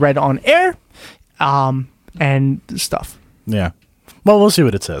review will be read on air, and stuff. Yeah. Well, we'll see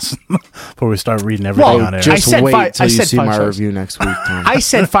what it says before we start reading everything on air. Just I said wait till you see my stars. review next week, Tom. I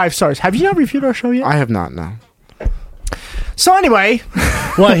said 5 stars. Have you not reviewed our show yet? I have not, no. So anyway,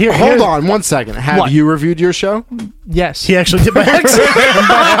 Well, hold on 1 second. Have What? you reviewed your show? yes. He actually did by accident.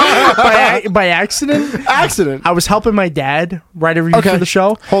 by accident? Accident. I was helping my dad write a review Okay. for the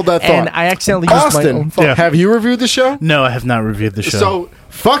show. Hold that thought. And I accidentally used my Austin, own phone. Yeah. have you reviewed the show? No, I have not reviewed the show. So,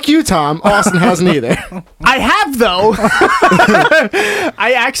 fuck you, Tom. Austin hasn't either. I have, though.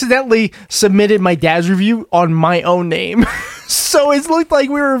 I accidentally submitted my dad's review on my own name. So it looked like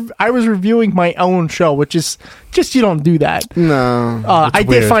I was reviewing my own show, which is just, you don't do that. No. I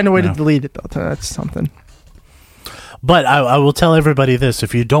weird. did find a way to Yeah. delete it, though. So that's something. But I will tell everybody this: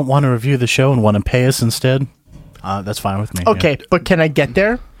 if you don't want to review the show and want to pay us instead, that's fine with me. Okay, but can I get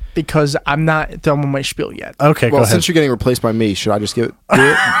there? Because I'm not done with my spiel yet. Yeah. Okay, Well, go ahead. since you're getting replaced by me, should I just do it?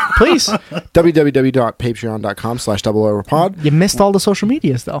 Please. www.patreon.com/DoubleOverPod. You missed all the social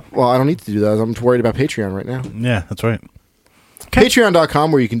medias, though. Well, I don't need to do that. I'm worried about Patreon right now. Yeah, that's right. Okay.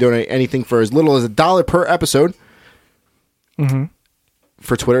 Patreon.com, where you can donate anything for as little as $1 per episode. Mm-hmm.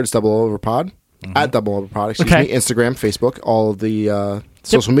 For Twitter, it's DoubleOverPod. At Double Over Pod, Okay. Instagram, Facebook, all of the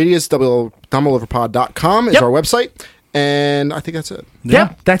social medias. DoubleOverPod.com is Yep. our website. And I think that's it.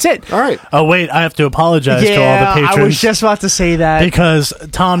 Yeah, that's it. All right. Oh, wait, I have to apologize to all the Yeah, patrons. I was just about to say that. Because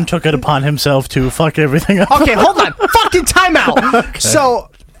Tom took it upon himself to fuck everything up. Okay, hold on. Fucking timeout. So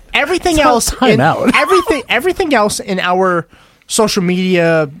everything It's not else, timeout. everything else in our social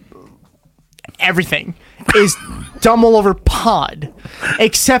media, everything is Dumb All Over Pod,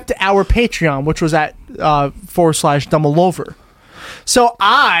 except our Patreon, which was at / Dumb All Over. So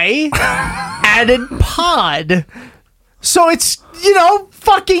I added Pod. So it's,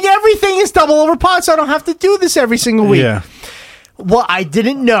 fucking everything is Double Over Pod, so I don't have to do this every single week. Yeah. Well, I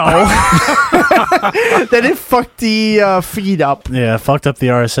didn't know that it fucked the feed up. Yeah, fucked up the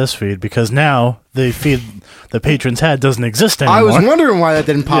RSS feed because now the feed the patrons had doesn't exist anymore. I was wondering why that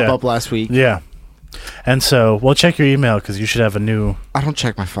didn't pop Yeah. up last week. Yeah. And so, well, check your email because you should have a new... I don't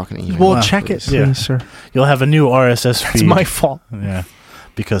check my fucking email. Well, check it, please, sir. You'll have a new RSS feed. It's my fault. Yeah,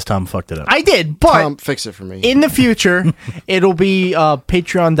 because Tom fucked it up. I did, but Tom, fix it for me. in the future, it'll be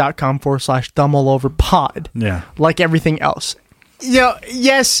patreon.com / Dumb All Over Pod. Yeah. Like everything else.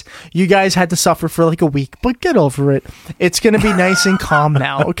 Yes, you guys had to suffer for like a week, but get over it. It's going to be nice and calm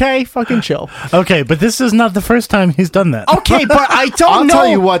now, okay? Fucking chill. Okay, but this is not the first time he's done that. Okay, but I don't I'll know. tell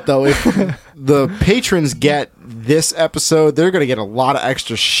you what, though. If the patrons get this episode, they're going to get a lot of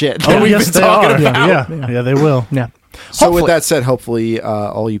extra shit that Oh, we've yes, been they talking are. about. Yeah, they will. Yeah. So Hopefully. with that said, hopefully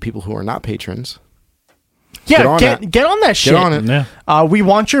all you people who are not patrons, Yeah, get on get on that shit. Get on it. Yeah. We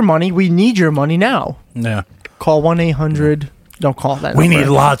want your money. We need your money now. Yeah. Call 1-800. Don't call that We number.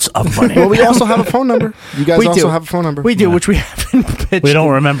 need lots of money. Well, we also have a phone number. You guys We also do. have a phone number. We do, which we haven't pitched. We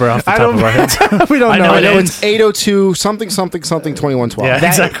don't remember off the I top don't- of our heads. we don't know. I know It's 802 something something something 2112. Yeah. That,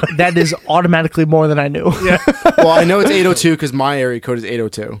 Exactly. that is automatically more than I knew. Yeah. Well, I know it's 802 because my area code is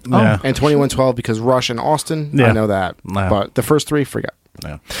 802. Yeah. And 2112 because Rush and Austin. Yeah. I know that. Yeah. But the first three, forget.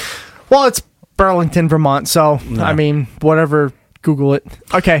 Yeah. Well, it's Burlington, Vermont. So, I mean, whatever. Google it.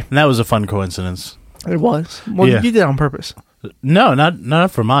 Okay. And that was a fun coincidence. It was. Well, Yeah. you did it on purpose. No,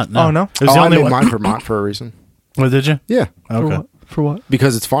 not Vermont. No. Oh, no? It was Oh, the I only made one. mine Vermont for a reason. Well, did you? Yeah. Okay. For what?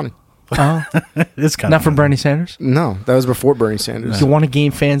 Because it's funny. Oh. It's kind Not of from Bernie Sanders? No, that was before Bernie Sanders. If you want to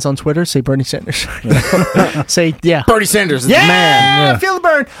gain fans on Twitter, say Bernie Sanders. Say, yeah. Bernie Sanders is Yeah! the man. Feel the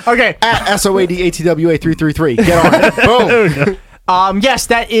burn. Okay. At SOADATWA333. Get on it. Boom. Yes,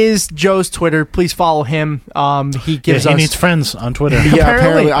 that is Joe's Twitter. Please follow him. He gives he us... needs friends on Twitter. Yeah,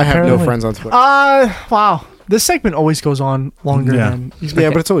 apparently I have no apparently. friends on Twitter. Wow. This segment always goes on longer Yeah. than... Yeah,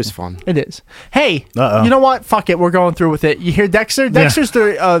 but it's always fun. It is. Hey, Uh-oh. you know what? Fuck it. We're going through with it. You hear Dexter? Dexter's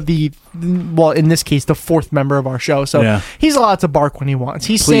the well, in this case, the fourth member of our show. So Yeah. he's allowed to bark when he wants.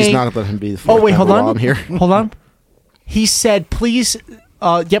 He's Please saying... not let him be the fourth Oh, wait, hold member on. while I'm here. Hold on. He said, please...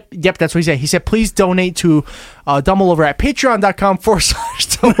 Yep, that's what he said. He said, please donate to Dumb All Over at patreon.com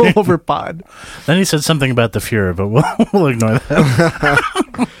 / Dumb All Over Pod. Then he said something about the Fuhrer, but we'll ignore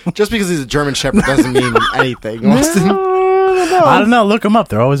that. Just because he's a German Shepherd doesn't mean anything, Austin. I don't know. Look him up.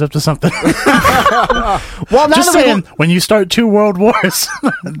 They're always up to something. Well, now Just that saying, when you start 2 world wars.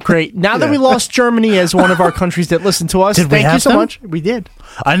 Great. Now that we lost Germany as one of our countries that listen to us, Did we thank you have so them? much. We did.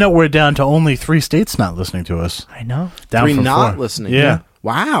 I know we're down to only 3 states not listening to us. I know. Down 3 from not 4. listening. Yeah.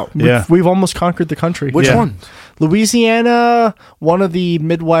 Wow. Yeah. We've almost conquered the country. Which Yeah. one? Louisiana, one of the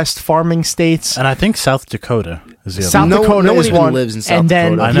Midwest farming states. And I think South Dakota is the other South one. No- Dakota no one is even one, lives in South and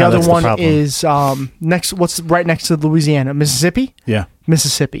then Dakota. I the know, other that's the one problem. is next. What's right next to Louisiana? Mississippi. Yeah.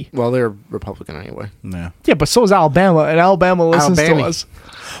 Mississippi. Well, they're Republican anyway. Yeah. Yeah, but so is Alabama, and Alabama listens Alabama. to us.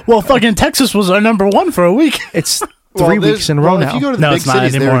 Well, fucking Texas was our number 1 for a week. It's Well, 3 there's- weeks in a row well, now. If you go to the No, big it's not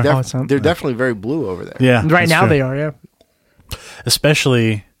cities, anymore. they're, Oh, it's not. they're definitely very blue over there. Yeah. right that's now true. they are. Yeah.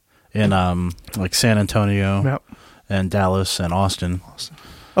 Especially in like San Antonio Yep. and Dallas and Austin.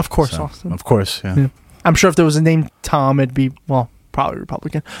 Of course, So, Austin. Of course, yeah. Yeah. I'm sure if there was a name Tom, it'd be probably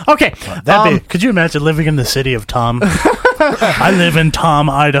Republican. Okay. Could you imagine living in the city of Tom? I live in Tom,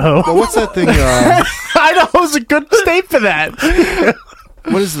 Idaho. But what's that thing? Idaho's a good state for that.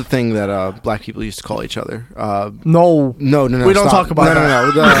 What is the thing that black people used to call each other? No. No. We don't stop. talk about No.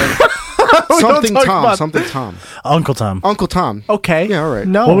 We don't Something talk Tom. about- Something Tom. Uncle Tom. Uncle Tom. Okay. Yeah, all right.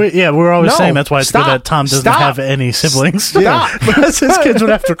 No. Well, we're always No. saying that's why it's Stop. good that Tom doesn't Stop. have any siblings. Stop. Because his kids would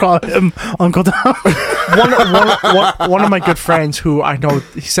have to call him Uncle Tom. one of my good friends who I know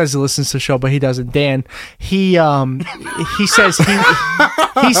he says he listens to the show, but he doesn't. Dan, he says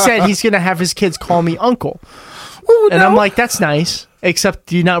he said he's gonna have his kids call me uncle, and I'm like, that's nice. except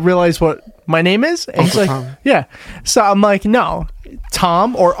do you not realize what my name is? And he's like, Tom. yeah. So I'm like, no,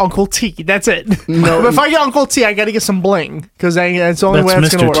 Tom or Uncle T. That's it. No. But if I get Uncle T, I got to get some bling because that's the only way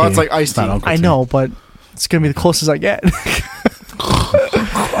it's going to work. Well, it's like iced tea. I know, but it's going to be the closest I get.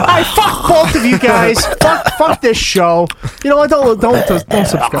 I fuck both of you guys. fuck this show. You know what? Don't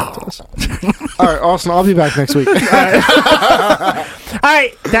subscribe to us. All right, Austin. I'll be back next week. All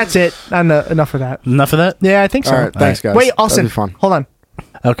right, that's it. Enough of that. Enough of that? Yeah, I think so. All right, thanks, guys. Wait, Austin. That'll be fun. Hold on.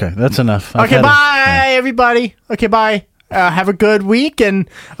 Okay, that's enough. Okay, bye, everybody. Okay, bye. Have a good week, and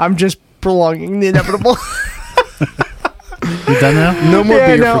I'm just prolonging the inevitable. You done now? No more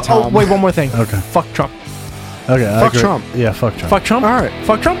beer for Tom. Oh, wait, one more thing. Okay. Fuck Trump. Okay, I Fuck agree. Trump. Yeah, fuck Trump. Fuck Trump? All right.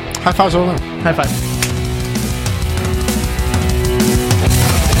 Fuck Trump? High fives over there. High five.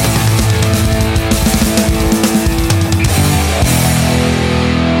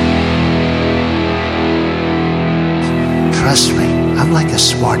 Trust me, I'm like a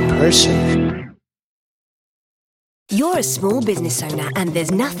smart person. You're a small business owner and there's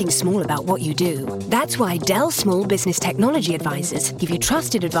nothing small about what you do. That's why Dell Small Business Technology Advisors give you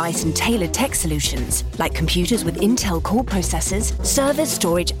trusted advice and tailored tech solutions, like computers with Intel Core processors, servers,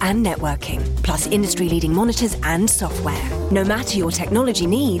 storage, and networking, plus industry-leading monitors and software. No matter your technology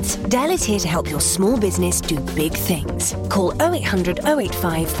needs, Dell is here to help your small business do big things. Call 0800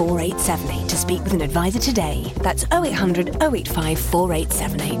 085 4878 to speak with an advisor today. That's 0800 085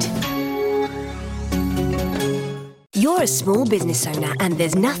 4878. You're a small business owner and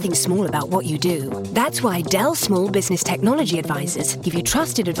there's nothing small about what you do. That's why Dell Small Business Technology Advisors give you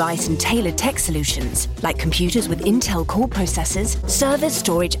trusted advice and tailored tech solutions, like computers with Intel Core processors, servers,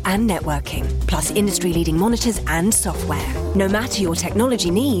 storage, and networking, plus industry-leading monitors and software. No matter your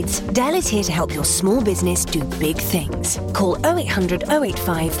technology needs, Dell is here to help your small business do big things. Call 0800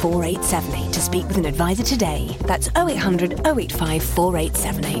 085 4878 to speak with an advisor today. That's 0800 085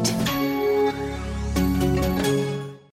 4878.